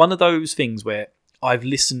 It's one of those things where I've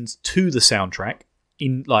listened to the soundtrack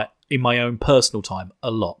in my own personal time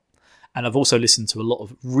a lot, and I've also listened to a lot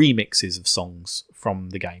of remixes of songs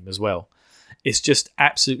from the game as well. It's just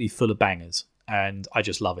absolutely full of bangers, and I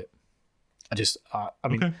just love it. I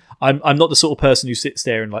mean, okay. I'm not the sort of person who sits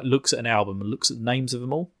there and like looks at an album and looks at the names of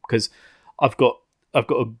them all, because I've got a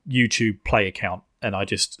YouTube Play account and I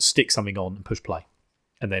just stick something on and push play,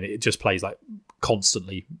 and then it just plays like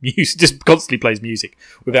constantly music, just constantly plays music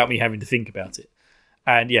without me having to think about it.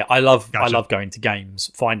 And yeah, I love going to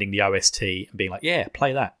games, finding the OST and being like, yeah,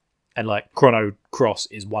 play that. And like Chrono Cross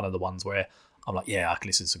is one of the ones where I'm like, yeah, I can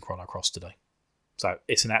listen to some Chrono Cross today. So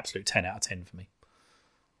it's an absolute 10 out of 10 for me.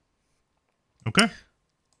 Okay.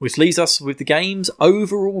 Which leaves us with the game's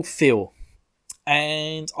overall feel.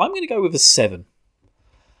 And I'm going to go with a 7.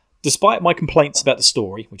 Despite my complaints about the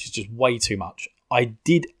story, which is just way too much, I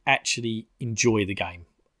did actually enjoy the game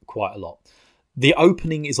quite a lot. The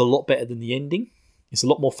opening is a lot better than the ending. It's a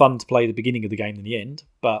lot more fun to play the beginning of the game than the end.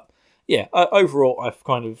 But yeah, overall,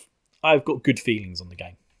 I've got good feelings on the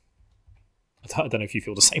game. I don't know if you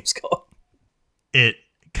feel the same, Scott. It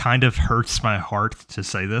kind of hurts my heart to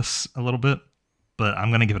say this a little bit, but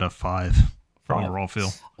I'm going to give it a 5 for overall feel.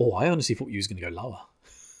 Oh, I honestly thought you was going to go lower.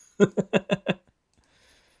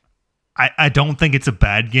 I don't think it's a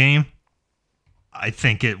bad game. I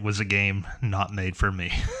think it was a game not made for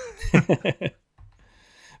me.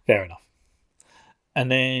 Fair enough. And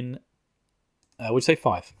then, would you say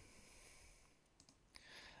 5?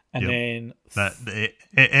 And then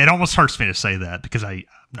it almost hurts me to say that because I'm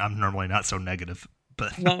normally not so negative,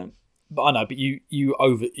 but no, but I know. But you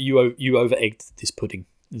over egged this pudding,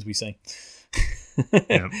 as we say.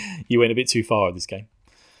 Yep. You went a bit too far with this game.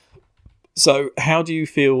 So, how do you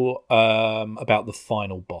feel about the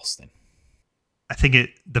final boss then? I think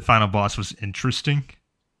the final boss was interesting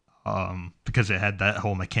because it had that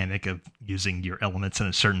whole mechanic of using your elements in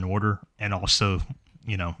a certain order, and also,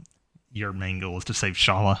 your main goal is to save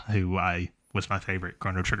Shala, who was my favorite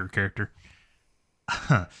Chrono Trigger character.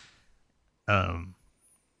 But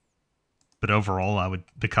overall,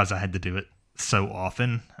 because I had to do it so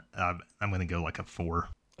often, I'm going to go like a 4.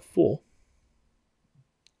 4?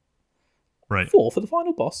 Right. 4 for the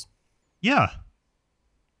final boss? Yeah.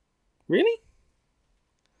 Really?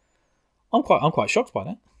 I'm quite shocked by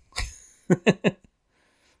that.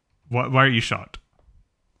 Why are you shocked?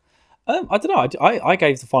 I don't know. I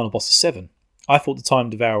gave the final boss a 7. I thought the Time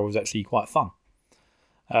Devourer was actually quite fun.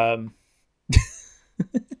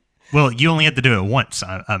 Well, you only had to do it once,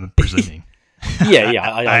 I'm presuming. Yeah.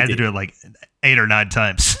 I had to do it like 8 or 9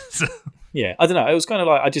 times. So. Yeah, I don't know. It was kind of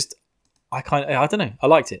like I don't know. I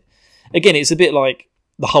liked it. Again, it's a bit like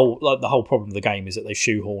the whole problem of the game is that they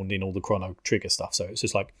shoehorned in all the Chrono Trigger stuff. So it's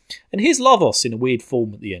just like, and here's Lavos in a weird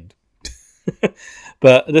form at the end.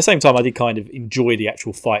 But at the same time, I did kind of enjoy the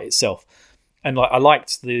actual fight itself, and I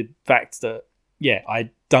liked the fact that I'd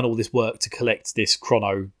done all this work to collect this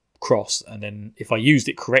Chrono Cross, and then if I used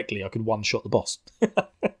it correctly, I could one shot the boss.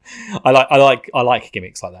 I like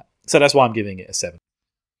gimmicks like that, so that's why I'm giving it a 7.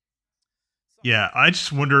 Yeah, I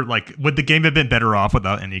just wonder, would the game have been better off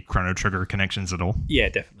without any Chrono Trigger connections at all? Yeah,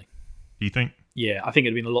 definitely. Do you think? Yeah, I think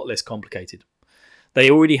it'd been a lot less complicated. They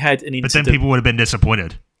already had an but then people would have been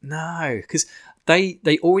disappointed. No, because they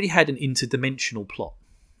already had an interdimensional plot.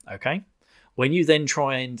 Okay, when you then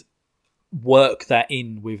try and work that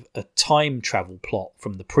in with a time travel plot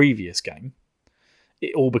from the previous game,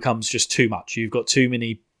 it all becomes just too much. You've got too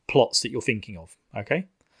many plots that you're thinking of. Okay,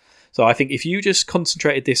 so I think if you just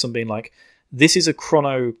concentrated this on being like, this is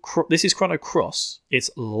Chrono Cross. It's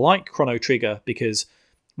like Chrono Trigger because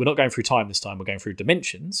we're not going through time this time. We're going through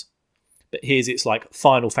dimensions. But here's its like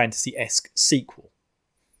Final Fantasy-esque sequel.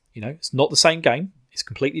 It's not the same game. It's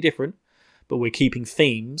completely different. But we're keeping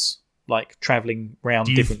themes like traveling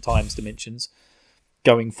around different times, dimensions,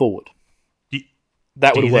 going forward.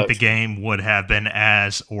 That would have worked. Do you think the game would have been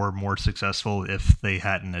as or more successful if they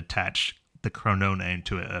hadn't attached the Chrono name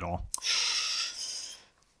to it at all?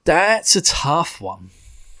 That's a tough one.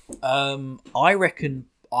 I reckon.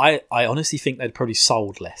 I honestly think they'd probably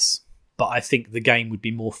sold less, but I think the game would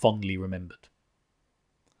be more fondly remembered.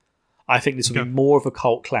 I think this would be more of a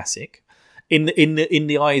cult classic, in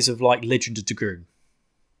the eyes of like Legend of Dragoon.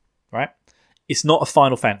 Right? It's not a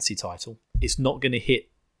Final Fantasy title. It's not going to hit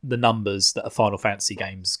the numbers that a Final Fantasy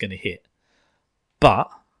game is going to hit, but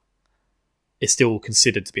it's still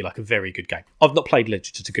considered to be like a very good game. I've not played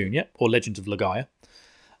Legend of Dragoon yet, or Legend of Legaia.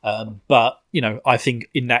 But, you know, I think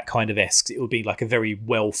in that kind of esque, it would be like a very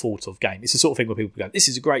well thought of game. It's the sort of thing where people go, this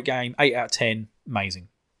is a great game, 8 out of 10, amazing.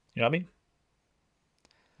 You know what I mean?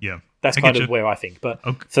 Yeah. That's I kind get of you. where I think. But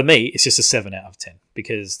for me, it's just a 7 out of 10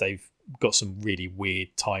 because they've got some really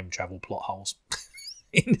weird time travel plot holes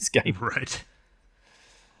in this game. Right.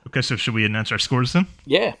 Okay, so should we announce our scores then?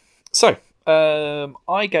 Yeah. So,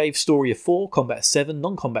 I gave story a 4, combat a 7,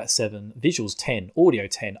 non-combat 7, visuals 10, audio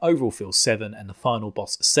 10, overall feel 7, and the final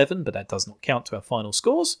boss a 7, but that does not count to our final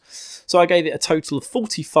scores. So I gave it a total of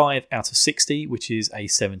 45 out of 60, which is a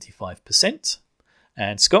 75%.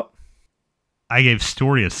 And Scott? I gave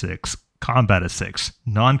story a 6, combat a 6,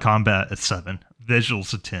 non-combat a 7,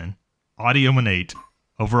 visuals a 10, audio an 8,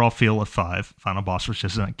 overall feel a 5, final boss, which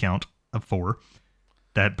doesn't count, a 4.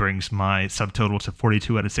 That brings my subtotal to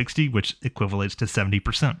 42 out of 60, which equivalates to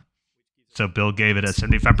 70%. So Bill gave it a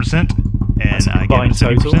 75%, and I gave it a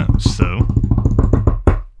 70%. So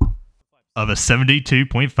of a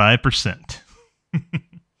 72.5%.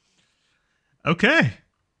 Okay.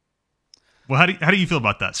 Well, how do you feel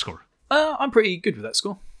about that score? I'm pretty good with that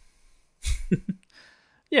score.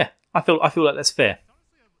 Yeah, I feel like that's fair.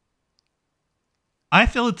 I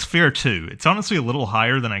feel it's fair too. It's honestly a little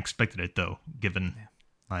higher than I expected it, though, given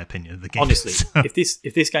my opinion of the game. Honestly,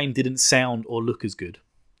 if this game didn't sound or look as good,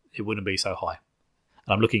 it wouldn't be so high.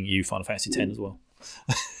 And I'm looking at you, Final Fantasy X as well.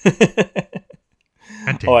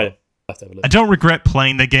 All right, let's have a look. I don't regret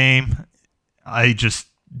playing the game. I just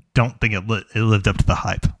don't think it lived up to the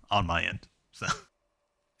hype on my end.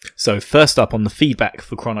 So first up on the feedback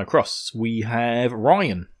for Chrono Cross, we have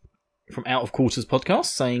Ryan from Out of Quarters podcast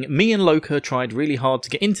saying, me and Loka tried really hard to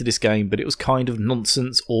get into this game, but it was kind of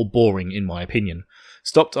nonsense or boring in my opinion.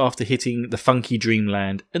 Stopped after hitting the funky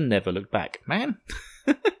dreamland and never looked back. Man,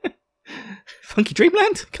 funky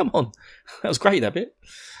dreamland? Come on. That was great, that bit.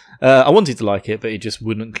 I wanted to like it, but it just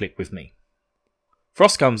wouldn't click with me.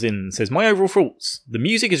 Frost comes in and says, my overall thoughts. The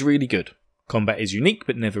music is really good. Combat is unique,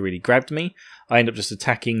 but never really grabbed me. I end up just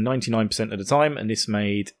attacking 99% of the time, and this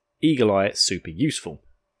made Eagle Eye super useful.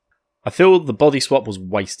 I feel the body swap was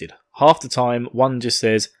wasted. Half the time, one just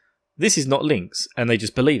says, this is not Link's, and they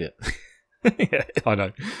just believe it. Yeah, I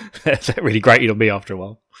know. That really grated on me after a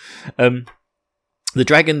while. The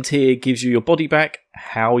dragon tier gives you your body back.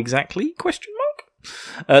 How exactly? ?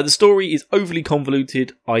 The story is overly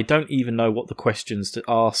convoluted. I don't even know what the questions to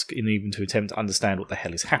ask and even to attempt to understand what the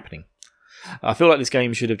hell is happening. I feel like this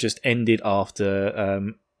game should have just ended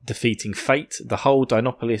after defeating Fate. The whole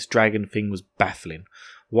Dinopolis dragon thing was baffling.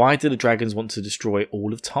 Why do the dragons want to destroy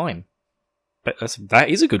all of time? But that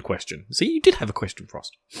is a good question. See, you did have a question,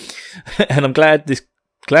 Frost. And I'm glad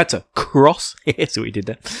to cross. See what you did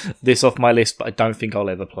there. This off my list, but I don't think I'll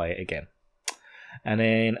ever play it again. And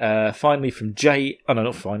then finally from from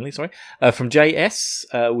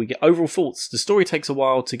JS, we get overall thoughts. The story takes a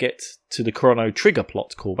while to get to the Chrono trigger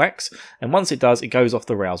plot callbacks, and once it does, it goes off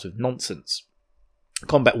the rails with nonsense.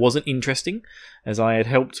 Combat wasn't interesting, as I had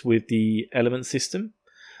helped with the element system.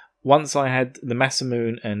 Once I had the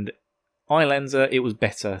Masamune and Islanzer, it was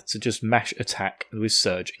better to just mash attack with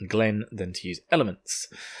Surge and Glenn than to use elements.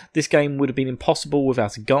 This game would have been impossible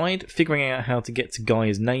without a guide, figuring out how to get to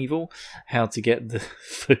Gaia's navel, how to get the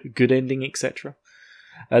good ending, etc.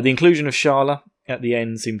 The inclusion of Shala at the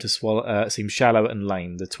end seemed shallow and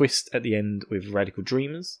lame. The twist at the end with Radical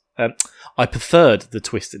Dreamers. I preferred the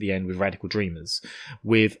twist at the end with Radical Dreamers,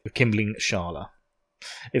 with kindling Shala.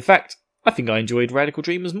 In fact, I think I enjoyed Radical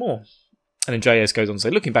Dreamers more. And then JS goes on to say,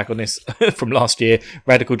 looking back on this from last year,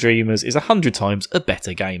 Radical Dreamers is 100 times a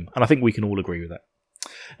better game. And I think we can all agree with that.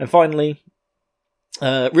 And finally,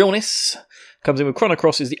 Realness comes in with Chrono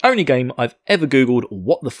Cross is the only game I've ever Googled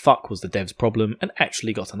what the fuck was the dev's problem and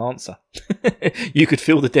actually got an answer. You could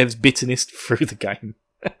feel the dev's bitterness through the game.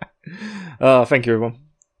 Thank you, everyone.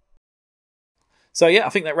 So yeah, I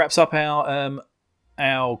think that wraps up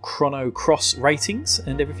our Chrono Cross ratings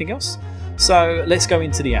and everything else. So let's go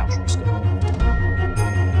into the outro, Scott.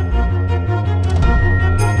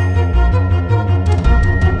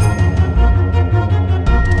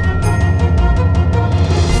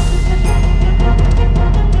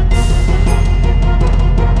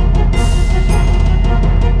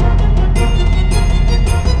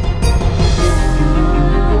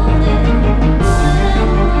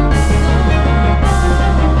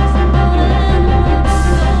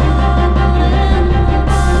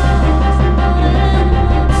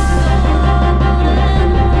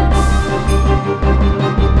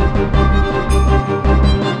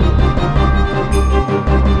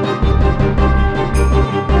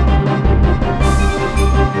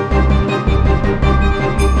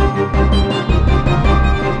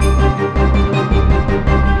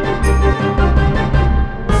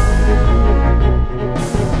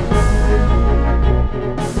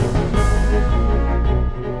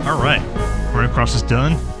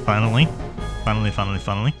 done. Finally. Finally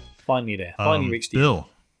there. Finally reached the end. Bill,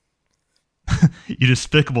 you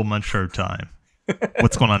despicable muncher of time.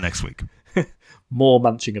 What's going on next week? More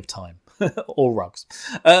munching of time. Or rugs.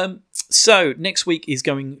 So next week is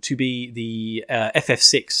going to be the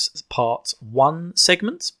FF6 Part 1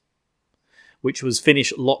 segment, which was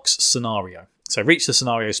finish Locke's scenario. So reach the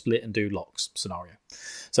scenario split and do Locke's scenario.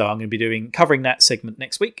 So I'm going to be covering that segment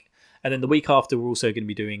next week. And then the week after, we're also going to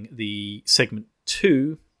be doing the segment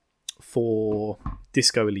 2 for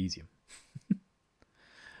Disco Elysium,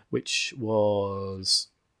 which was...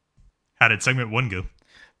 How did segment 1 go?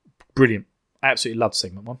 Brilliant. Absolutely loved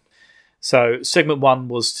segment 1. So segment 1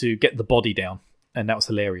 was to get the body down, and that was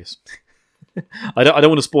hilarious. I don't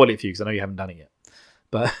want to spoil it for you because I know you haven't done it yet,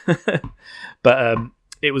 but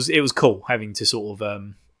it was cool having to sort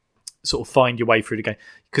of find your way through the game,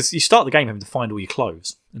 because you start the game having to find all your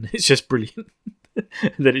clothes, and it's just brilliant. And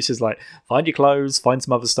then it's just like find your clothes, find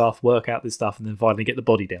some other stuff, work out this stuff, and then finally get the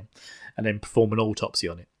body down, and then perform an autopsy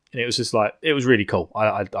on it. And it was just like, it was really cool.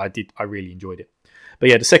 I really enjoyed it. But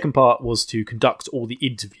yeah, the second part was to conduct all the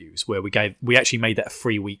interviews, where we actually made that a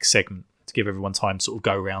 3-week segment to give everyone time to sort of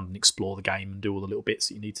go around and explore the game and do all the little bits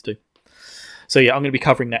that you need to do. So yeah, I'm going to be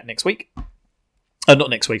covering that next week. Not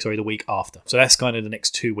next week, sorry, the week after. So that's kind of the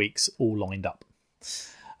next 2 weeks all lined up.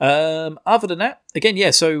 Other than that, again, yeah,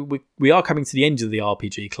 so we are coming to the end of the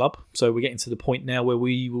RPG Club. So we're getting to the point now where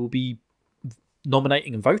we will be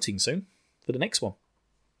nominating and voting soon for the next one.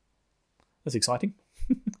 That's exciting.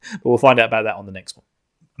 But we'll find out about that on the next one.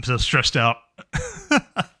 I'm so stressed out.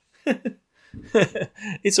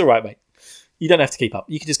 It's all right, mate. You don't have to keep up.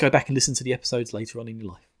 You can just go back and listen to the episodes later on in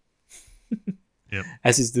your life. Yep.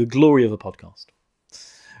 As is the glory of a podcast.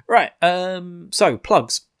 Right. So,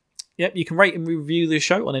 plugs. Yep, you can rate and review the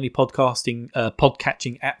show on any podcatching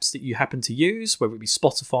apps that you happen to use, whether it be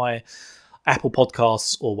Spotify, Apple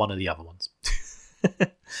Podcasts, or one of the other ones.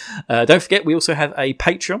 Don't forget, we also have a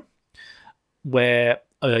Patreon, where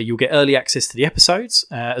you'll get early access to the episodes,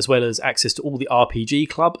 as well as access to all the RPG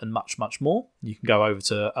Club and much, much more. You can go over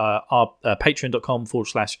to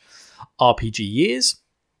patreon.com/RPGYears.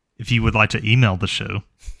 If you would like to email the show,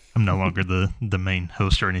 I'm no longer the main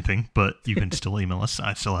host or anything, but you can still email us.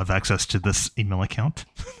 I still have access to this email account.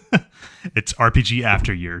 It's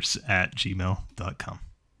rpgafteryears@gmail.com.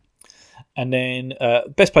 And then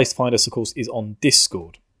best place to find us, of course, is on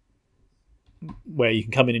Discord, where you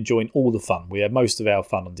can come in and join all the fun. We have most of our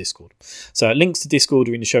fun on Discord. So links to Discord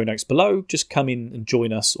are in the show notes below. Just come in and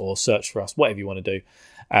join us, or search for us, whatever you want to do.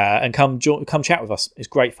 And come chat with us. It's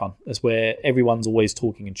great fun. It's where everyone's always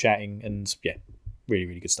talking and chatting, and yeah, really,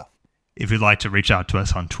 really good stuff. If you'd like to reach out to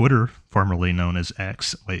us on Twitter, formerly known as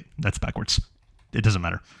X. Wait, that's backwards. It doesn't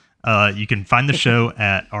matter. You can find the show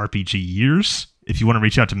at RPG Years. If you want to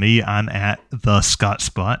reach out to me, I'm at the Scott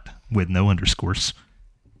Spot with no underscores.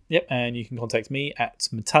 Yep, and you can contact me at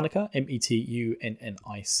Metunnica,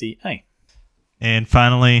 METUNNICA. And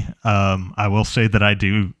finally, I will say that I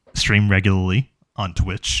do stream regularly on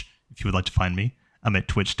Twitch. If you would like to find me, I'm at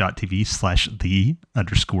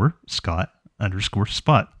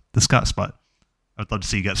twitch.tv/the_Scott_Spot. The Scott Spot. I would love to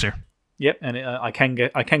see you guys there. Yep, and I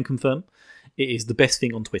can confirm it is the best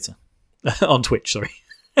thing on Twitter. On Twitch, sorry.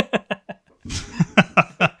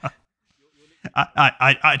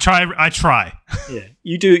 I try. Yeah,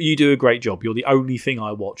 you do a great job. You're the only thing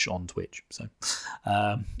I watch on Twitch. So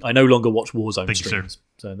I no longer watch Warzone streams.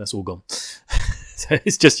 So that's all gone. So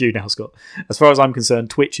it's just you now, Scott. As far as I'm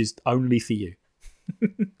concerned, Twitch is only for you.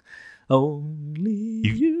 Only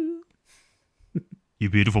you. You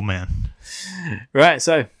beautiful man. Right,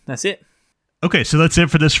 so that's it. Okay, so that's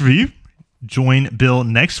it for this review. Join Bill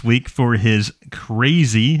next week for his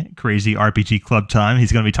crazy RPG Club time.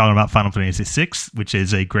 He's going to be talking about Final Fantasy VI, which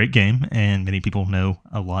is a great game, and many people know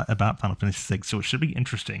a lot about Final Fantasy VI, so it should be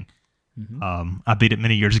interesting. Mm-hmm. I beat it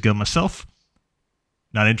many years ago myself.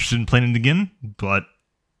 Not interested in playing it again, but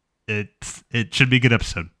it should be a good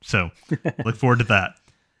episode. So look forward to that.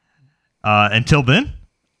 Until then,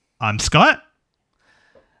 I'm Scott.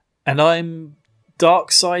 And I'm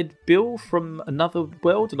Dark Side Bill from another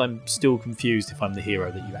world, and I'm still confused if I'm the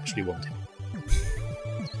hero that you actually wanted.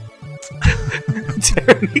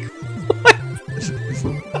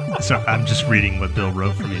 So I'm just reading what Bill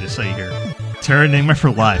wrote for me to say here. Terra Enigma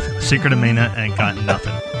for life. Secret of Mana and got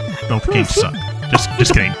nothing. Both games suck. Just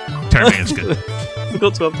kidding. Terra Enigma is good.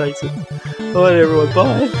 Forgot to update it. Alright everyone,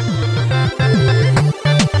 bye.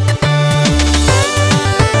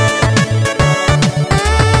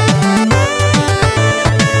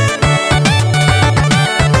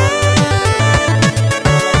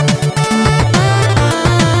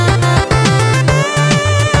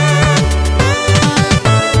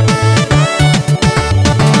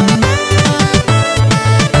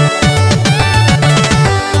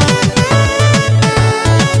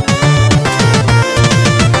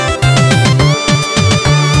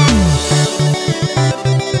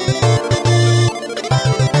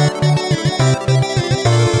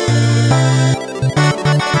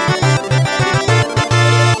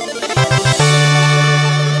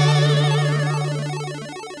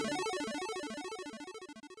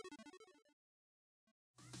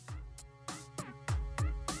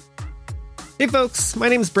 Hey folks, my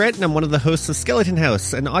name's Brett and I'm one of the hosts of Skeleton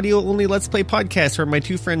House, an audio-only Let's Play podcast where my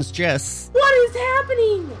two friends Jess... What is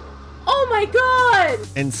happening? Oh my god!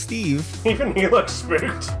 ...and Steve... Even he looks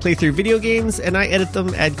spooked. ...play through video games and I edit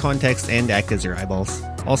them, add context, and act as your eyeballs.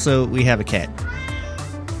 Also, we have a cat.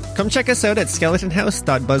 Come check us out at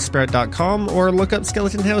skeletonhouse.buzzsprout.com or look up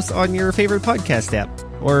Skeleton House on your favorite podcast app.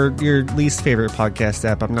 Or your least favorite podcast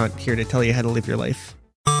app. I'm not here to tell you how to live your life.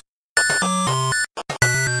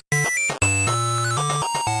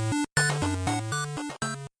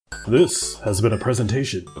 This has been a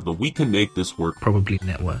presentation of the We Can Make This Work Probably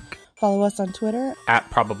Network. Follow us on Twitter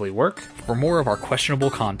 @ProbablyWork for more of our questionable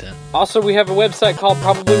content. Also, we have a website called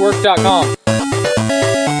probablywork.com.